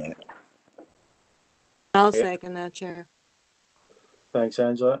this for now. I'll second that, Chair. Thanks,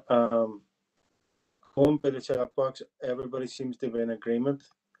 Angela. Going by the chat box, everybody seems to be in agreement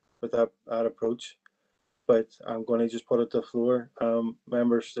with that approach, but I'm going to just put it to the floor.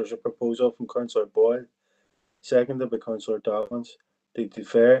 Members, there's a proposal from Councillor Boyle, seconded by Councillor Dobbins. They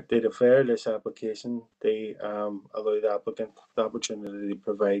defer this application. They allow the applicant the opportunity to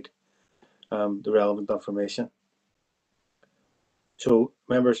provide the relevant information. So,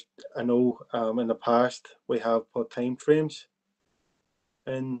 members, I know in the past we have put time frames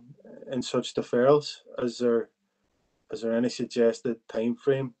in such deferrals. Is there any suggested time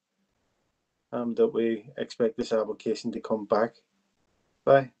frame that we expect this application to come back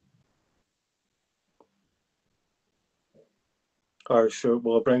by? Or sure,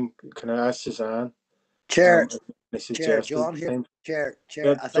 can I ask Suzanne? Chair, John here. Chair,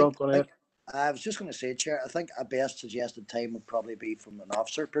 yeah, I was just going to say, Chair, I think a best suggested time would probably be from an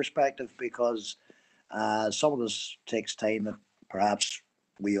officer perspective, because some of this takes time that perhaps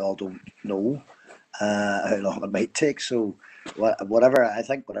we all don't know how long it might take. So whatever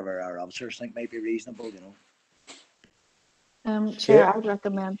our officers think might be reasonable, you know. Chair, I'd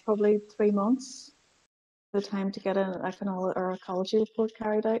recommend probably 3 months, the time to get an ecology report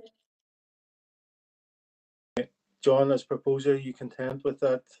carried out. John, as proposer, are you content with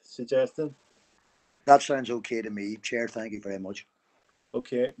that suggestion? That sounds okay to me, Chair. Thank you very much.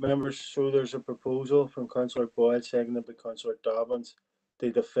 Okay, members, so there's a proposal from Councillor Boyle, seconded by Councillor Dobbins,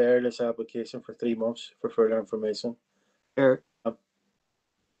 to defer this application for 3 months for further information. Chair.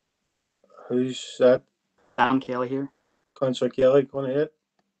 Who's that? Dan Kelly here. Councillor Kelly, go ahead.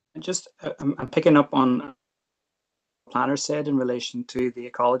 I'm picking up on what the planner said in relation to the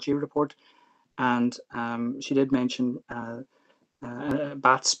ecology report, and she did mention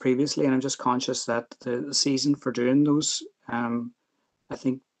bats previously, and I'm just conscious that the season for doing those I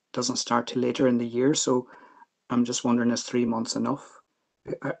think doesn't start till later in the year, so I'm just wondering, is 3 months enough?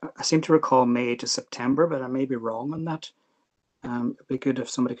 I seem to recall May to September, but I may be wrong on that. It'd be good if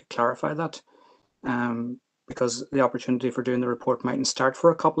somebody could clarify that, because the opportunity for doing the report mightn't start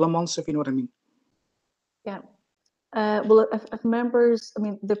for a couple of months, if you know what I mean. Yeah. Well, if members, I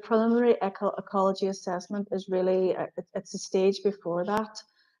mean, the preliminary ecology assessment is really, it's a stage before that.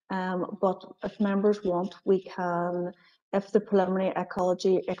 But if members want, we can, if the preliminary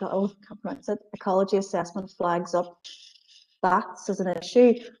ecology assessment flags up bats as an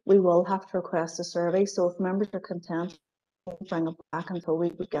issue, we will have to request a survey. So if members are content, we'll bring it back until we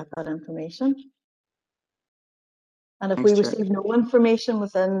would get that information. And if we receive no information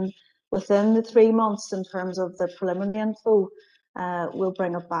within the 3 months in terms of the preliminary info, we'll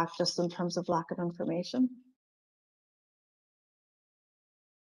bring it back just in terms of lack of information.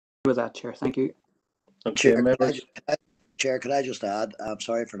 With that, Chair, thank you. Okay, members. Chair, could I just add, I'm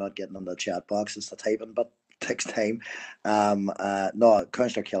sorry for not getting on the chat box, it's the typing, but takes time. No,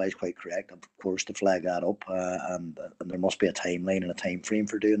 Councillor Kelly is quite correct, of course, to flag that up, and there must be a timeline and a time frame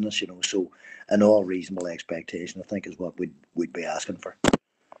for doing this, so in all reasonable expectation, I think is what we'd be asking for.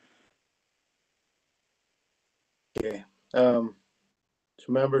 Okay. So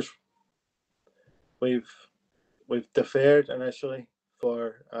members, we've deferred initially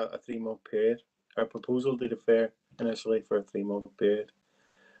for a 3-month period. Our proposal to defer initially for a 3-month period.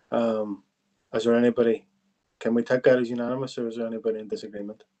 Is there anybody? Can we take that as unanimous, or is there anybody in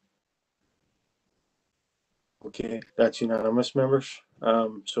disagreement? Okay, that's unanimous, members.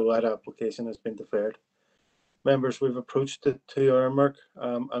 So that application has been deferred. Members, we've approached the 2-hour mark.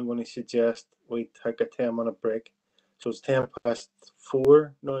 I'm going to suggest we take a 10-minute break. So it's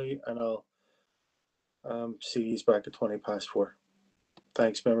 4:10 now, and I'll see you back at 4:20.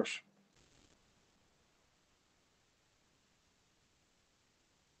 Thanks, members.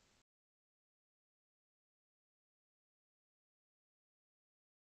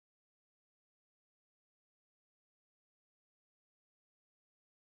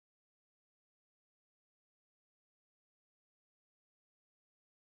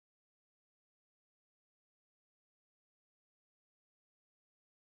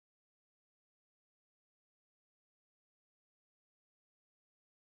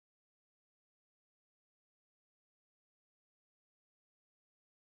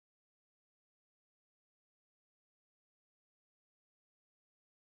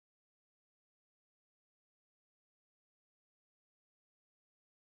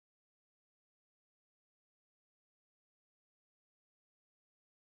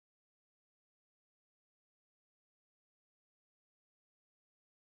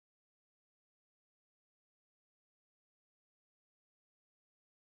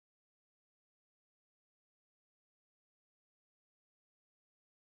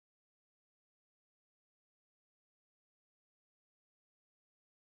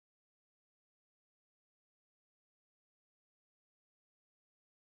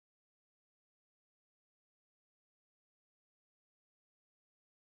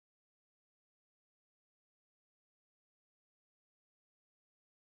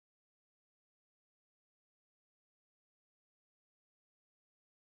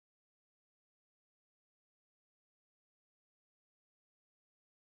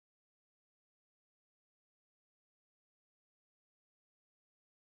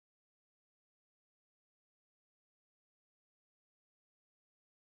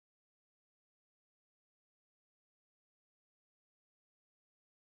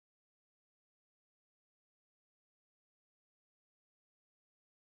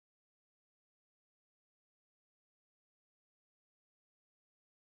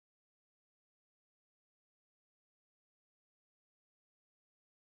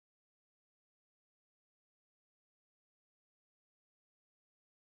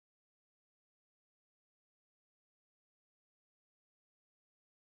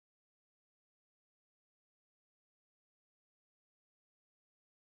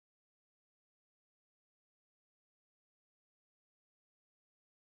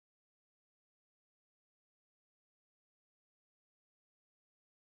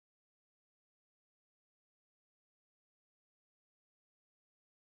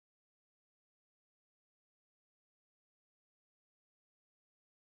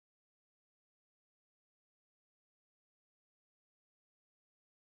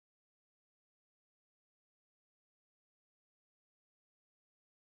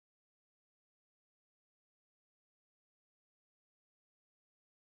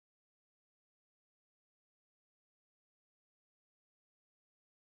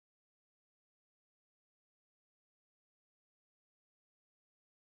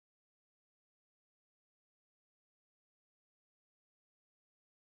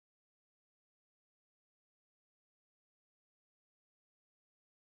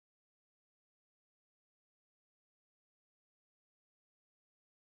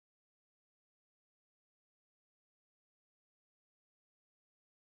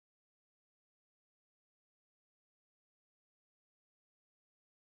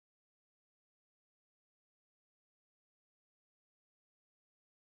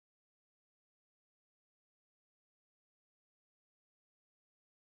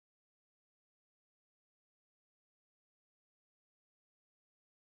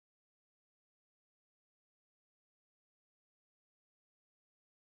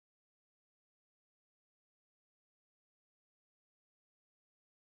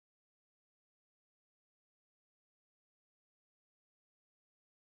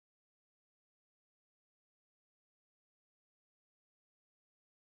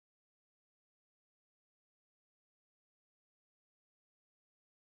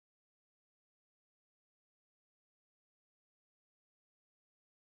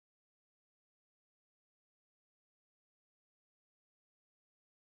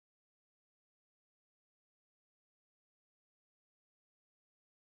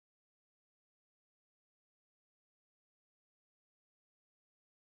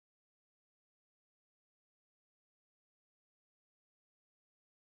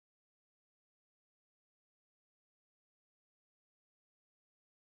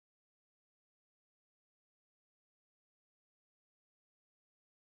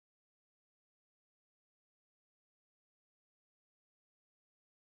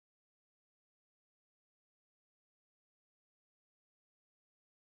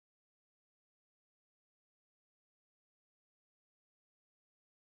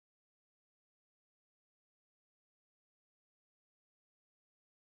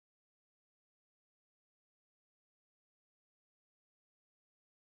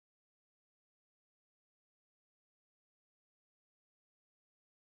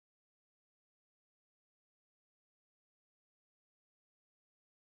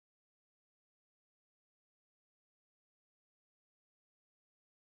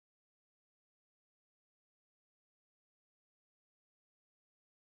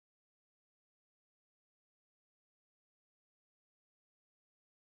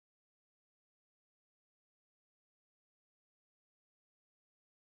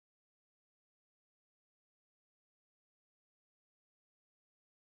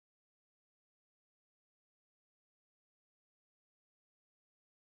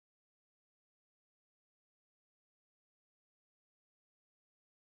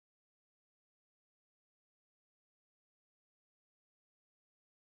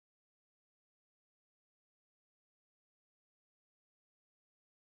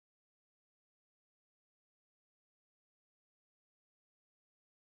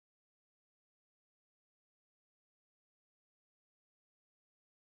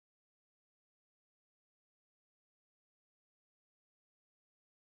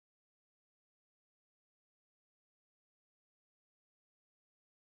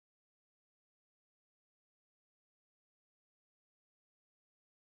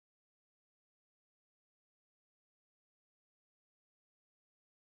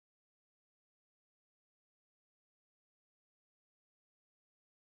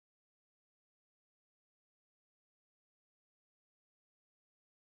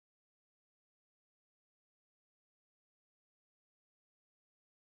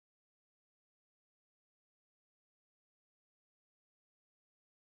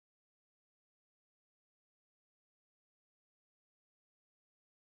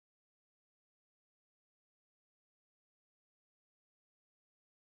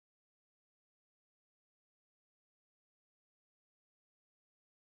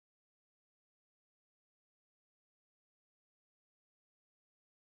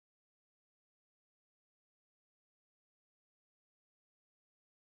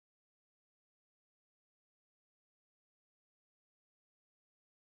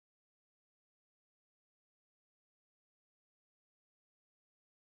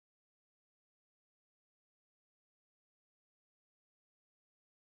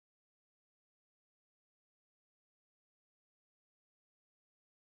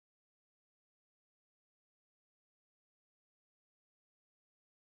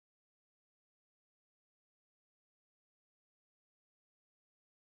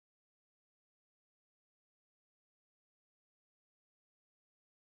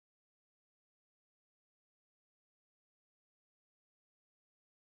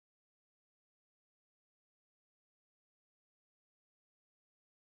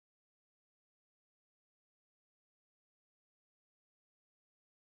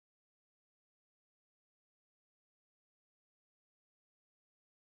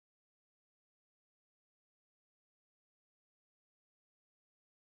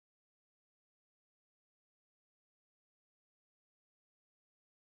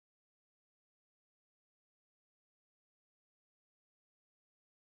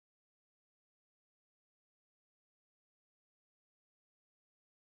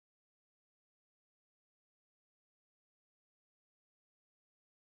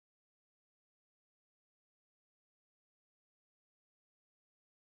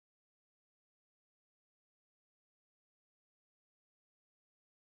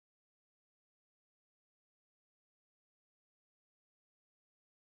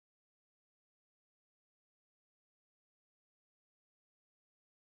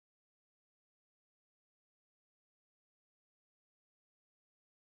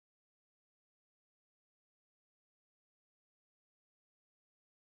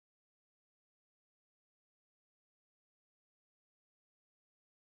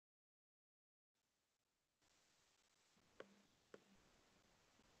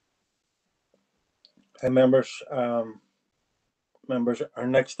 Hey, members. Members, our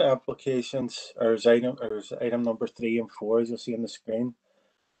next applications are item number 3 and 4, as you'll see on the screen.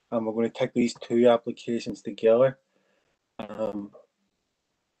 We're going to take these two applications together.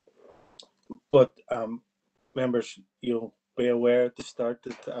 But members, you'll be aware at the start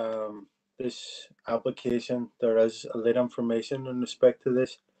that this application, there is a little information in respect to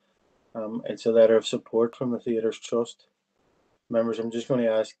this. It's a letter of support from the Theatres Trust. Members, I'm just going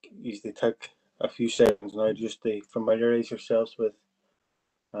to ask you to take a few seconds now just to familiarise yourselves with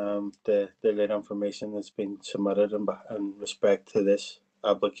the little information that's been submitted in respect to this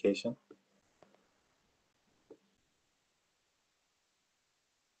application.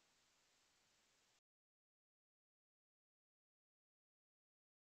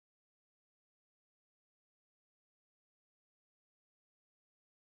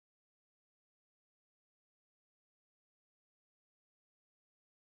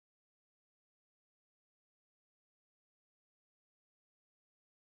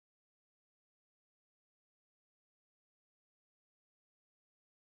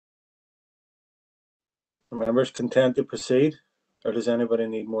 Are members content to proceed, or does anybody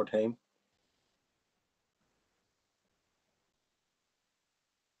need more time?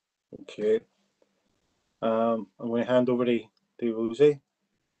 Okay. I'm going to hand over to Rosie.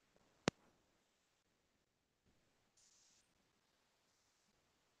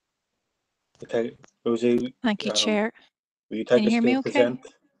 Rosie. Thank you, Chair. Will you Can take you us hear me through okay? present?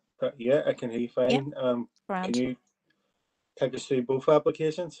 Yeah, I can hear you fine. Can Grand. you take us through both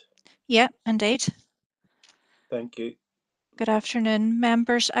applications? Yeah, indeed. Thank you. Good afternoon,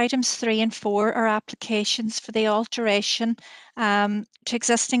 members. Items 3 and 4 are applications for the alteration to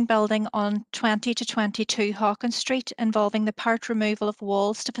existing building on 20 to 22 Hawkins Street, involving the part removal of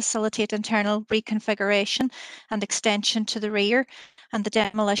walls to facilitate internal reconfiguration and extension to the rear, and the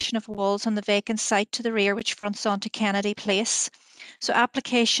demolition of walls on the vacant site to the rear, which fronts onto Kennedy Place. So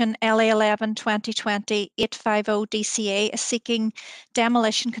application LA11 2020 850 DCA is seeking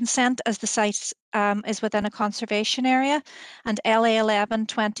demolition consent as the site is within a conservation area, and LA11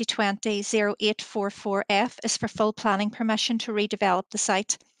 2020 0844F is for full planning permission to redevelop the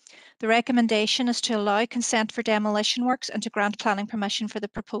site. The recommendation is to allow consent for demolition works and to grant planning permission for the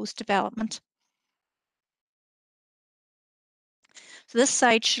proposed development. So this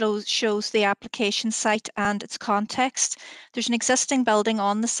slide shows the application site and its context. There's an existing building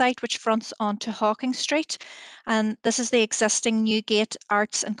on the site which fronts onto Hawking Street, and this is the existing Newgate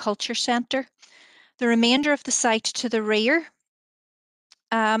Arts and Culture Centre. The remainder of the site to the rear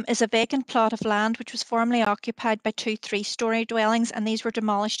is a vacant plot of land which was formerly occupied by 2 3-storey dwellings, and these were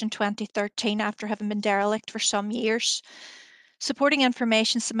demolished in 2013 after having been derelict for some years. Supporting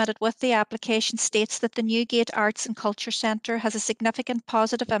information submitted with the application states that the Newgate Arts and Culture Centre has a significant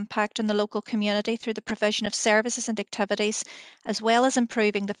positive impact on the local community through the provision of services and activities, as well as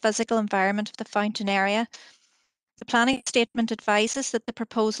improving the physical environment of the fountain area. The planning statement advises that the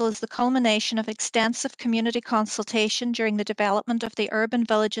proposal is the culmination of extensive community consultation during the development of the Urban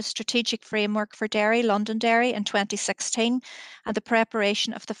Villages Strategic Framework for Derry, Londonderry in 2016, and the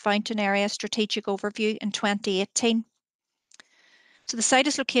preparation of the Fountain Area Strategic Overview in 2018. So the site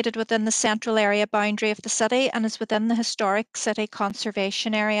is located within the central area boundary of the city and is within the historic city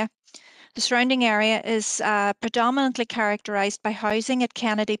conservation area. The surrounding area is predominantly characterised by housing at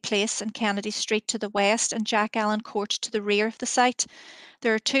Kennedy Place and Kennedy Street to the west and Jack Allen Court to the rear of the site.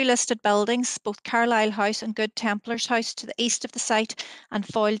 There are 2 listed buildings, both Carlisle House and Good Templars House to the east of the site, and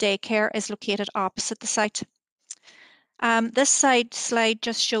Foyle Daycare is located opposite the site. This slide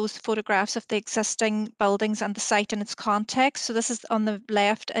just shows photographs of the existing buildings and the site in its context. So this is on the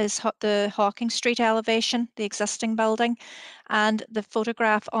left is the Hawking Street elevation, the existing building, and the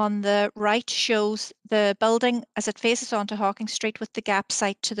photograph on the right shows the building as it faces onto Hawking Street with the gap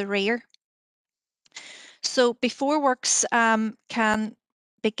site to the rear. So before works can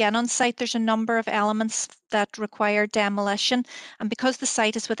begin on site, there's a number of elements that require demolition, and because the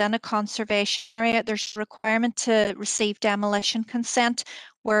site is within a conservation area, there's a requirement to receive demolition consent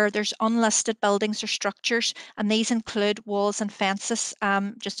where there's unlisted buildings or structures, and these include walls and fences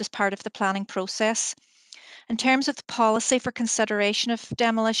just as part of the planning process. In terms of the policy for consideration of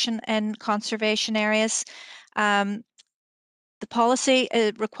demolition in conservation areas, the policy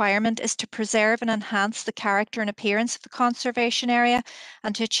requirement is to preserve and enhance the character and appearance of the conservation area,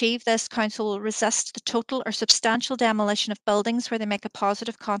 and to achieve this, Council will resist the total or substantial demolition of buildings where they make a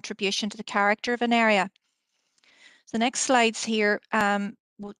positive contribution to the character of an area. The next slides here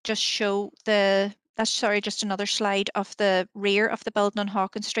will just show just another slide of the rear of the building on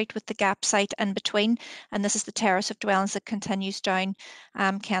Hawkins Street with the gap site in between, and this is the terrace of dwellings that continues down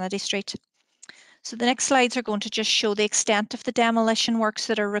Kennedy Street. So the next slides are going to just show the extent of the demolition works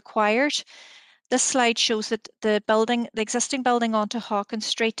that are required. This slide shows that the existing building onto Hawkins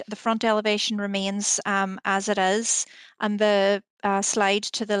Street, the front elevation remains as it is, and the slide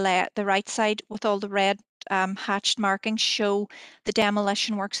to the right side with all the red hatched markings show the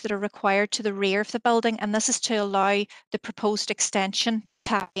demolition works that are required to the rear of the building, and this is to allow the proposed extension to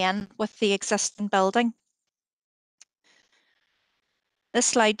tie in with the existing building. This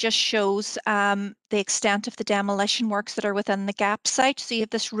slide just shows the extent of the demolition works that are within the gap site. So you have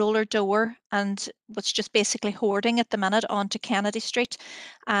this roller door and what's just basically hoarding at the minute onto Kennedy Street,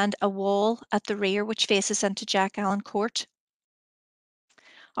 and a wall at the rear which faces into Jack Allen Court.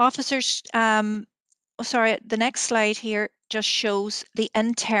 Officers, the next slide here just shows the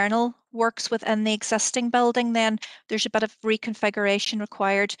internal works within the existing building. Then there's a bit of reconfiguration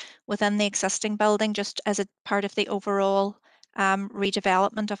required within the existing building just as a part of the overall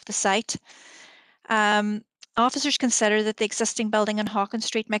redevelopment of the site. Officers consider that the existing building on Hawkins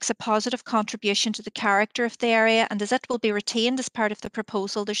Street makes a positive contribution to the character of the area, and as it will be retained as part of the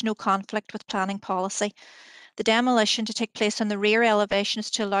proposal, there's no conflict with planning policy. The demolition to take place on the rear elevation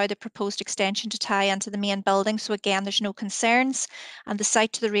is to allow the proposed extension to tie into the main building, so again there's no concerns, and the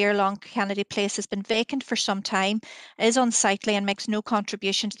site to the rear along Kennedy Place has been vacant for some time, is unsightly and makes no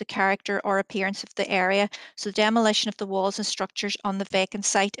contribution to the character or appearance of the area, so the demolition of the walls and structures on the vacant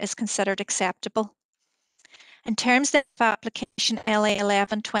site is considered acceptable. In terms of application LA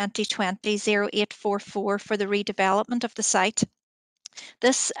 11-2020-0844 for the redevelopment of the site,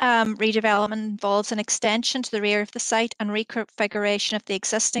 this redevelopment involves an extension to the rear of the site and reconfiguration of the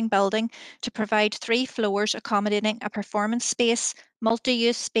existing building to provide 3 floors accommodating a performance space,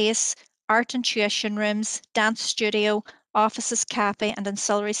 multi-use space, art and tuition rooms, dance studio, offices, cafe and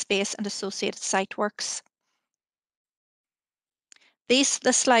ancillary space and associated site works.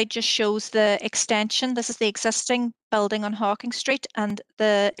 This slide just shows the extension. This is the existing building on Hawking Street and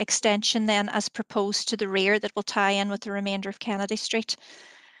the extension then as proposed to the rear that will tie in with the remainder of Kennedy Street.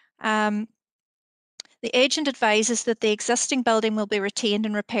 The agent advises that the existing building will be retained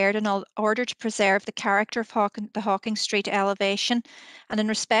and repaired in order to preserve the character of the Hawking Street elevation, and in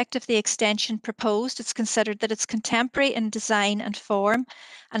respect of the extension proposed, it's considered that it's contemporary in design and form,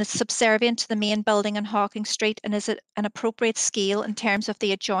 and it's subservient to the main building on Hawking Street and is at an appropriate scale in terms of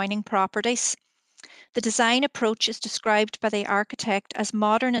the adjoining properties. The design approach is described by the architect as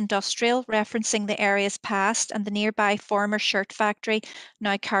modern industrial, referencing the area's past and the nearby former shirt factory,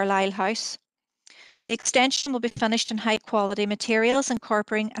 now Carlisle House. The extension will be finished in high quality materials,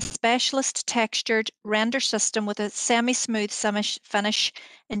 incorporating a specialist textured render system with a semi-smooth finish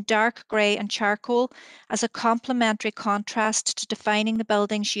in dark grey and charcoal as a complementary contrast to defining the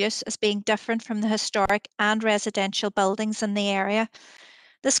building's use as being different from the historic and residential buildings in the area.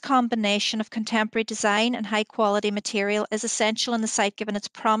 This combination of contemporary design and high quality material is essential in the site given its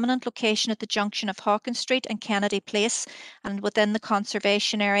prominent location at the junction of Hawkins Street and Kennedy Place and within the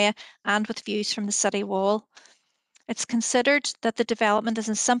conservation area and with views from the city wall. It's considered that the development is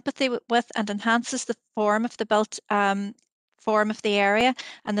in sympathy with and enhances the form of the built form of the area,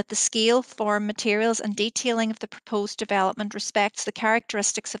 and that the scale, form, materials and detailing of the proposed development respects the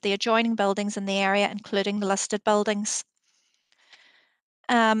characteristics of the adjoining buildings in the area, including the listed buildings.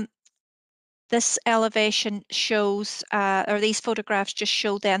 This elevation shows, or these photographs just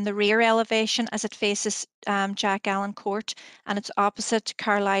show then the rear elevation as it faces Jack Allen Court, and it's opposite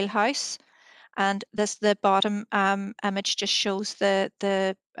Carlisle House. And the bottom image just shows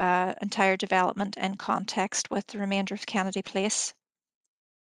the entire development in context with the remainder of Kennedy Place.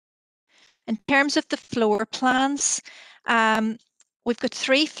 In terms of the floor plans, we've got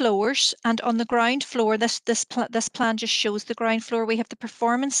 3 floors, and on the ground floor, this plan just shows the ground floor. We have the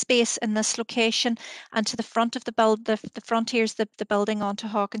performance space in this location, and to the front of the front here's the building onto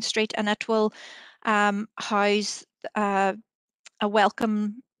Hawkins Street, and it will house a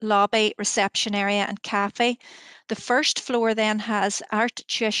welcome lobby, reception area and cafe. The first floor then has art,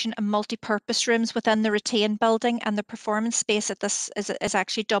 tuition and multi-purpose rooms within the retained building, and the performance space at this is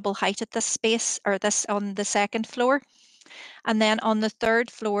actually double height at this space, or this on the second floor. And then on the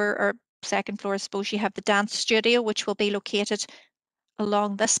third floor, or second floor, I suppose, you have the dance studio, which will be located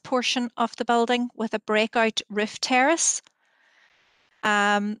along this portion of the building with a breakout roof terrace.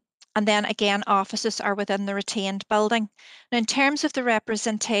 And then again, offices are within the retained building. Now, in terms of the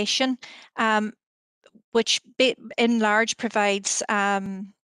representation, which in large provides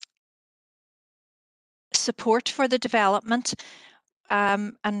support for the development,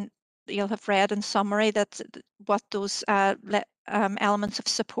 and you'll have read in summary that what those elements of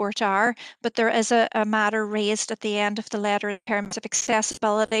support are, but there is a matter raised at the end of the letter in terms of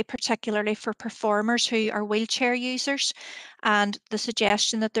accessibility, particularly for performers who are wheelchair users, and the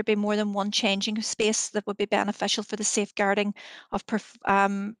suggestion that there be more than one changing space that would be beneficial for the safeguarding of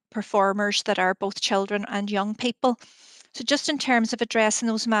performers that are both children and young people. So just in terms of addressing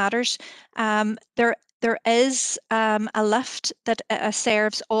those matters, there is a lift that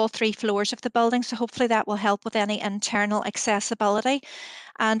serves all 3 floors of the building, so hopefully that will help with any internal accessibility.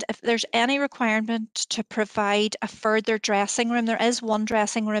 And if there's any requirement to provide a further dressing room, there is one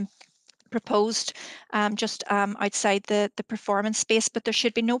dressing room proposed just outside the performance space, but there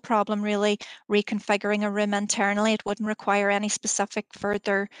should be no problem really reconfiguring a room internally. It wouldn't require any specific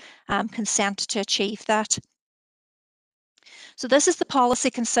further consent to achieve that. So this is the policy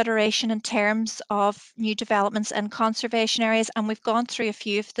consideration in terms of new developments in conservation areas, and we've gone through a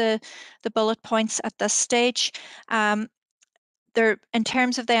few of the bullet points at this stage. In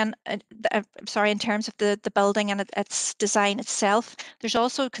terms of then, in terms of the building and its design itself, there's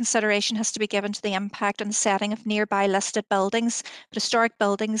also consideration has to be given to the impact on the setting of nearby listed buildings. The Historic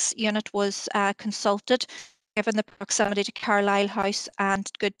Buildings Unit was consulted, given the proximity to Carlisle House and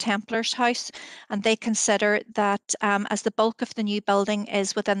Good Templars House, and they consider that as the bulk of the new building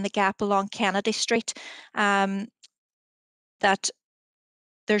is within the gap along Kennedy Street, that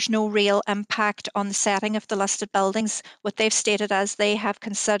there's no real impact on the setting of the listed buildings. What they've stated as they have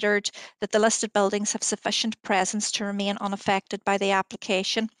considered that the listed buildings have sufficient presence to remain unaffected by the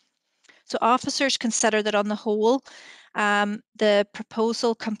application. So officers consider that on the whole, the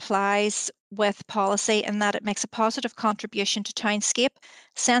proposal complies with policy in that it makes a positive contribution to townscape,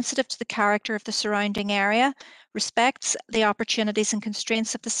 sensitive to the character of the surrounding area, respects the opportunities and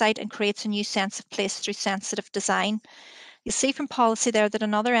constraints of the site, and creates a new sense of place through sensitive design. You'll see from policy there that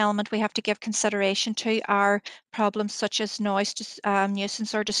another element we have to give consideration to are problems such as noise,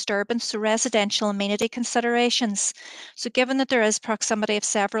 nuisance or disturbance, so residential amenity considerations. So given that there is proximity of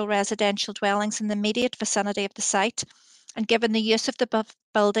several residential dwellings in the immediate vicinity of the site, and given the use of the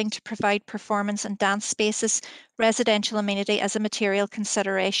building to provide performance and dance spaces, residential amenity is a material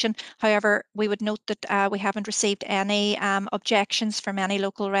consideration. However, we would note that we haven't received any objections from any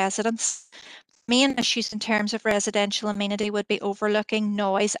local residents. Main issues in terms of residential amenity would be overlooking,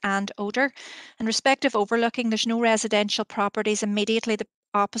 noise and odour. In respect of overlooking, there's no residential properties immediately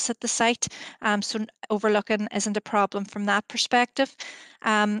opposite the site, so overlooking isn't a problem from that perspective.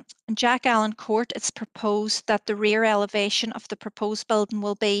 In Jack Allen Court, it's proposed that the rear elevation of the proposed building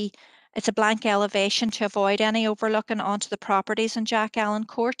will be, it's a blank elevation to avoid any overlooking onto the properties in Jack Allen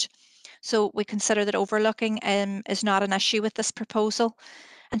Court. So we consider that overlooking is not an issue with this proposal.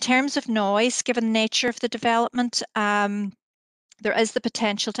 In terms of noise, given the nature of the development, there is the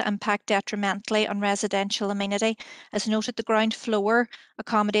potential to impact detrimentally on residential amenity. As noted, the ground floor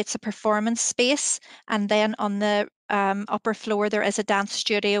accommodates a performance space, and then on the upper floor there is a dance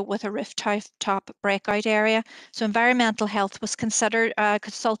studio with a rooftop breakout area. So environmental health was consulted,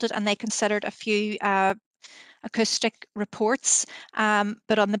 and they considered a few acoustic reports,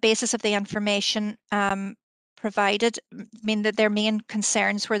 but on the basis of the information provided, I mean that their main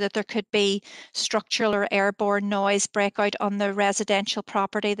concerns were that there could be structural or airborne noise breakout on the residential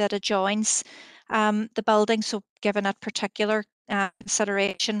property that adjoins the building. So given that particular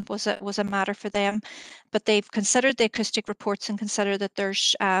consideration was a matter for them, but they've considered the acoustic reports and consider that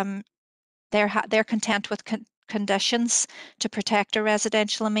there's they're content with conditions to protect a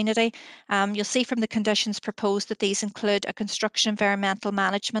residential amenity. You'll see from the conditions proposed that these include a construction environmental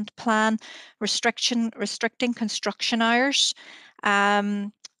management plan, restricting construction hours,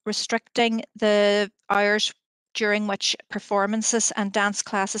 restricting the hours during which performances and dance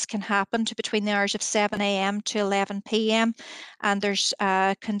classes can happen to between the hours of 7 a.m. to 11 p.m. And there's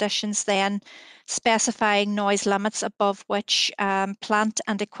conditions then specifying noise limits above which plant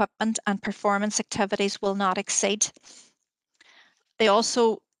and equipment and performance activities will not exceed. They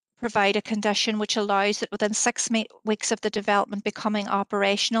also provide a condition which allows that within 6 weeks of the development becoming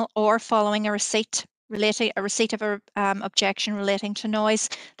operational or following a receipt of an objection relating to noise,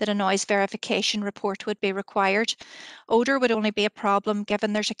 that a noise verification report would be required. Odour would only be a problem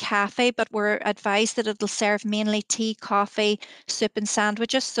given there's a cafe, but we're advised that it'll serve mainly tea, coffee, soup and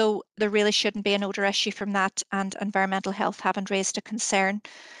sandwiches, so there really shouldn't be an odour issue from that, and environmental health haven't raised a concern.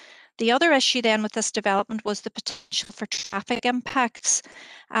 The other issue then with this development was the potential for traffic impacts.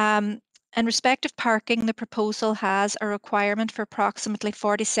 In respect of parking, the proposal has a requirement for approximately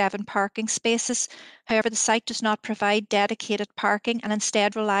 47 parking spaces. However, the site does not provide dedicated parking and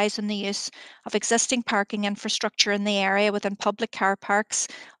instead relies on the use of existing parking infrastructure in the area within public car parks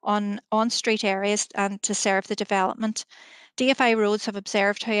on-street areas and to serve the development. DFI Roads have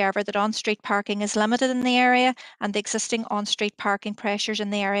observed, however, that on-street parking is limited in the area and the existing on-street parking pressures in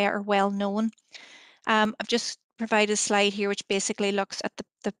the area are well known. I've just provided a slide here which basically looks at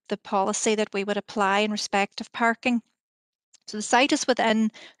the policy that we would apply in respect of parking. So the site is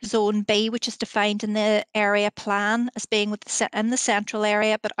within Zone B, which is defined in the area plan as being in the central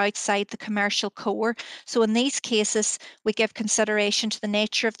area but outside the commercial core. So in these cases, we give consideration to the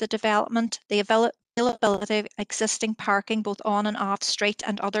nature of the development, the availability of existing parking both on and off street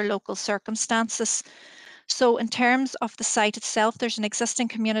and other local circumstances. So in terms of the site itself, there's an existing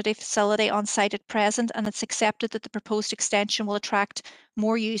community facility on site at present, and it's accepted that the proposed extension will attract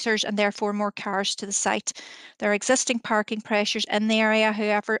more users and therefore more cars to the site. There are existing parking pressures in the area.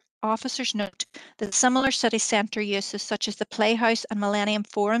 However, officers note that similar city centre uses such as the Playhouse and Millennium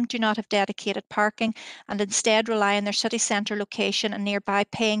Forum do not have dedicated parking and instead rely on their city centre location and nearby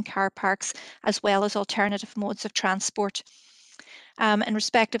paying car parks as well as alternative modes of transport. In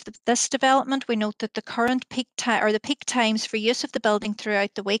respect of this development, we note that the current peak times for use of the building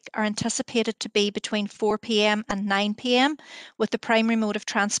throughout the week are anticipated to be between 4 p.m. and 9 p.m, with the primary mode of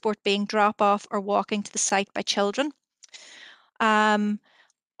transport being drop-off or walking to the site by children.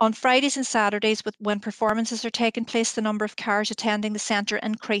 On Fridays and Saturdays, when performances are taking place, the number of cars attending the centre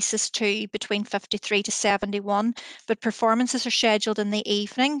increases to between 53 to 71, but performances are scheduled in the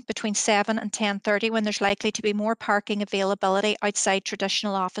evening between 7 and 10:30 when there's likely to be more parking availability outside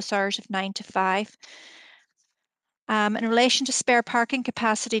traditional office hours of 9 to 5. In relation to spare parking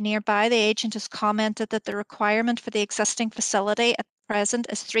capacity nearby, the agent has commented that the requirement for the existing facility at present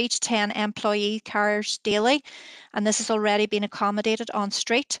is 3 to 10 employee cars daily, and this has already been accommodated on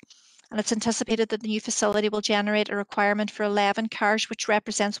street. And it's anticipated that the new facility will generate a requirement for 11 cars, which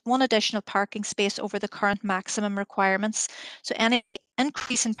represents one additional parking space over the current maximum requirements. So any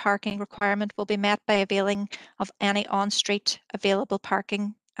increase in parking requirement will be met by availing of any on-street available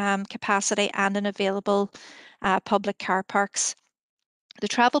parking capacity and in available public car parks. The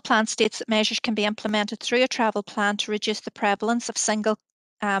travel plan states that measures can be implemented through a travel plan to reduce the prevalence of single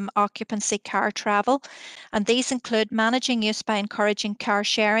occupancy car travel, and these include managing use by encouraging car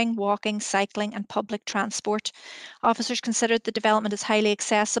sharing, walking, cycling and public transport. Officers considered the development as highly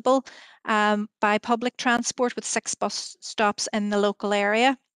accessible by public transport with 6 bus stops in the local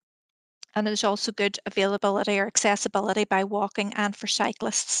area, and there's also good availability or accessibility by walking and for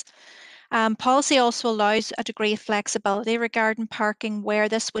cyclists. Policy also allows a degree of flexibility regarding parking where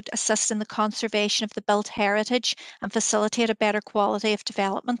this would assist in the conservation of the built heritage and facilitate a better quality of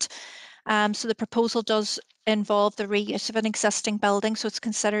development. So the proposal does involve the reuse of an existing building, so it's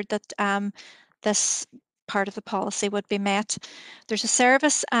considered that this part of the policy would be met. There's a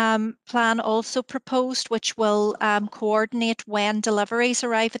service plan also proposed which will coordinate when deliveries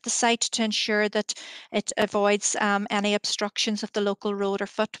arrive at the site to ensure that it avoids any obstructions of the local road or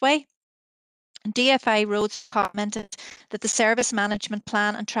footway. DFI Roads commented that the service management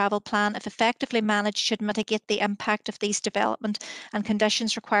plan and travel plan, if effectively managed, should mitigate the impact of these development and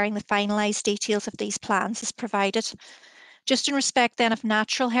conditions requiring the finalised details of these plans as provided. Just in respect then of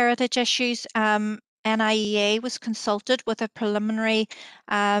natural heritage issues, NIEA was consulted with a preliminary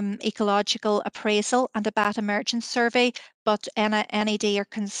ecological appraisal and a bat emergence survey, but NED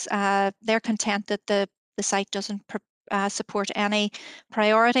they're content that the site doesn't support any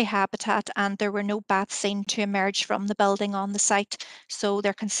priority habitat and there were no bats seen to emerge from the building on the site, so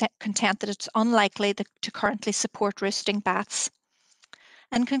they're content that it's unlikely to currently support roosting bats.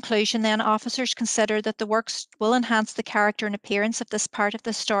 In conclusion then, officers consider that the works will enhance the character and appearance of this part of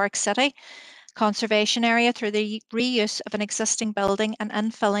the historic city conservation area through the reuse of an existing building and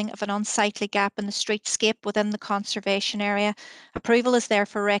infilling of an unsightly gap in the streetscape within the conservation area. Approval is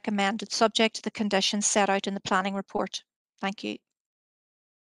therefore recommended, subject to the conditions set out in the planning report. Thank you.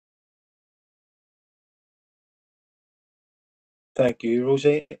 Thank you,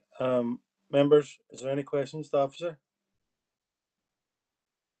 Rosie. Members, is there any questions to the officer?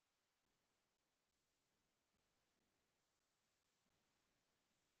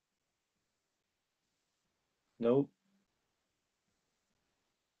 No.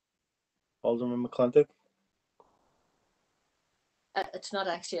 Alderman McClintock? It's not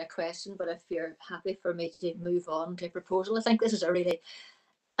actually a question, but if you're happy for me to move on to a proposal, I think this is a really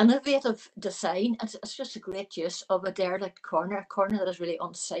innovative design. It's just a great use of a derelict corner, a corner that is really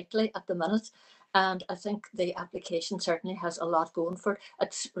unsightly at the minute. And I think the application certainly has a lot going for it.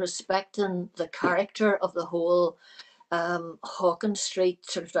 It's respecting the character of the whole Hawkins Street,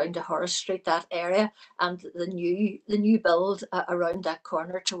 sort of down to Horace Street, that area, and the new build around that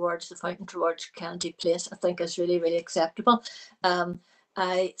corner towards the fountain, towards Kennedy Place, I think is really, really acceptable.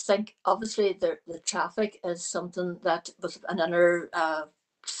 I think obviously the traffic is something that with an inner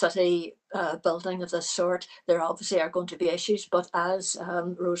city building of this sort, there obviously are going to be issues, but as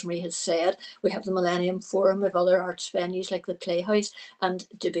Rosemary has said, we have the Millennium Forum, we have other arts venues like the Playhouse, and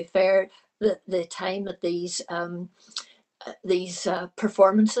to be fair, the time that these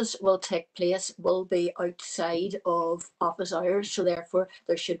performances will take place will be outside of office hours, so therefore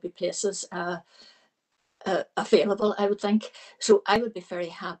there should be places available, I would think. So I would be very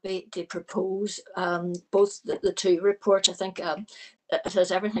happy to propose both the two reports. I think it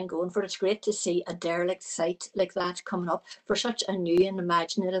has everything going for it. It's great to see a derelict site like that coming up for such a new and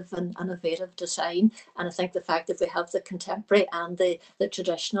imaginative and innovative design. And I think the fact that we have the contemporary and the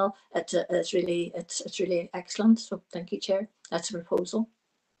traditional, it's really excellent. So thank you, Chair. That's a proposal.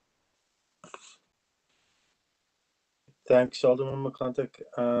 Thanks, Alderman McClintock.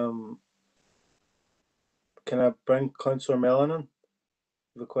 Can I bring Councillor Mellon in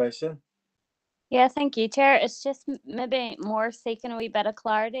with a question? Yeah, thank you, Chair. It's just maybe more seeking a wee bit of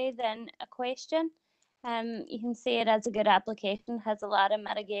clarity than a question. You can see it as a good application, has a lot of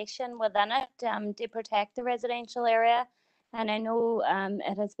mitigation within it to protect the residential area. And I know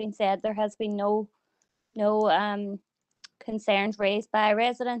it has been said there has been no concerns raised by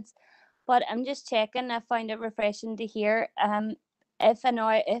residents. But I'm just checking. I find it refreshing to hear if a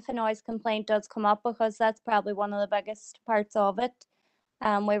noise complaint does come up, because that's probably one of the biggest parts of it,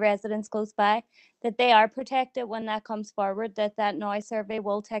 where residents close by, that they are protected when that comes forward, that noise survey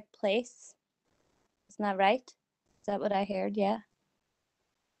will take place. Isn't that right? Is that what I heard? Yeah.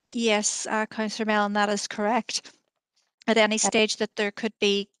 Yes, Councillor Mellon, that is correct. At any stage that there could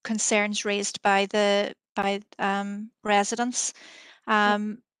be concerns raised by the residents,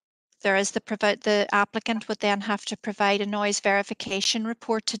 there is the applicant would then have to provide a noise verification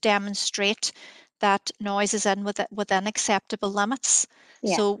report to demonstrate that noise is within acceptable limits.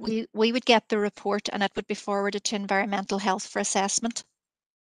 Yeah. So we would get the report and it would be forwarded to Environmental Health for assessment.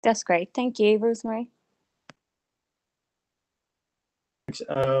 That's great. Thank you, Rosemary. Thanks.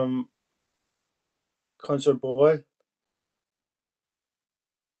 Councillor Boyle.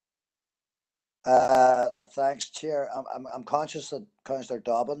 Thanks, Chair. I'm conscious that Councillor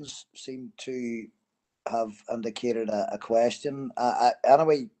Dobbins seemed to have indicated a question.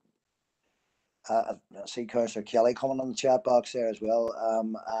 Anyway, I see Councillor Kelly coming on the chat box there as well.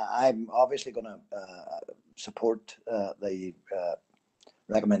 I'm obviously going to support the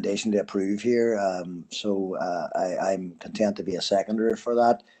recommendation to approve here. So I'm content to be a seconder for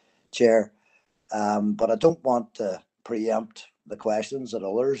that, Chair. But I don't want to preempt the questions that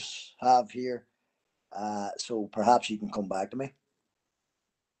others have here. So perhaps you can come back to me.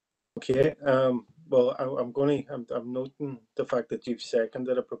 Okay. Well, I'm noting the fact that you've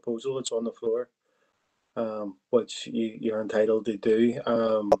seconded a proposal that's on the floor, which you're entitled to do.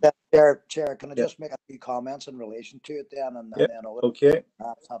 Okay, Chair, can I just make a few comments in relation to it then, and then others okay.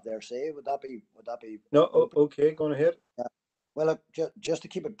 perhaps have their say? Would that be? No. Okay. Go on ahead. Yeah. Well, look, just to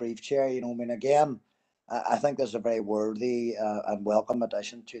keep it brief, Chair. I mean, again, I think this is a very worthy and welcome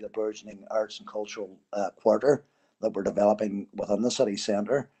addition to the burgeoning arts and cultural quarter that we're developing within the city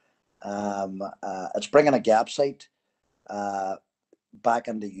centre. It's bringing a gap site back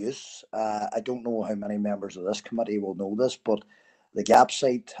into use. I don't know how many members of this committee will know this, but the gap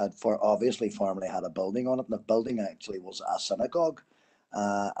site had obviously formerly had a building on it, and the building actually was a synagogue.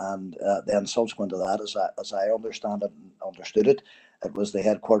 And then subsequent to that, as I understand it and understood it, it was the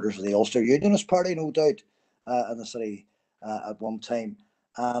headquarters of the Ulster Unionist Party, no doubt, in the city at one time.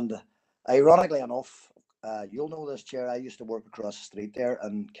 And ironically enough, you'll know this, Chair, I used to work across the street there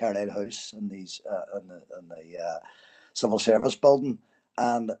in Carlisle House in the civil service building,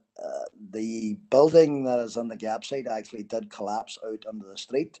 and the building that is on the gap site actually did collapse out onto the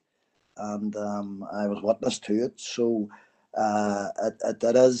street, and I was witness to it. So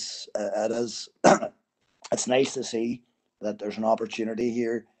it is it's nice to see that there's an opportunity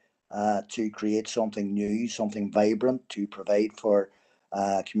here to create something new, something vibrant, to provide for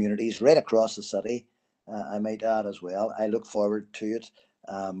communities right across the city. I might add as well. I look forward to it.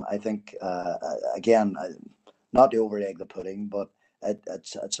 I think again, not to over-egg the pudding, but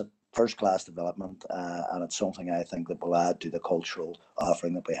it's a first-class development, and it's something I think that will add to the cultural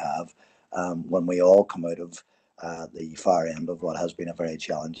offering that we have when we all come out of the far end of what has been a very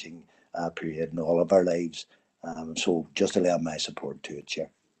challenging period in all of our lives. So just to lend my support to it,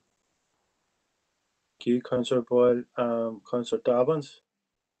 Chair. you, Councillor Boyle. Councillor Dobbins.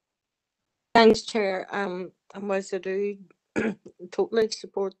 Thanks, Chair. And whilst I do totally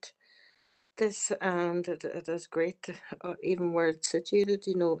support this, and it is great, even where it's situated,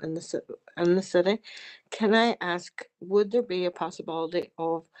 you know, in the city. Can I ask, would there be a possibility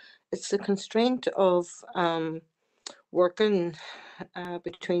of, it's the constraint of working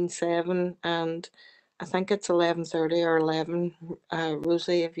between 7 and I think it's 11:30 or 11.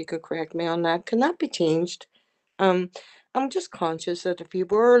 Rosie, if you could correct me on that, can that be changed? I'm just conscious that if you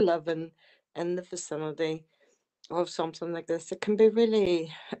were living in the vicinity of something like this, it can be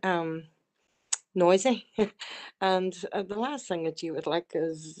really noisy. And the last thing that you would like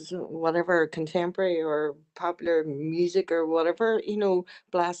is whatever contemporary or popular music or whatever, you know,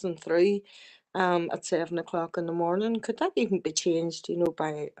 blasting through at 7 o'clock in the morning. Could that even be changed, you know,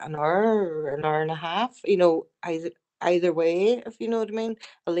 by an hour or an hour and a half? You know, either way, if you know what I mean,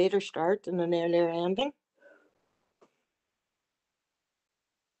 a later start and an earlier ending.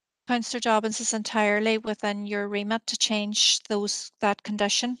 Councillor Dobbins, is entirely within your remit to change that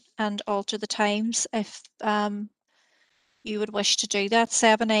condition and alter the times if you would wish to do that.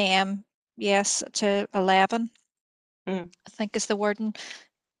 7 a.m. yes to 11. I think is the wording.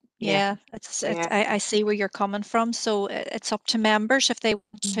 Yeah, I see where you're coming from. So it's up to members if they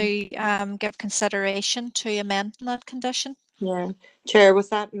want to give consideration to amending that condition. Yeah, Chair,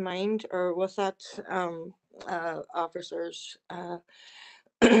 with that in mind, or was that officers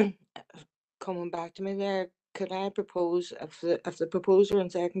coming back to me there? Could I propose, if the proposer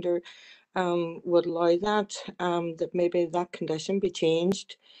and seconder would allow that, that maybe that condition be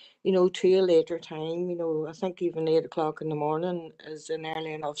changed, you know, to a later time. You know, I think even 8 o'clock in the morning is an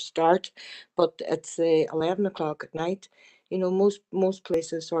early enough start, but it's 11 o'clock at night. You know, most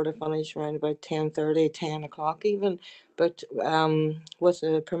places sort of finish around about 10:30, 10 o'clock even. But with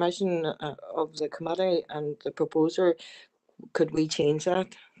the permission of the committee and the proposer, could we change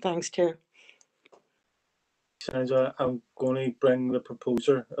that? Thanks, Chair. I'm going to bring the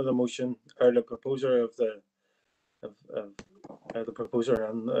proposer of the motion, or the proposer of the proposer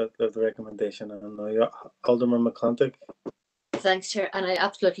and the recommendation, and Alderman McContick. Thanks, Chair. And I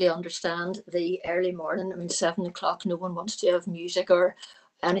absolutely understand the early morning. I mean, 7 o'clock, no one wants to have music or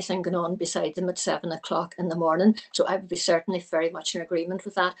anything going on beside them at 7 o'clock in the morning. So I would be certainly very much in agreement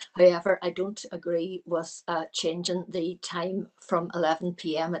with that. However, I don't agree with changing the time from 11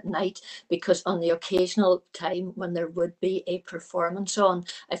 p.m. at night, because on the occasional time when there would be a performance on,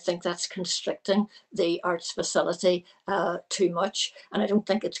 I think that's constricting the arts facility too much. And I don't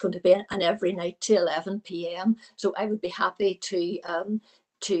think it's going to be an every night to 11 p.m. So I would be happy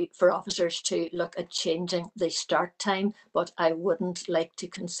for officers to look at changing the start time, but I wouldn't like to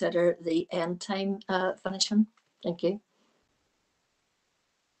consider the end time finishing. Thank you.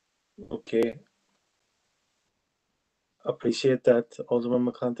 Okay. Appreciate that,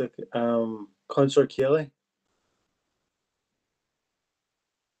 Alderman McContick. Councillor Kelly.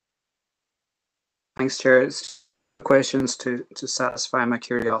 Thanks, Chair. It's questions to satisfy my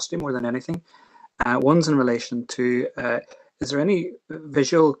curiosity more than anything. One's in relation to, is there any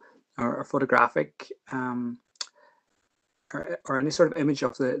visual or photographic or any sort of image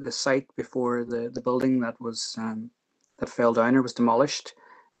of the site before the building that was that fell down or was demolished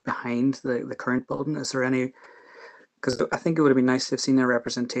behind the current building? Is there any? Because I think it would have been nice to have seen a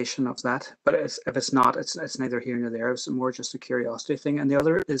representation of that, but if it's not, it's neither here nor there. It's more just a curiosity thing. And the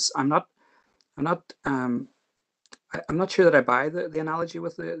other is I'm not sure that I buy the analogy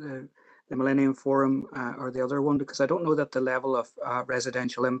with the Millennium Forum or the other one, because I don't know that the level of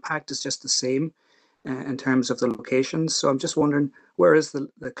residential impact is just the same in terms of the locations. So I'm just wondering, where is the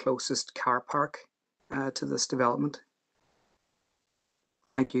closest car park to this development?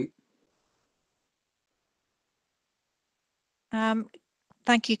 Thank you.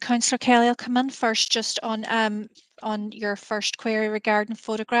 Thank you, Councillor Kelly. I'll come in first just on your first query regarding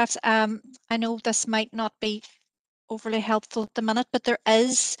photographs. I know this might not be overly helpful at the minute, but there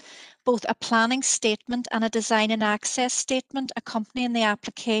is both a planning statement and a design and access statement accompanying the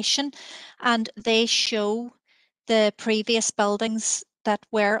application, and they show the previous buildings that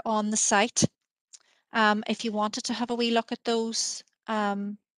were on the site. If you wanted to have a wee look at those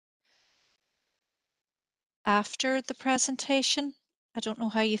after the presentation, I don't know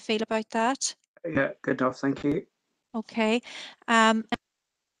how you feel about that. Yeah, good enough. Thank you. Okay.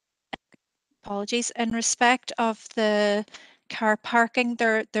 Apologies. In respect of the car parking,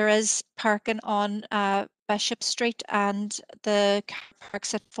 there is parking on Bishop Street and the car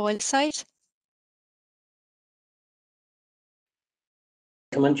parks at Foyle site.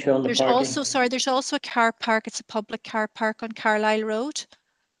 Comment on the There's parking. also, there's also a car park. It's a public car park on Carlisle Road.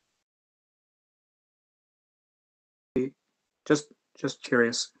 Just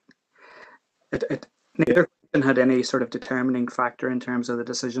curious. Neither question had any sort of determining factor in terms of the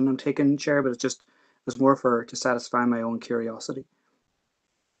decision I'm taking, Chair, but it was more to satisfy my own curiosity.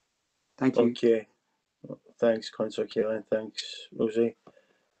 Thank you. Okay. Thanks, Councillor Keeling. Thanks, Rosie.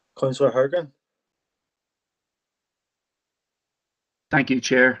 Councillor Hargan. Thank you,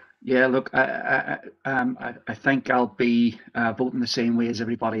 Chair. Yeah, look, I think I'll be voting the same way as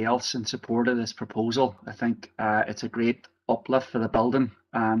everybody else in support of this proposal. I think it's a great uplift for the building,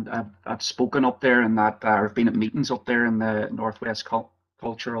 and I've spoken up there in that, I've been at meetings up there in the Northwest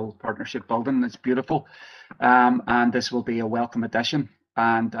Cultural Partnership building. It's beautiful, and this will be a welcome addition.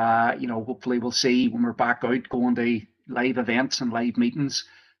 And you know, hopefully we'll see when we're back out going to live events and live meetings.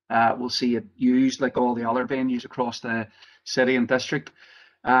 We'll see it used like all the other venues across the city and district.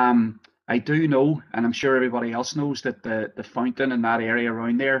 I do know, and I'm sure everybody else knows, that the fountain in that area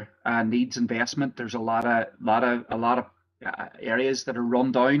around there needs investment. There's a lot of areas that are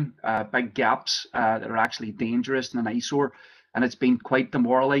run down, big gaps that are actually dangerous and an eyesore, and it's been quite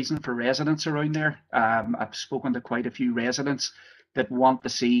demoralising for residents around there. I've spoken to quite a few residents that want to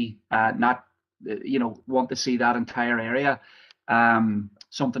see want to see that entire area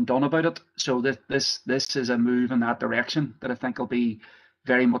something done about it. So this is a move in that direction that I think will be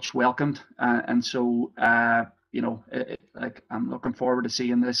very much welcomed, and so you know, like, I'm looking forward to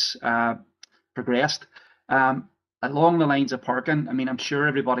seeing this progressed. Along the lines of parking, I mean, I'm sure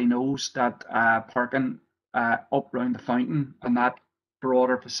everybody knows that parking up around the fountain and that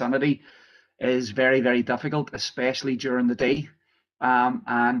broader vicinity is very, very difficult, especially during the day.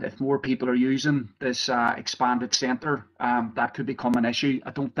 And if more people are using this expanded centre, that could become an issue.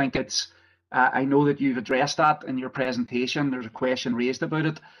 I don't think it's, I know that you've addressed that in your presentation. There's a question raised about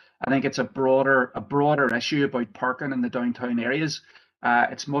it. I think it's a broader issue about parking in the downtown areas.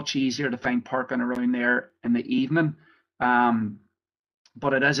 It's much easier to find parking around there in the evening.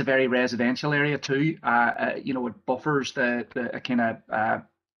 But it is a very residential area too. You know, it buffers the kind of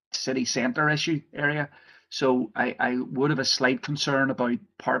city centre issue area. So I would have a slight concern about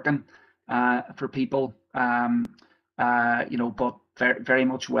parking for people, you know, but very, very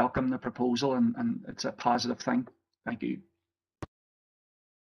much welcome the proposal, and it's a positive thing. Thank you.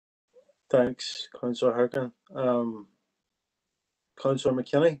 Thanks, Councillor Harkin. Councillor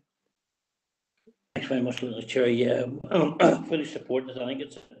McKinney. Thanks very much, Chair. Yeah, fully support this. I think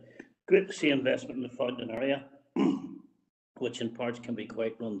it's great to see investment in the fountain area, which in parts can be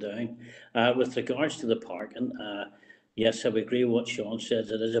quite run down. With regards to the parking, yes, I would agree with what Sean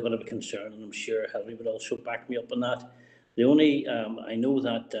says. It is a bit of a concern, and I'm sure Hilary would also back me up on that. The only, I know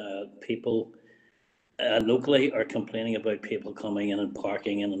that people locally are complaining about people coming in and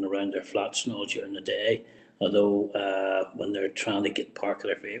parking in and around their flats and all during the day, although when they're trying to get park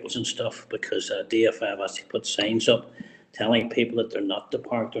their vehicles and stuff, because DFI have actually put signs up telling people that they're not to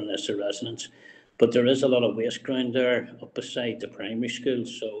park there unless they're residents. But there is a lot of waste ground there up beside the primary school,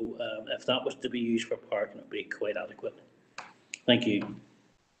 so if that was to be used for parking, it would be quite adequate. Thank you.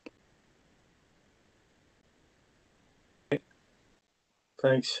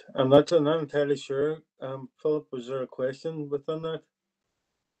 Thanks. I'm not entirely sure. Philip, was there a question within that?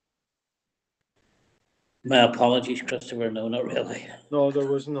 My apologies, Christopher. No, not really. No, there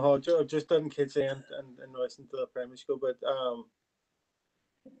wasn't. I just didn't kids in relation to the primary school. But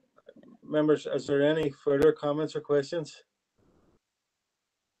members, is there any further comments or questions?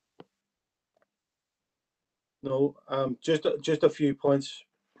 No. Just a few points,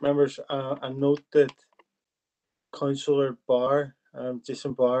 members. I note that Councillor Barr,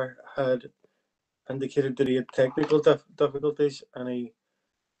 Jason Barr, had indicated that he had technical difficulties, and he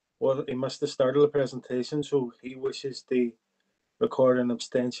missed the start of the presentation, so he wishes to record an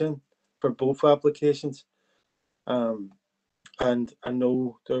abstention for both applications. And I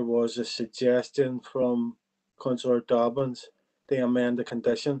know there was a suggestion from Councillor Dobbins to amend the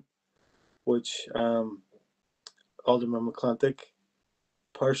condition, which Alderman McClintock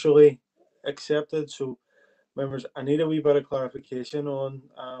partially accepted. So, members, I need a wee bit of clarification on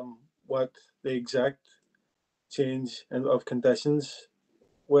what the exact change of conditions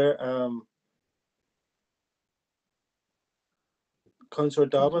were. Councillor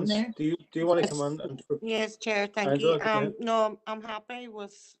Dobbins, do you want to come on? And yes, Chair, thank you. No, I'm happy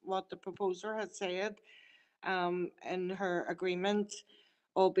with what the proposer has said in her agreement,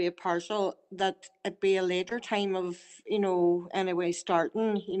 albeit partial, that it be a later time of, you know, anyway,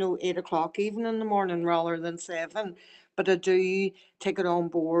 starting, you know, 8 o'clock even in the morning rather than 7. But I do take it on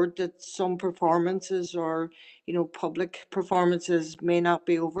board that some performances or, you know, public performances may not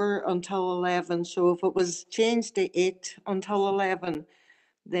be over until 11. So if it was changed to 8 until 11,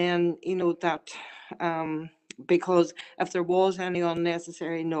 then, you know, that because if there was any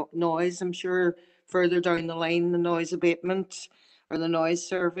unnecessary noise, I'm sure further down the line, the noise abatement or the noise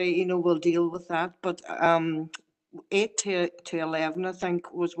survey, you know, will deal with that. But 8 to 11, I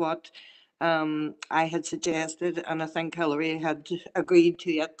think, was what I had suggested, and I think Hilary had agreed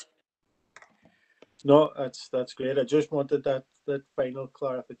to it. No, that's great. I just wanted that final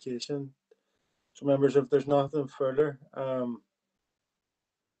clarification. So, members, if there's nothing further,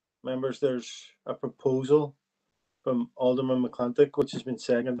 members, there's a proposal from Alderman McClintock, which has been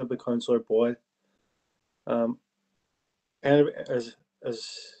seconded by Councillor Boyle. And as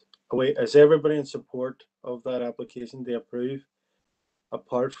everybody in support of that application to approve,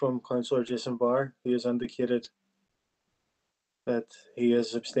 apart from Councillor Jason Barr, who has indicated that he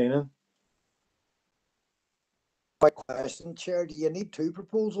is abstaining. Quick question, Chair. Do you need 2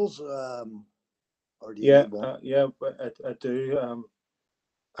 proposals, or do you Yeah, need 1? yeah, but I do.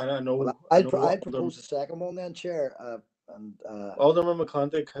 And I know. Well, I I'll propose the second one then, Chair. Alderman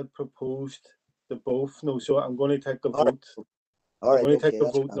McClintock had proposed the both. No, so I'm going to take a All vote. All right, I'm going to okay, take a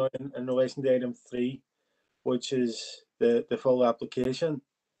that's vote fine. now in relation to item 3, which is the full application,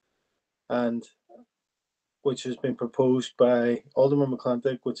 and which has been proposed by Alderman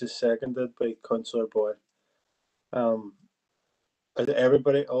McClintock, which is seconded by Councillor Boyd. Is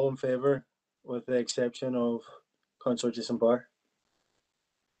everybody all in favour, with the exception of Councillor Jason Barr?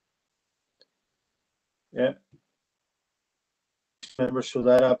 Yeah. Members, so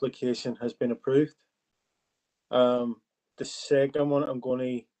that application has been approved. The second one, I'm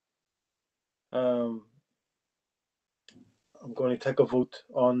going to take a vote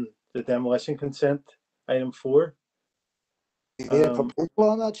on the demolition consent, item 4. You need a proposal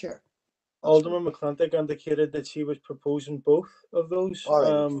on that, Chair? Alderman McClintock indicated that she was proposing both of those. All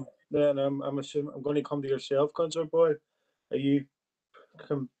right. Then I'm assuming I'm going to come to yourself, Councillor Boyd. Are you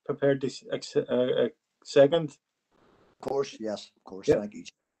prepared to second? Of course, yes, of course. Yep. Thank you.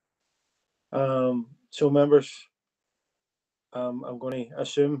 So, members, I'm going to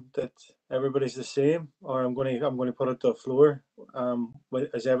assume that everybody's the same, or I'm going to put it to the floor.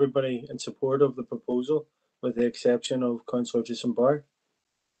 Is everybody in support of the proposal, with the exception of Councillor Jason Barr?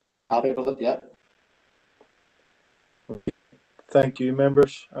 Happy with it, yeah. Thank you,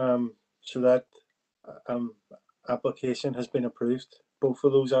 members. So that application has been approved. Both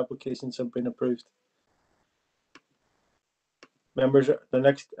of those applications have been approved. Members, the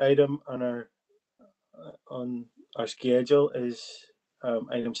next item on our schedule is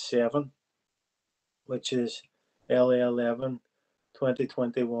item 7, which is LA 11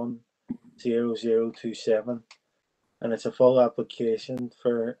 2021 0027, and it's a full application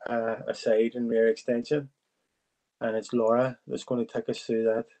for a side and rear extension, and it's Laura that's going to take us through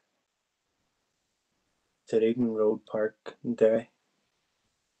that. It's at Eden Road Park in Derry.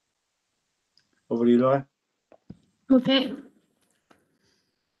 Over to you, Laura. Okay.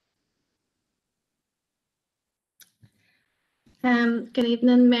 Good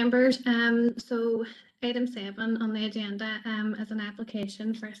evening, members. So item 7 on the agenda is an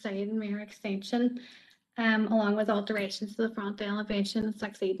application for a side and rear extension, along with alterations to the front elevation of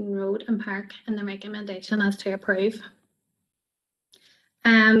 6 Eden Road and Park, and the recommendation is to approve.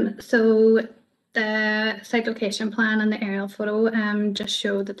 So the site location plan and the aerial photo just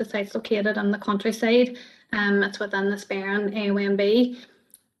show that the site's located on the countryside. It's within the Strabane AOMB.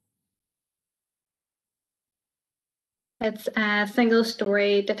 It's a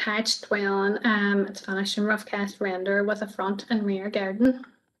single-story detached dwelling. It's finished in rough cast render with a front and rear garden.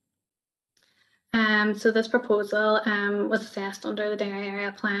 So this proposal was assessed under the Derry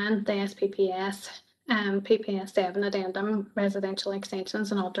Area Plan, the SPPS, PPS 7 Addendum, Residential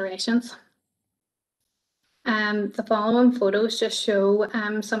Extensions and Alterations. The following photos just show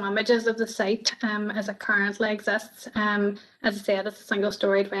some images of the site as it currently exists. As I said, it's a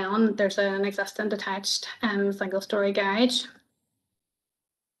single-story dwelling. There's an existing detached single-story garage.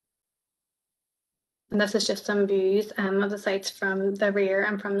 And this is just some views of the sites from the rear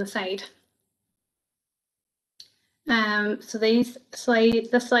and from the side. So this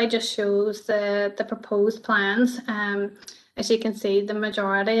slide just shows the proposed plans. As you can see, the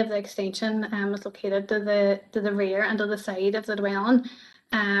majority of the extension is located to the rear and to the side of the dwelling.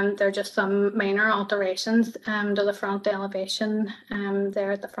 There are just some minor alterations to the front elevation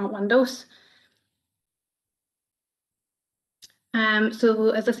there at the front windows.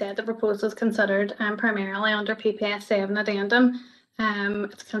 So as I said, the proposal is considered primarily under PPS 7 Addendum.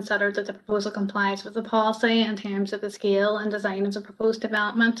 It's considered that the proposal complies with the policy in terms of the scale and design of the proposed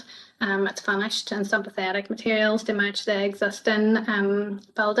development. It's finished in sympathetic materials to match the existing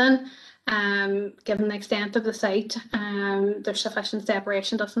building. Given the extent of the site, there's sufficient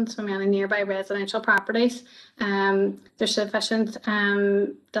separation distance from any nearby residential properties. There's sufficient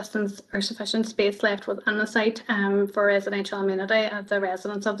distance or sufficient space left within the site for residential amenity of the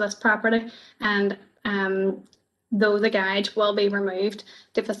residents of this property, and though the garage will be removed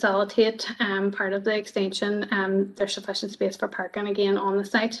to facilitate part of the extension, there's sufficient space for parking again on the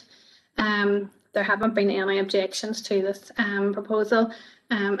site. There haven't been any objections to this proposal,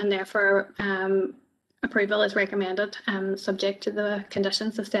 and therefore approval is recommended, subject to the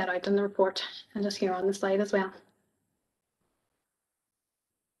conditions as set out in the report and just here on the slide as well.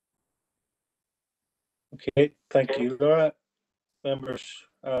 Okay, thank you, Laura. Members,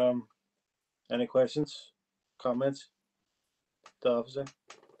 any questions, comments? The officer.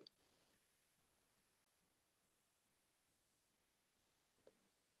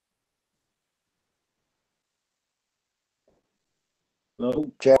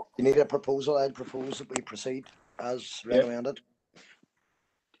 No. Chair, you need a proposal. I'd propose that we proceed as recommended.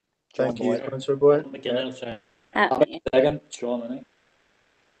 Thank you, Councillor Boyd. Second, Sean.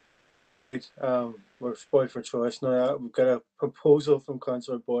 We're spoiled for choice now. We've got a proposal from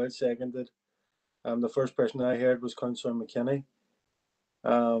Councillor Boyd, seconded. The first person I heard was Councillor McKinney.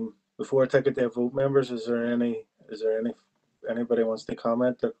 Before I take it to vote, members, is there anybody wants to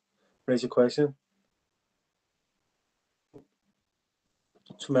comment or raise a question?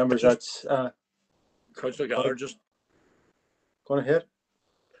 So, members, that's Councillor Gallagher, just go ahead.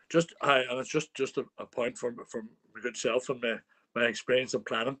 And it's just a point from my good self and my experience in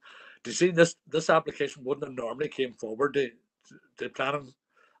planning. Do you see this application wouldn't have normally came forward the planning,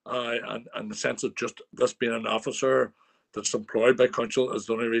 and the sense of just this being an officer that's employed by council is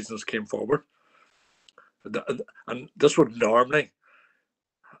the only reason this came forward, and this would normally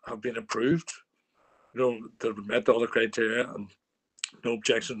have been approved. That would met all the criteria and no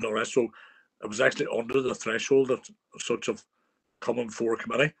objections, no rest. So it was actually under the threshold of such of coming before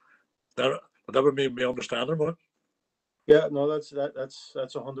committee. Would that would be my understanding, what? Yeah, no, that's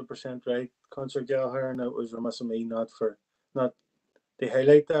 100% right, Councillor Gallagher, and it was remiss of me not to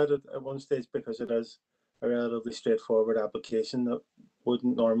highlight that at one stage, because it is a relatively straightforward application that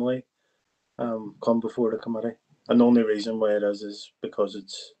wouldn't normally come before the committee. And the only reason why it is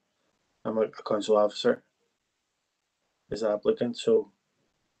because I'm a council officer is applicant. So,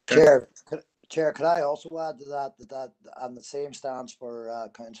 Chair, could I also add to that and the same stands for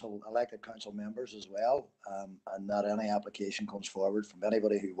elected council members as well, and that any application comes forward from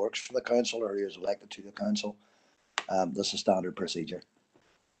anybody who works for the council or who is elected to the council. This is standard procedure.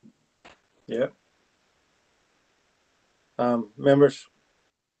 Yeah. Members,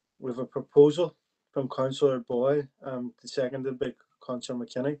 we have a proposal from Councillor Boyd, seconded by Councillor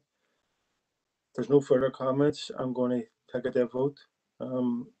McKinney. There's no further comments. I'm going to take it to a vote.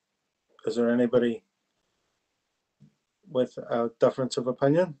 Is there anybody with a difference of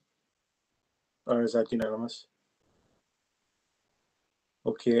opinion, or is that unanimous?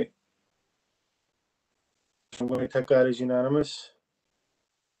 Okay. I'm going to take that as unanimous.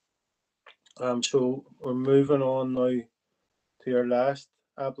 So we're moving on now to our last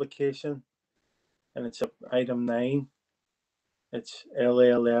application, and it's item 9. It's LA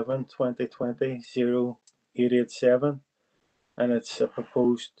 11 2020 0887, and it's a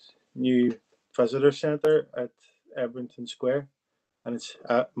proposed new visitor centre at Ebrington Square, and it's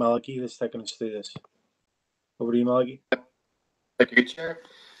at Malachy that's taking us through this. Over to you, Malachy. Thank you, Chair.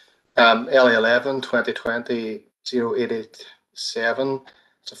 LA 11 2020 0887.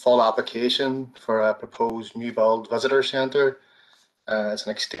 It's a full application for a proposed new build visitor centre. It's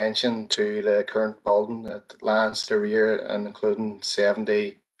an extension to the current building that lands the rear and including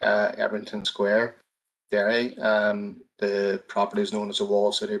 70 Ebrington Square, Derry. The property is known as the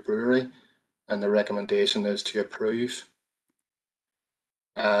Wall City Brewery, and the recommendation is to approve.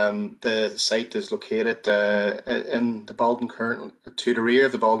 The site is located in the building to the rear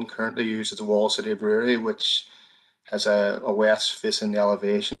of the building currently used as the Wall City Brewery, which has a west-facing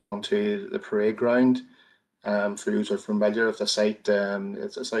elevation onto the parade ground. For those who are familiar with the site,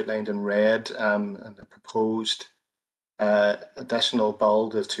 it's outlined in red, and the proposed additional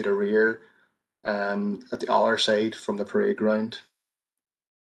build is to the rear at the other side from the parade ground.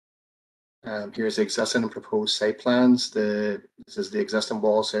 Here's the existing and proposed site plans. This is the existing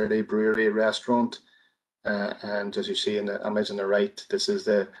Wall City Brewery restaurant, and as you see in the image on the right, this is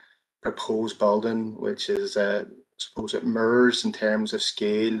the proposed building, which is I suppose it mirrors in terms of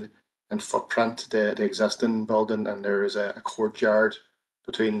scale in footprint, the existing building, and there is a courtyard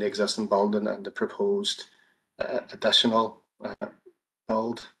between the existing building and the proposed additional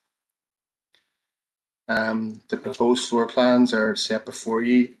build. The proposed floor plans are set before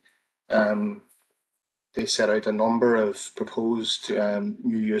you. They set out a number of proposed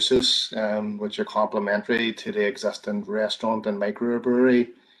new uses, which are complementary to the existing restaurant and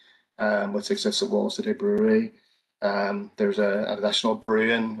microbrewery, which exists at Wall City Brewery. There's an additional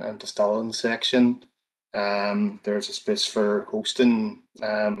brewing and distilling section. There's a space for hosting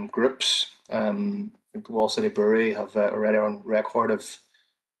groups. Wall City Brewery have already on record of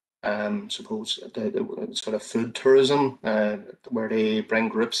suppose the sort of food tourism, where they bring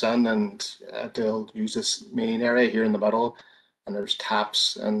groups in and they'll use this main area here in the middle, and there's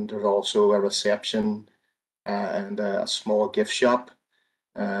taps, and there's also a reception and a small gift shop,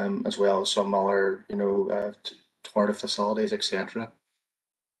 as well as some other, toilet facilities, etc.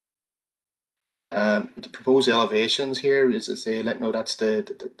 The proposed elevations here is to say, that's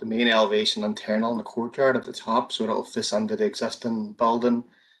the main elevation internal in the courtyard at the top, so it'll face under the existing building.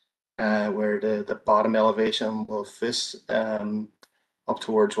 Where the bottom elevation will face up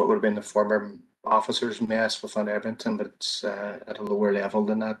towards what would have been the former officers' mess within Edmonton, but it's at a lower level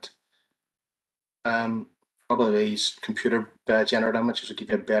than that. Probably these computer generated images will give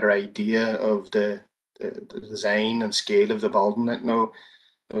you a better idea of the design and scale of the building.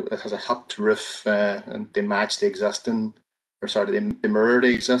 It has a hipped roof, and they match the existing, or sorry, they mirror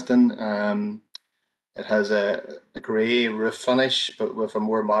the existing. It has a grey roof finish, but with a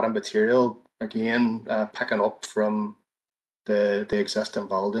more modern material, again, picking up from the existing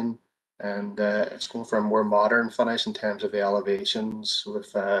building. And it's going for a more modern finish in terms of the elevations,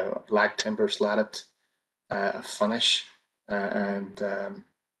 with black timber slatted finish.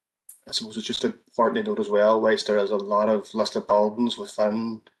 I suppose it's just important to note as well, whilst there is a lot of listed buildings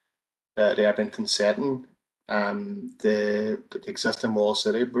within the Edmonton setting, the existing Wall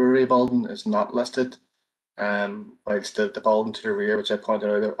City Brewery building is not listed. Whilst the building to the rear, which I pointed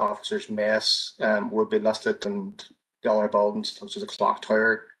out, the officers' mess, would be listed, and the other buildings, such as the clock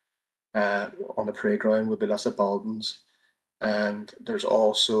tower on the parade ground, would be listed buildings. And there's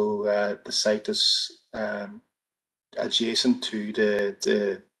also the site is adjacent to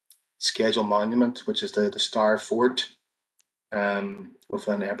the scheduled monument, which is the Star Fort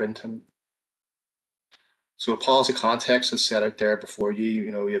within Edmonton. So a policy context is set out there before you.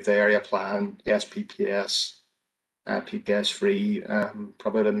 You have the area plan, SPPS, PPS 3.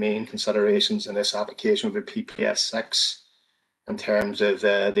 Probably the main considerations in this application would be PPS 6 in terms of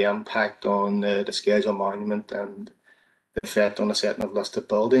the impact on the scheduled monument and the effect on the setting of listed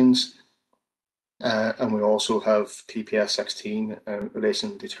buildings. And we also have PPS 16 in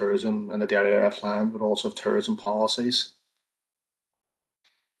relation to tourism, and the Derry area plan would also have tourism policies.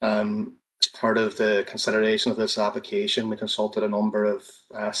 As part of the consideration of this application, we consulted a number of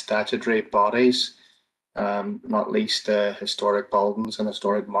statutory bodies, not least historic buildings and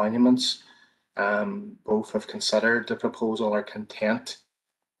historic monuments. Both have considered the proposal or content.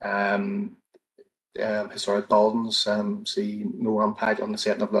 Historic buildings see no impact on the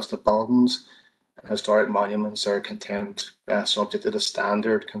setting of listed buildings. Historic monuments are content subject to the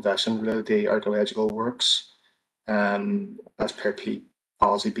standard condition related to archaeological works, as per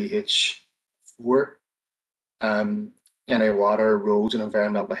policy BH4. Any water, roads, and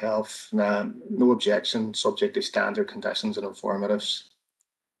environmental health, no objection, subject to standard conditions and informatives.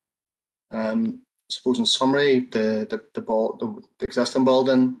 I suppose in summary, the existing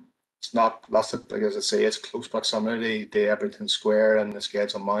building, it's not listed, like as I say, it's close proximity to Edmonton Square and the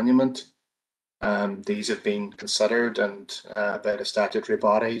scheduled monument. These have been considered and by the statutory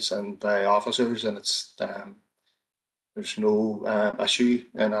bodies and by officers, and it's there's no issue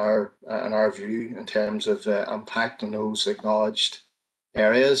in our view in terms of impact on those acknowledged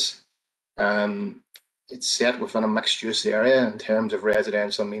areas. It's set within a mixed-use area in terms of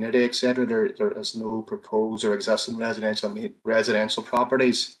residential amenity, etc. There is no proposed or existing residential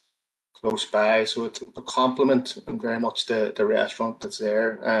properties close by, so it will complement very much the restaurant that's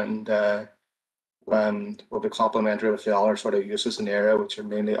there, and will be complementary with the other sort of uses in the area, which are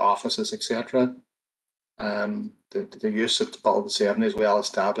mainly offices, etc. The use of the building 70 is well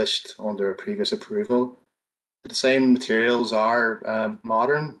established under a previous approval. The design materials are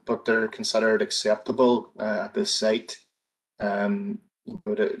modern, but they're considered acceptable at this site. The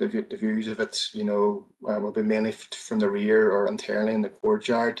views of it, will be mainly from the rear or internally in the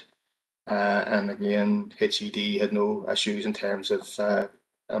courtyard. And again, HED had no issues in terms of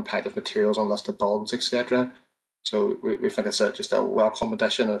impact of materials on listed buildings, etc. So we think it's just a welcome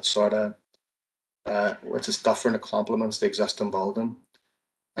addition. It's sort of which is different, it complements the existing building.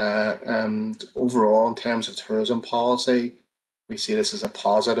 And overall, in terms of tourism policy, we see this as a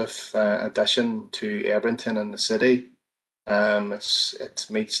positive addition to Edmonton and the city. It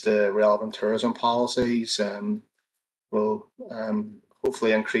meets the relevant tourism policies, will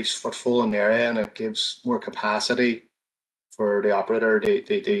hopefully increase footfall in the area, and it gives more capacity for the operator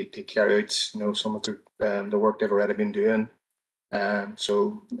to carry out some of the work they've already been doing.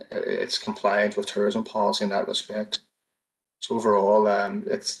 So it's compliant with tourism policy in that respect. So overall,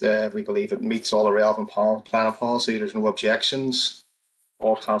 we believe it meets all the relevant planning policy. There's no objections.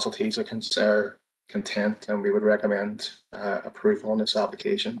 All consultees are content, and we would recommend approval on this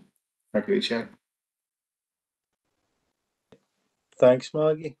application. Thank you, Chair. Thanks,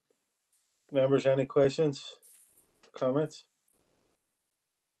 Maggie. Members, any questions, comments?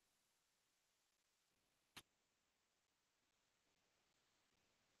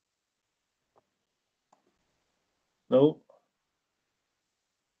 No.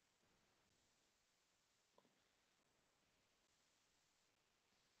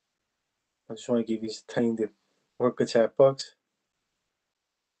 I just want to give you time to work the chat box.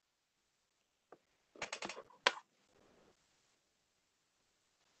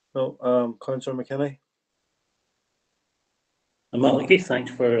 No, Councillor McKinney. Malachy,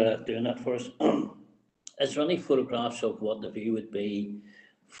 thanks for doing that for us. Is there any photographs of what the view would be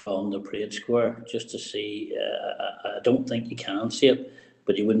from the parade square, just to see? I don't think you can see it,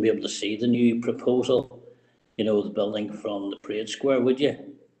 but you wouldn't be able to see the new proposal, the building from the parade square, would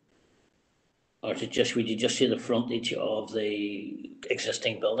you? Or would you just see the frontage of the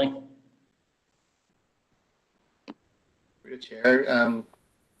existing building? Through the Chair,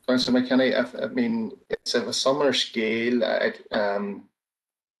 Councillor McKinney, it's of a similar scale to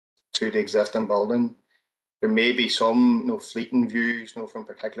the existing building. There may be some fleeting views from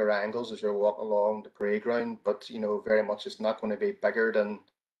particular angles as you're walking along the parade ground, but very much it's not going to be bigger than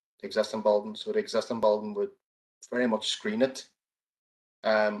the existing building. So the existing building would very much screen it,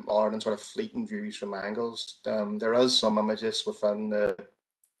 or in sort of fleeting views from angles. There is some images within the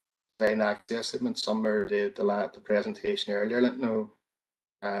design access statement, some are the presentation earlier,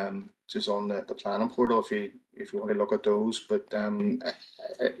 just on the planning portal if you want to look at those. But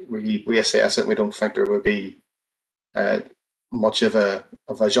we assess it. We don't think there would be much of a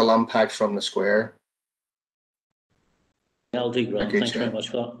visual impact from the square. I'll do great. Thanks very much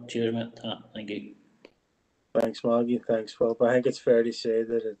for that. Cheers, mate. Thank you. Thanks, Maggie. Thanks, Phil. But I think it's fair to say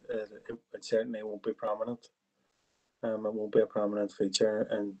that it certainly won't be prominent. It won't be a prominent feature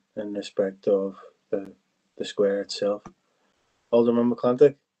in respect of the square itself. Alderman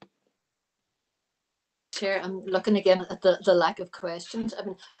McClintock. Chair, I'm looking again at the lack of questions.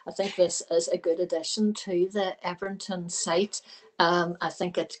 I think this is a good addition to the Everton site. I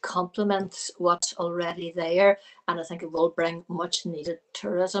think it complements what's already there, and I think it will bring much needed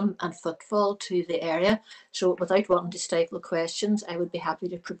tourism and footfall to the area. So without wanting to stifle questions, I would be happy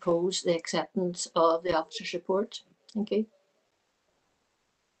to propose the acceptance of the officer's report. Thank you.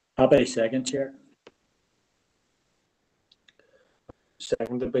 Happy second, Chair.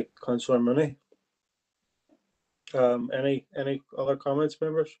 Seconded by Councillor Mooney. Any other comments,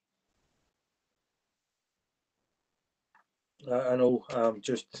 members? I know,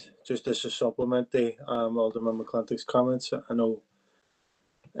 just as a supplement the Alderman McClintock's comments, I know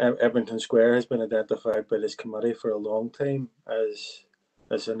Edmonton Square has been identified by this committee for a long time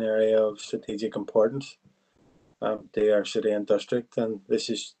as an area of strategic importance to our city and district, and this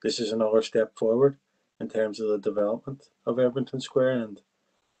is another step forward in terms of the development of Edmonton Square.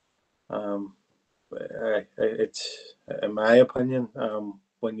 And it's, in my opinion,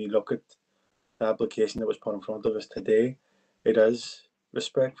 when you look at the application that was put in front of us today, it is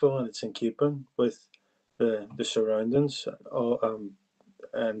respectful and it's in keeping with the surroundings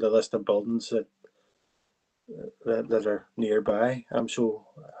and the list of buildings that are nearby. So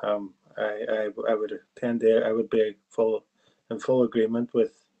I would be in full agreement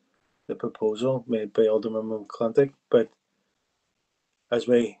with the proposal made by Alderman McClintock. But as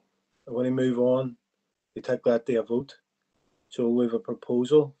we want to move on, we take that to a vote. So we have a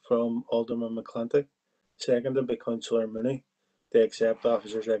proposal from Alderman McClintock, seconded by Councillor Mooney, to accept the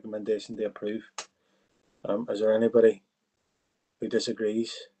officer's recommendation to approve. Is there anybody who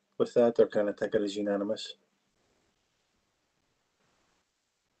disagrees with that, or can I take it as unanimous?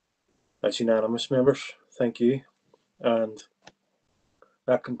 That's unanimous, members. Thank you. And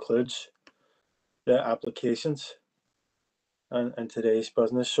that concludes the applications and today's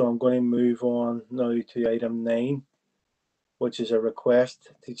business. So I'm going to move on now to item 9, which is a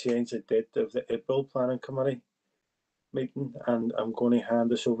request to change the date of the April Planning Committee meeting, and I'm going to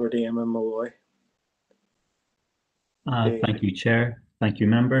hand this over to Eamon Malloy. Thank you, Chair. Thank you,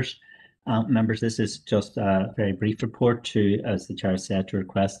 members. Members, this is just a very brief report to, as the chair said, to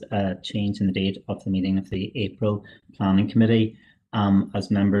request a change in the date of the meeting of the April Planning Committee.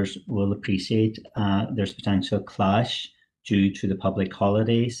 As members will appreciate, there's potential clash due to the public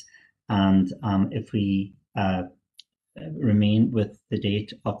holidays, and if we remain with the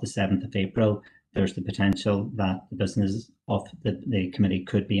date of the 7th of April, there's the potential that the business of the committee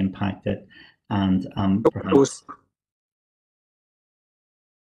could be impacted, and perhaps.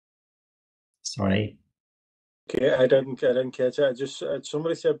 Sorry. Okay, I didn't catch it. I just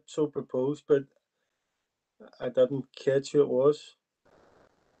somebody said so proposed, but I didn't catch who it was.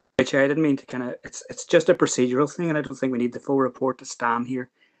 Chair, I didn't mean to kind of. It's just a procedural thing, and I don't think we need the full report to stand here.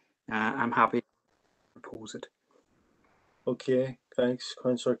 I'm happy to propose it. Okay, thanks,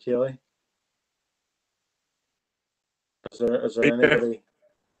 Councillor Kelly. Is there anybody?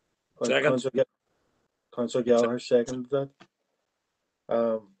 Councillor Gallagher seconded that.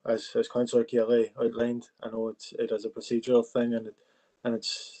 As Councillor Kelly outlined, I know it is a procedural thing, and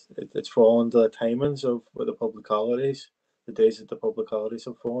it's fallen to the timings of with the public holidays, the days that the public holidays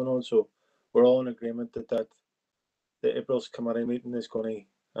have fallen on. So we're all in agreement that the April's committee meeting is going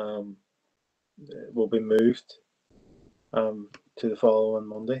to will be moved to the following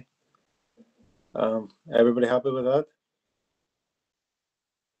Monday. Everybody happy with that?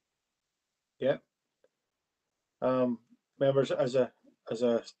 Yeah. Members, as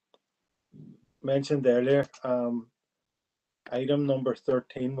I mentioned earlier, item number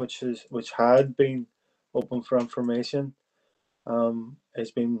 13, which had been open for information,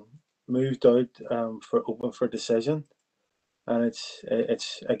 has been moved out for open for decision, and it's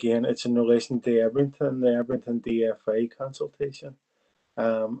in relation to the Ebrington DFI consultation,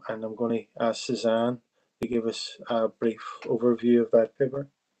 and I'm going to ask Suzanne to give us a brief overview of that paper.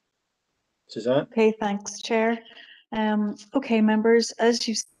 Suzanne. Okay, thanks, Chair. Okay, members, as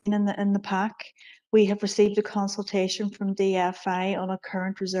you've seen in the pack, we have received a consultation from DFI on a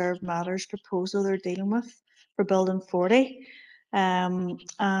current reserve matters proposal they're dealing with for Building 40.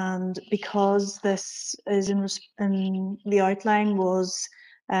 And because this is in the outline was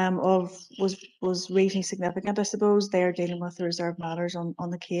reasonably significant, I suppose, they're dealing with the reserve matters on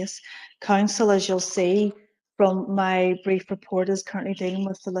the case. Council, as you'll see from my brief report, is currently dealing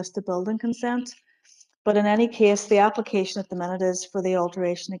with the list of building consent. But in any case, the application at the minute is for the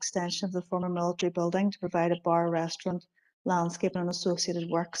alteration extension of the former military building to provide a bar, restaurant, landscaping and associated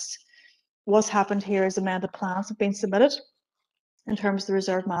works. What's happened here is amended plans have been submitted in terms of the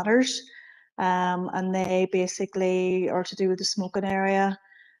reserve matters, and they basically are to do with the smoking area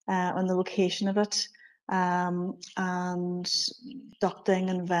and the location of it, and ducting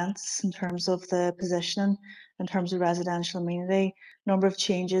and vents in terms of the positioning, in terms of residential amenity, number of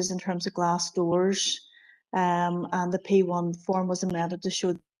changes in terms of glass doors, and the P1 form was amended to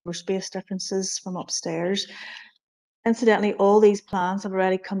show the space differences from upstairs. Incidentally, all these plans have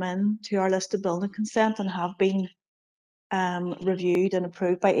already come in to our list of building consent and have been reviewed and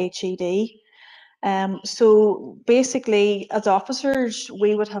approved by HED. So basically, as officers,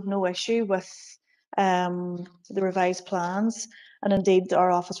 we would have no issue with the revised plans, and indeed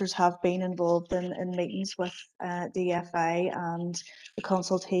our officers have been involved in meetings with DFI and the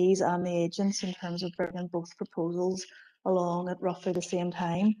consultees and the agents in terms of bringing both proposals along at roughly the same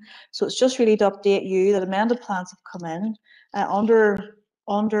time. So it's just really to update you that amended plans have come in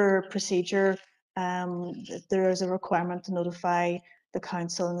under procedure. There is a requirement to notify the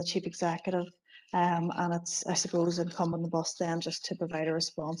council and the chief executive, and it's, I suppose, incumbent on us then just to provide a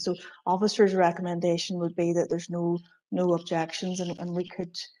response. So officers' recommendation would be that there's no objections, and we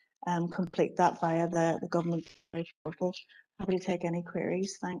could complete that via the government portal. Happy to take any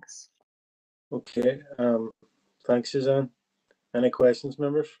queries. Thanks. Okay. Thanks, Suzanne. Any questions,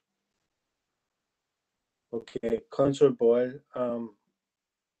 members? Okay, Councillor Boyle,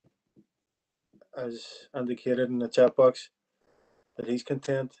 as indicated in the chat box, that he's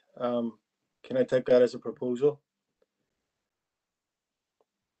content. Can I take that as a proposal?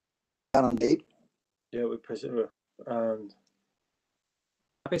 And indeed. Yeah, we present it. And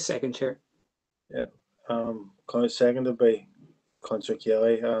Happy second, Chair. Yeah. Seconded by Councillor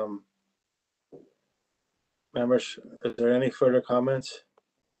Kelly. Members, is there any further comments?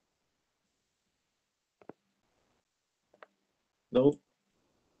 No.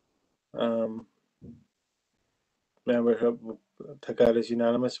 Members, we'll take that as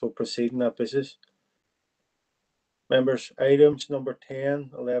unanimous. We'll proceed in that basis. Members, items number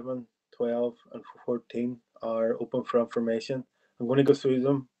 10, 11, 12 and 14 are open for information. I'm going to go through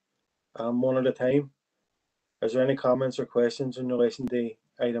them one at a time. Is there any comments or questions in relation to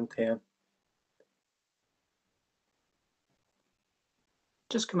item 10?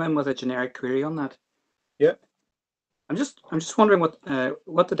 just come in with a generic query on that? Yeah. I'm just wondering what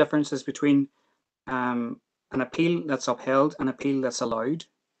the difference is between an appeal that's upheld and an appeal that's allowed.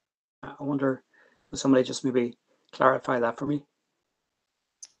 I wonder, will somebody just maybe clarify that for me?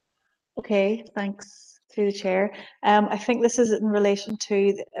 Okay, thanks through the chair. I think this is in relation to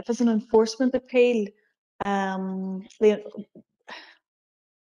if it's an enforcement appeal, it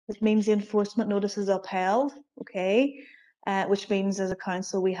means the enforcement notice is upheld. Okay, which means as a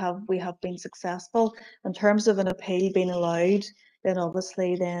council we have been successful. In terms of an appeal being allowed, then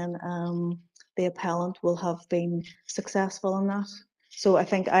obviously the appellant will have been successful in that. So I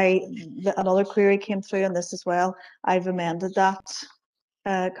think another query came through on this as well. I've amended that,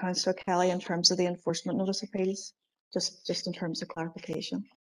 Councillor Kelly, in terms of the enforcement notice appeals, just in terms of clarification.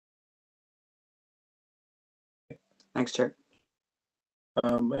 Thanks, Chair.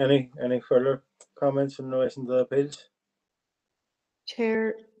 Any further comments in relation to the appeals?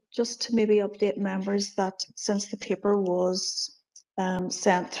 Chair, just to maybe update members that since the paper was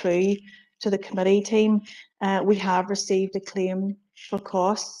sent through to the committee team, we have received a claim for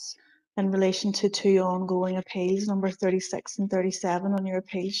costs in relation to two ongoing appeals, number 36 and 37 on your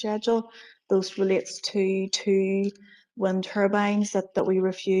appeal schedule. Those relates to two wind turbines that we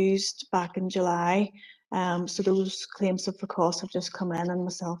refused back in July. So those claims for costs have just come in, and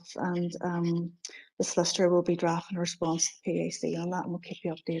myself and the solicitor will be drafting a response to the PAC on that, and we'll keep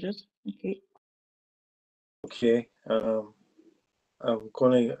you updated. Thank you. Okay. I'm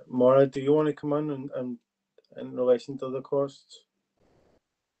gonna, Maura, do you want to come in and in relation to the costs?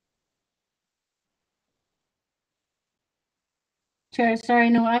 Chair, sorry,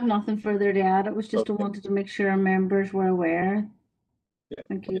 no, I have nothing further to add. It was just I wanted to make sure our members were aware. Yeah.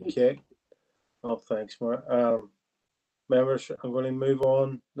 Thank you. Okay. Oh, thanks, Maura. Members, I'm going to move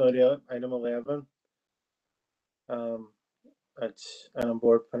on now to item 11. It's an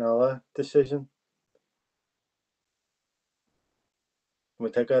board Penala decision. Can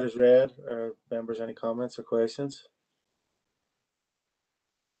we take that as read? Members, any comments or questions?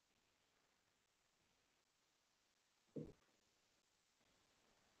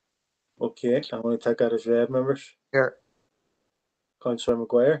 Okay, I'm going to take that as read, members. Chair. Councillor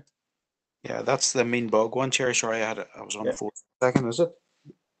Maguire. Yeah, that's the Mean Bog one, Chair. Sorry, I was on for a second, is it?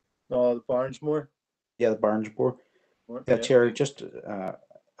 No, the Barnesmore. Yeah, the Barnesmore. Yeah, Chair, just I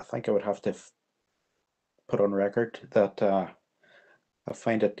think I would have to put on record that I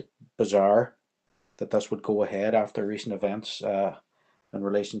find it bizarre that this would go ahead after recent events in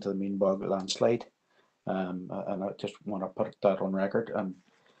relation to the Mean Bog landslide. And I just want to put that on record and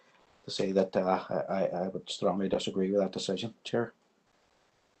to say that I would strongly disagree with that decision, Chair.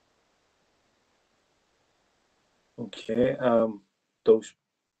 Okay,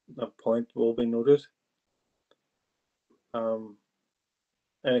 that point will be noted.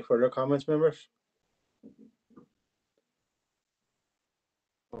 Any further comments, members?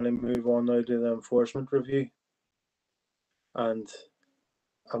 I'm going to move on now to the enforcement review, and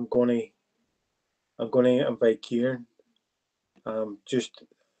I'm going to invite Kieran. I'll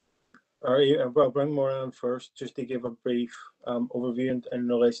bring Maura in first, just to give a brief overview in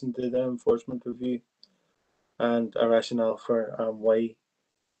relation to the enforcement review and a rationale for why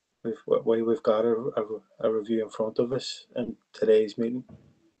we've got a review in front of us in today's meeting.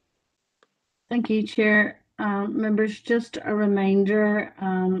 Thank you, Chair. Members, just a reminder,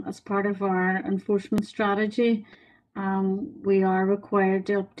 as part of our enforcement strategy, we are required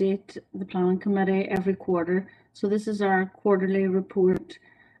to update the Planning Committee every quarter. So this is our quarterly report,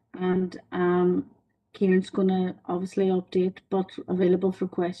 and Kieran's going to obviously update, but available for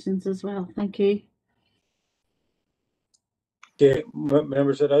questions as well. Thank you. Okay,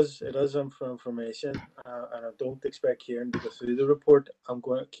 members, it is for information, and I don't expect Kieran to go through the report.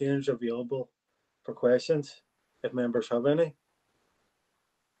 Kieran's available for questions if members have any.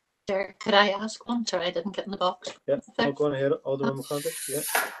 Chair, could I ask one? Sorry, I didn't get in the box. Yeah, I'll go ahead, Alderman McConaughey. Yeah.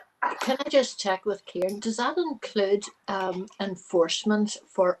 Can I just check with Kieran? Does that include enforcement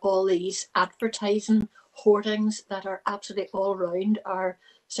for all these advertising hoardings that are absolutely all around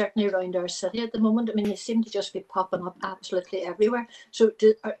certainly around our city at the moment? I mean, they seem to just be popping up absolutely everywhere. So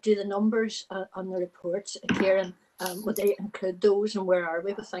do the numbers on the reports, Kieran, would they include those, and where are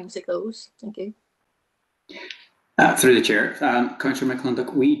we with things like those? Thank you. Through the chair, Councillor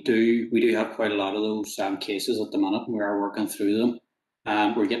McClintock, we do have quite a lot of those cases at the minute, and we are working through them.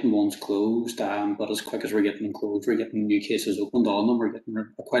 We're getting ones closed, but as quick as we're getting them closed, we're getting new cases opened on them. We're getting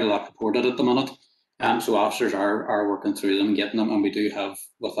quite a lot reported at the minute. So officers are working through them, getting them, and we do have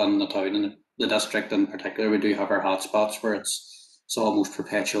within the town and the district in particular, we do have our hotspots where it's almost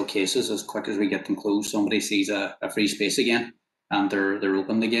perpetual cases. As quick as we get them closed, somebody sees a free space again. and they're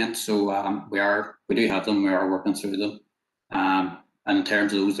opened again. So we do have them. We are working through them. And in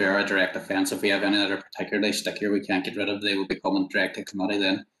terms of those, they are a direct offence. If we have any that are particularly stickier, we can't get rid of, they will be coming direct to committee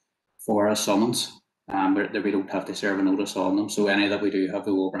then for a summons. We don't have to serve a notice on them. So any that we do have,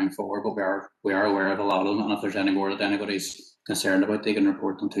 we will bring forward. But we are aware of a lot of them, and if there's any more that anybody's concerned about, they can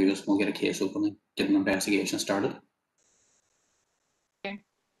report them to us. And we'll get a case open and get an investigation started.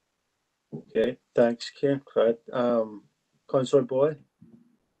 Okay, thanks, Kieran. Right. Councillor Boyd.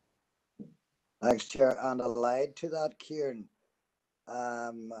 Thanks, Chair. And allied to that, Kieran,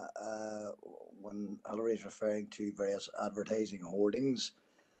 when Hillary's referring to various advertising hoardings,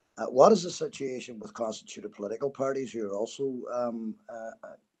 what is the situation with constituted political parties who are also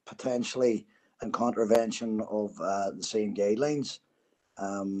potentially in contravention of the same guidelines?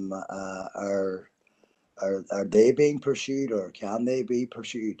 Are they being pursued, or can they be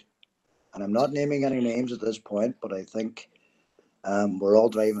pursued? And I'm not naming any names at this point, but I think we're all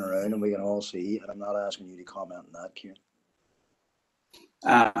driving around and we can all see, and I'm not asking you to comment on that, Kieran.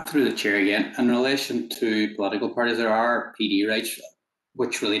 Through the chair again, in relation to political parties, there are PD rights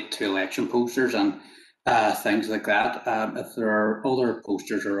which relate to election posters and things like that. If there are other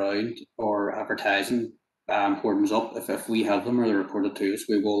posters around or advertising hoardings up, if we have them or they're reported to us,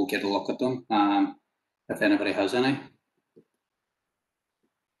 we will get a look at them if anybody has any.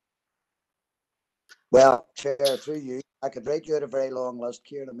 Well, Chair, through you, I could write you out a very long list,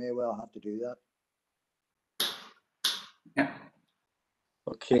 Kieran. I may well have to do that. Yeah.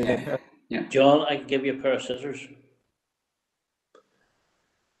 Okay. Yeah. John, I can give you a pair of scissors.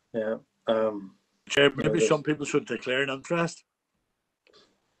 Yeah. Chair, maybe some people should declare an interest.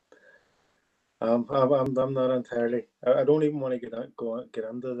 I'm not entirely. I don't even want to get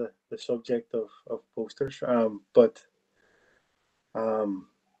into the subject of posters. But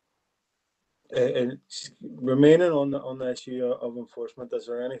it's remaining on the issue of enforcement. Is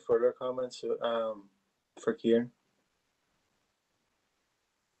there any further comments for Kieran?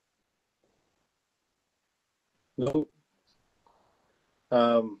 No.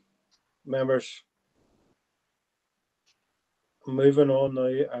 Members, moving on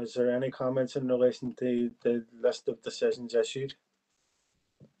now. Is there any comments in relation to the list of decisions issued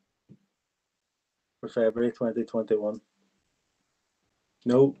for February 2021?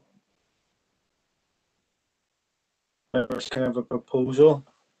 No. Members, can I have a proposal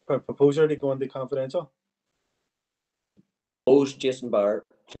to go into confidential? Opposed, Jason Barr.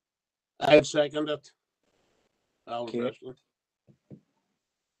 I'll second it. Okay.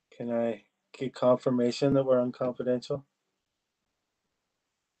 Can I get confirmation that we're on confidential?